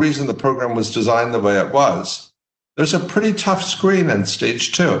 part of the reason the program was designed the way it was, there's a pretty tough screen in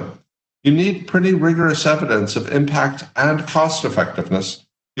stage 2. You need pretty rigorous evidence of impact and cost effectiveness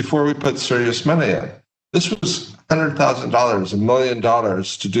before we put serious money in. This was $100,000, $1 million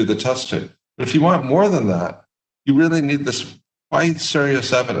to do the testing. But if you want more than that, you really need this quite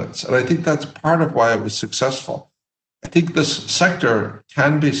serious evidence. And I think that's part of why it was successful. I think this sector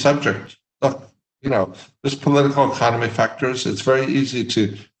can be subject. Look, there's political economy factors. It's very easy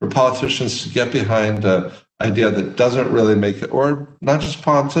for politicians to get behind an idea that doesn't really make it, or not just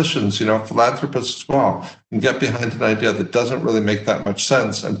politicians, philanthropists as well, can get behind an idea that doesn't really make that much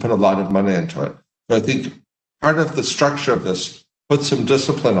sense and put a lot of money into it. So I think part of the structure of this puts some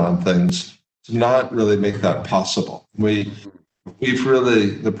discipline on things to not really make that possible. The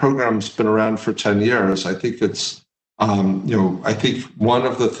program's been around for 10 years. I think it's, I think one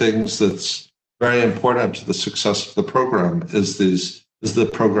of the things that's very important to the success of the program is the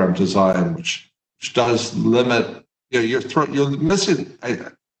program design, which does limit. You're missing.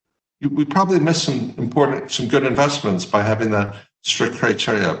 We probably miss some good investments by having that strict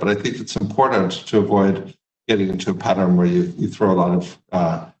criteria. But I think it's important to avoid getting into a pattern where you throw a lot of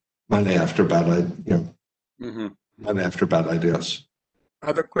money after money after bad ideas.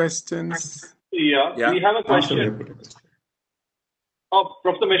 Other questions? Yeah. We have a question.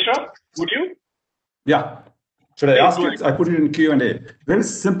 Professor Mishra, would you? Yeah. Should I ask it? I put it in Q&A. Very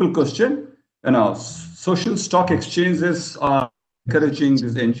simple question. Social stock exchanges are encouraging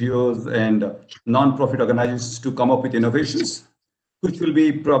these NGOs and non-profit organizations to come up with innovations, which will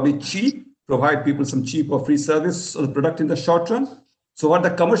be probably cheap, provide people some cheap or free service or product in the short run. So what the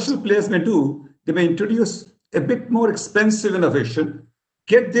commercial players may do, they may introduce a bit more expensive innovation,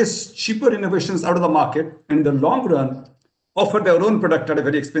 get these cheaper innovations out of the market, and in the long run, offer their own product at a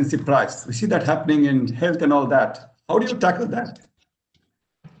very expensive price. We see that happening in health and all that. How do you tackle that?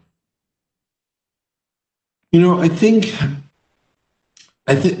 I think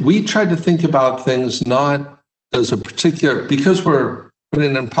we try to think about things not as a particular, because we're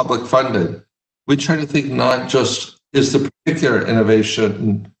putting in public funding, we try to think not just is the particular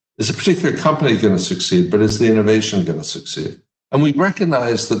innovation, is a particular company going to succeed, but is the innovation going to succeed? And we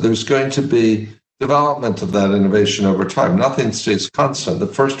recognize that there's going to be development of that innovation over time. Nothing stays constant. The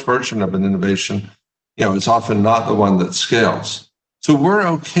first version of an innovation, is often not the one that scales. So we're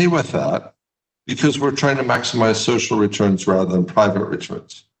okay with that because we're trying to maximize social returns rather than private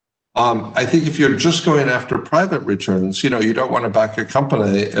returns. I think if you're just going after private returns, you don't want to back a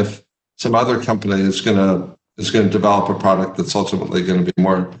company if some other company is going to develop a product that's ultimately going to be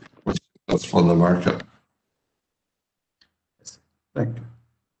more successful in the market. Thank you.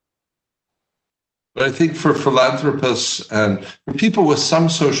 But I think for philanthropists and for people with some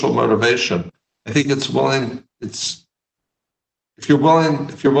social motivation, I think if you're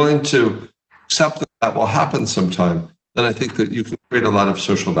willing to accept that will happen sometime, then I think that you can create a lot of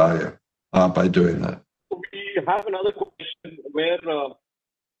social value by doing that. We have another question where we'd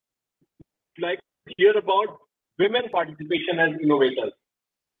like to hear about women participation as innovators.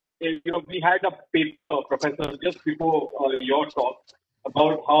 We had a paper, Professor, just before your talk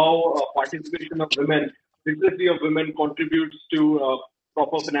about how participation of women, literacy of women contributes to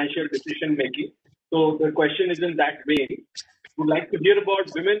proper financial decision making. So the question is in that vein. Would like to hear about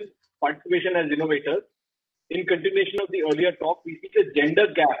women's participation as innovators. In continuation of the earlier talk, we see the gender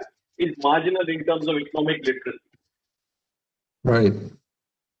gap is marginal in terms of economic literacy. Right.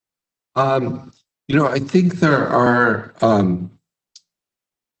 I think there are.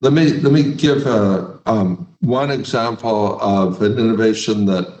 Let me give one example of an innovation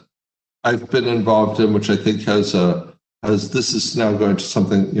that I've been involved in, which I think has this is now going to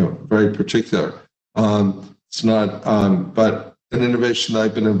something very particular. It's not, but an innovation that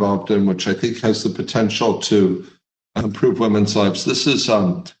I've been involved in, which I think has the potential to improve women's lives. This is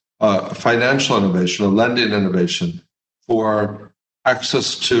a financial innovation, a lending innovation for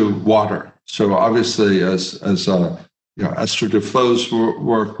access to water. So obviously, as Esther Duflo's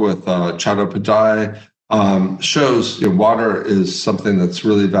work with Chattopadhyay shows, water is something that's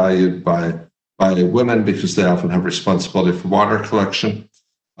really valued by women because they often have responsibility for water collection.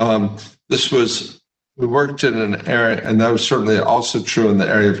 We worked in an area, and that was certainly also true in the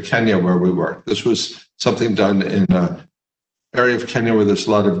area of Kenya where we worked. This was something done in an area of Kenya where there's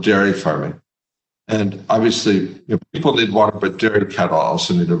a lot of dairy farming. And obviously, people need water, but dairy cattle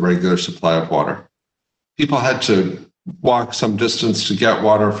also need a regular supply of water. People had to walk some distance to get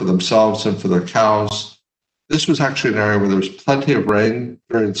water for themselves and for their cows. This was actually an area where there was plenty of rain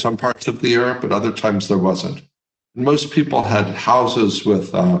during some parts of the year, but other times there wasn't. And most people had houses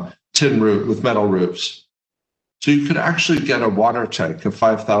with with metal roofs. So you could actually get a water tank, a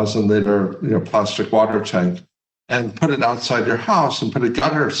 5,000-liter plastic water tank, and put it outside your house and put a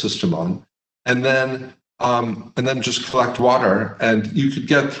gutter system on, and then just collect water. And you could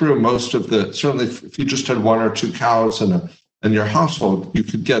get through most of certainly if you just had one or two cows in your household, you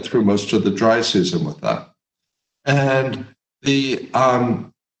could get through most of the dry season with that. And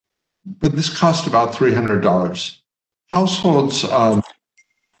but this cost about $300.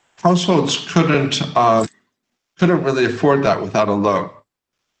 Households couldn't really afford that without a loan.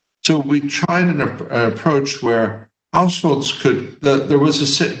 So we tried an approach where households could. There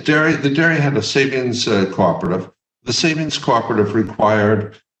was a dairy. The dairy had a savings cooperative. The savings cooperative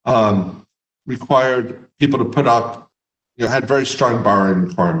required people to put up. Had very strong borrowing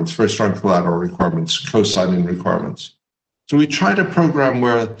requirements, very strong collateral requirements, co-signing requirements. So we tried a program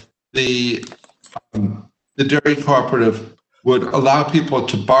where the dairy cooperative would allow people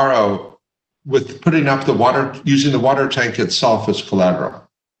to borrow with putting up the water, using the water tank itself as collateral.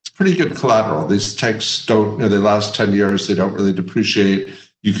 It's pretty good collateral. These tanks don't, they last 10 years. They don't really depreciate.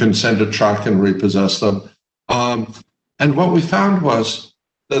 You can send a truck and repossess them. And what we found was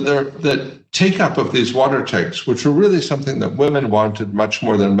that take-up of these water tanks, which were really something that women wanted much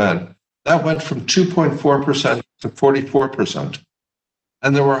more than men, that went from 2.4% to 44%.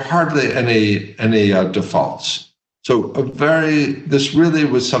 And there were hardly any defaults. So this really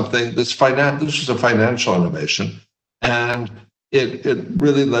was something, this was a financial innovation, and it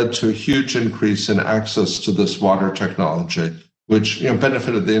really led to a huge increase in access to this water technology, which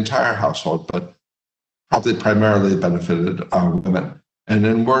benefited the entire household, but probably primarily benefited women. And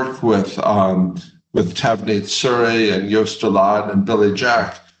in work with Tavneet Suri and Joost de Laat and Billy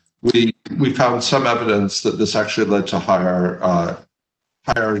Jack, we found some evidence that this actually led to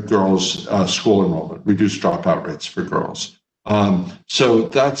higher girls' school enrollment, reduced dropout rates for girls. So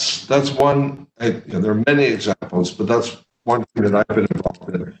that's one. There are many examples, but that's one thing that I've been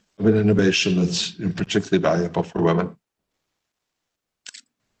involved in of an innovation that's particularly valuable for women.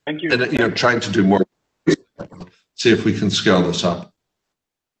 Thank you. And trying to do more, see if we can scale this up.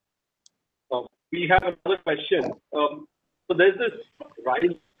 We have another question. So there's this rise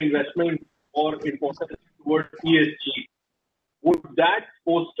in investment or importance towards ESG. Would that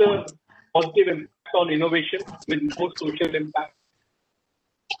foster positive impact on innovation with more social impact?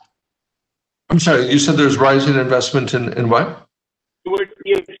 I'm sorry, you said there's rising investment in what? Towards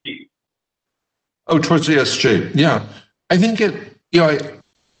ESG. Oh, towards ESG. Yeah, I think it.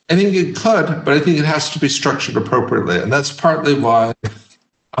 I think it could, but I think it has to be structured appropriately, and that's partly why.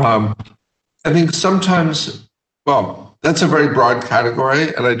 I think sometimes, well, that's a very broad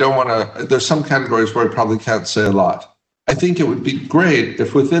category, and I don't want to. There's some categories where I probably can't say a lot. I think it would be great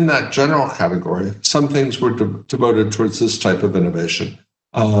if within that general category, some things were devoted towards this type of innovation.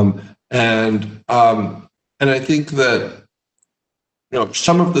 And I think that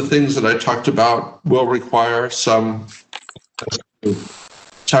some of the things that I talked about will require some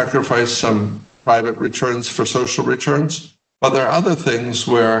sacrifice, some private returns for social returns. But there are other things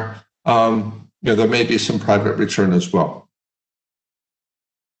where there may be some private return as well.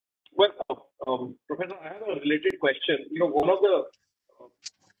 Well, Professor, I have a related question. One of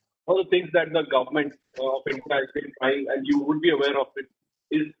the things that the government of India has been trying, and you would be aware of it,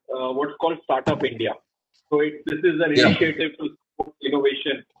 is what's called Startup India. So this is an initiative to support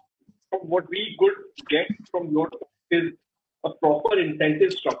innovation. What we could get from your talk is a proper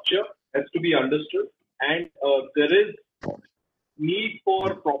incentive structure has to be understood, and there is need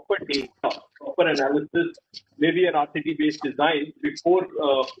for proper data, proper analysis, maybe an RCT-based design before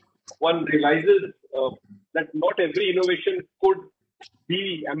one realizes that not every innovation could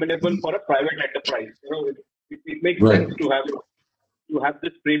be amenable for a private enterprise. It makes sense to have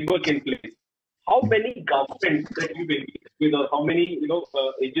this framework in place. How many governments that you've engaged with, or how many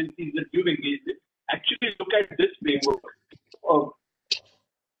agencies that you've engaged with, actually look at this framework?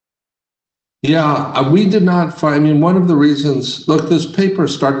 We did not find. One of the reasons. Look, this paper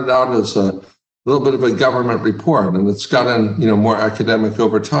started out as a little bit of a government report, and it's gotten more academic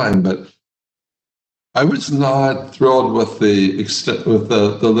over time. But I was not thrilled with the extent with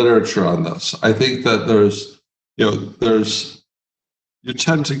the literature on this. I think that you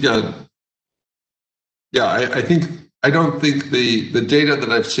tend to get. I don't think the data that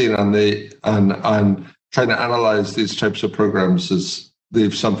I've seen on trying to analyze these types of programs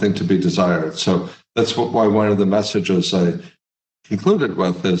leaves something to be desired. So that's why one of the messages I concluded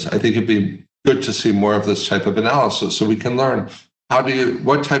with is I think it'd be good to see more of this type of analysis so we can learn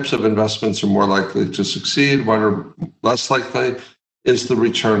what types of investments are more likely to succeed, what are less likely, is the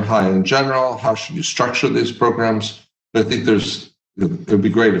return high in general, how should you structure these programs? But I think it would be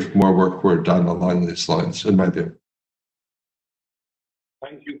great if more work were done along these lines, in my view.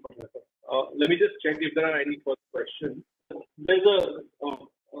 Thank you, Professor. Let me just check if there are any further questions. There's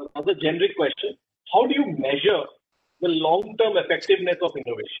another generic question. How do you measure the long-term effectiveness of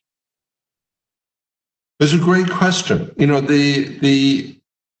innovation? It's a great question.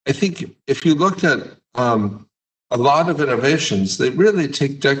 I think if you looked at a lot of innovations, they really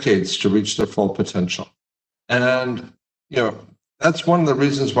take decades to reach their full potential. And, that's one of the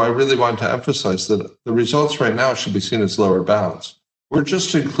reasons why I really want to emphasize that the results right now should be seen as lower bounds. We're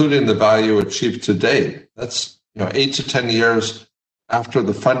just including the value achieved to date. That's 8 to 10 years after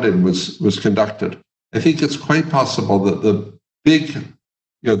the funding was conducted. I think it's quite possible that the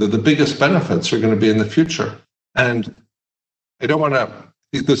biggest benefits are going to be in the future. And I don't want to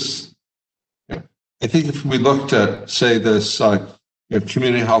think this. I think if we looked at, say, this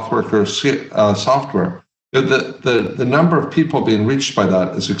community health worker software, the number of people being reached by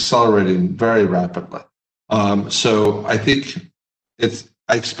that is accelerating very rapidly. So I think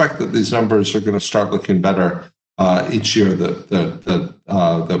I expect that these numbers are going to start looking better each year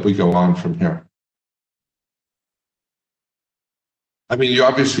that we go on from here. You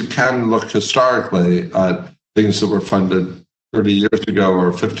obviously can look historically at things that were funded 30 years ago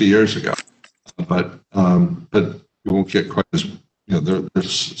or 50 years ago, but you won't get quite as.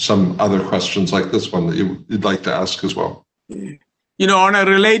 There's some other questions like this one that you'd like to ask as well. On a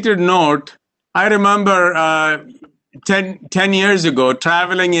related note, I remember 10 years ago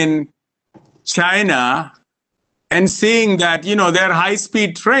traveling in China and seeing that, their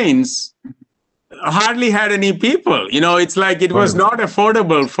high-speed trains hardly had any people. It's like it was not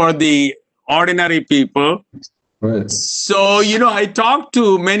affordable for the ordinary people. Right. So, I talked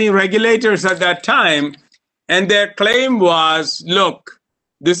to many regulators at that time, and their claim was, look,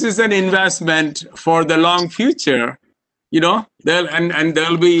 this is an investment for the long future, there'll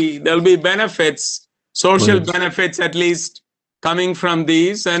be benefits, social benefits at least coming from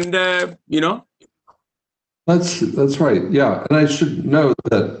these, and That's right. Yeah, and I should note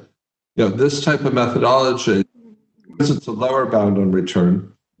that this type of methodology, because it's a lower bound on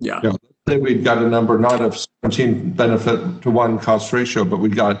return. Yeah. Let's say we've got a number not of 17 benefit to 1 cost ratio, but we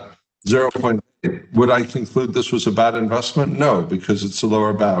got 0.8. Would I conclude this was a bad investment? No, because it's a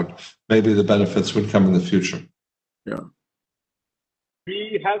lower bound. Maybe the benefits would come in the future. Yeah.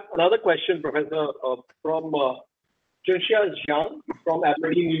 We have another question, Professor, from Chunxia Zhang from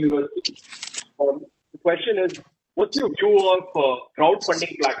Aberdeen University. The question is, what's your view of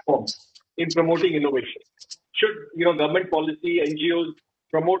crowdfunding platforms in promoting innovation? Should government policy, NGOs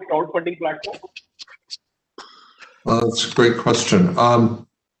promote crowdfunding platforms? Well, that's a great question.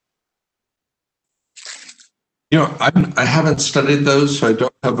 I haven't studied those, so I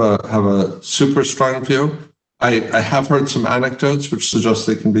don't have a super strong view. I have heard some anecdotes which suggest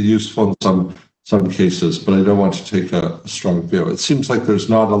they can be useful in some cases, but I don't want to take a strong view. It seems like there's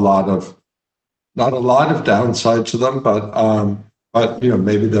not a lot of downside to them, but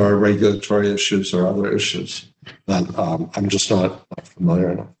maybe there are regulatory issues or other issues that I'm just not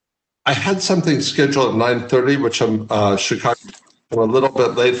familiar enough. I had something scheduled at 9:30, which I'm Chicago. I'm a little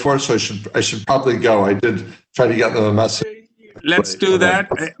bit late for, so I should probably go. I did try to get them a message. Let's do that.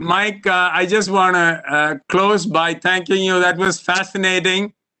 Mike, I just want to close by thanking you. That was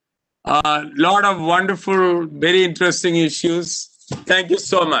fascinating. A lot of wonderful, very interesting issues. Thank you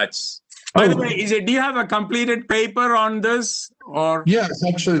so much. By the way, do you have a completed paper on this? Or Yes,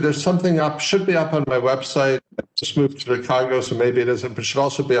 actually, there's something up, should be up on my website. I just moved to Chicago, so maybe it isn't, but should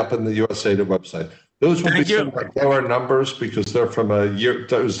also be up on the USAID website. Those would be somewhat lower numbers because they're from a year,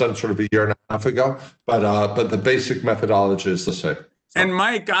 that was done sort of a year and a half ago, but the basic methodology is the same. And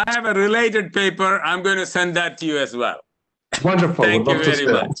Mike, I have a related paper. I'm going to send that to you as well. Wonderful. Thank you very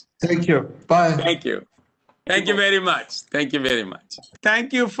much. Thank you. Bye. Thank you. Thank you very much. Thank you very much.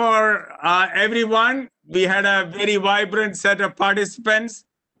 Thank you for everyone. We had a very vibrant set of participants.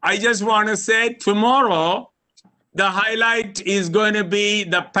 I just want to say tomorrow, the highlight is going to be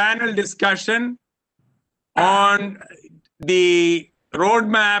the panel discussion on the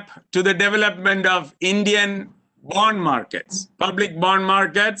roadmap to the development of Indian bond markets, public bond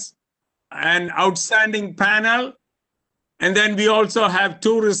markets, an outstanding panel. And then we also have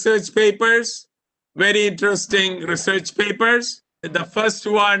 2 research papers, very interesting research papers. The first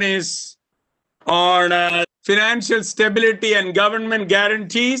one is on financial stability and government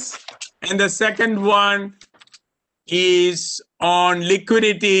guarantees. And the second one is on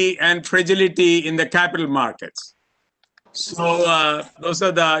liquidity and fragility in the capital markets. So those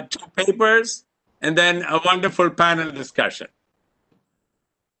are the 2 papers, and then a wonderful panel discussion.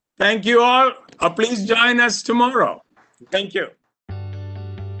 Thank you all. Please join us tomorrow. Thank you.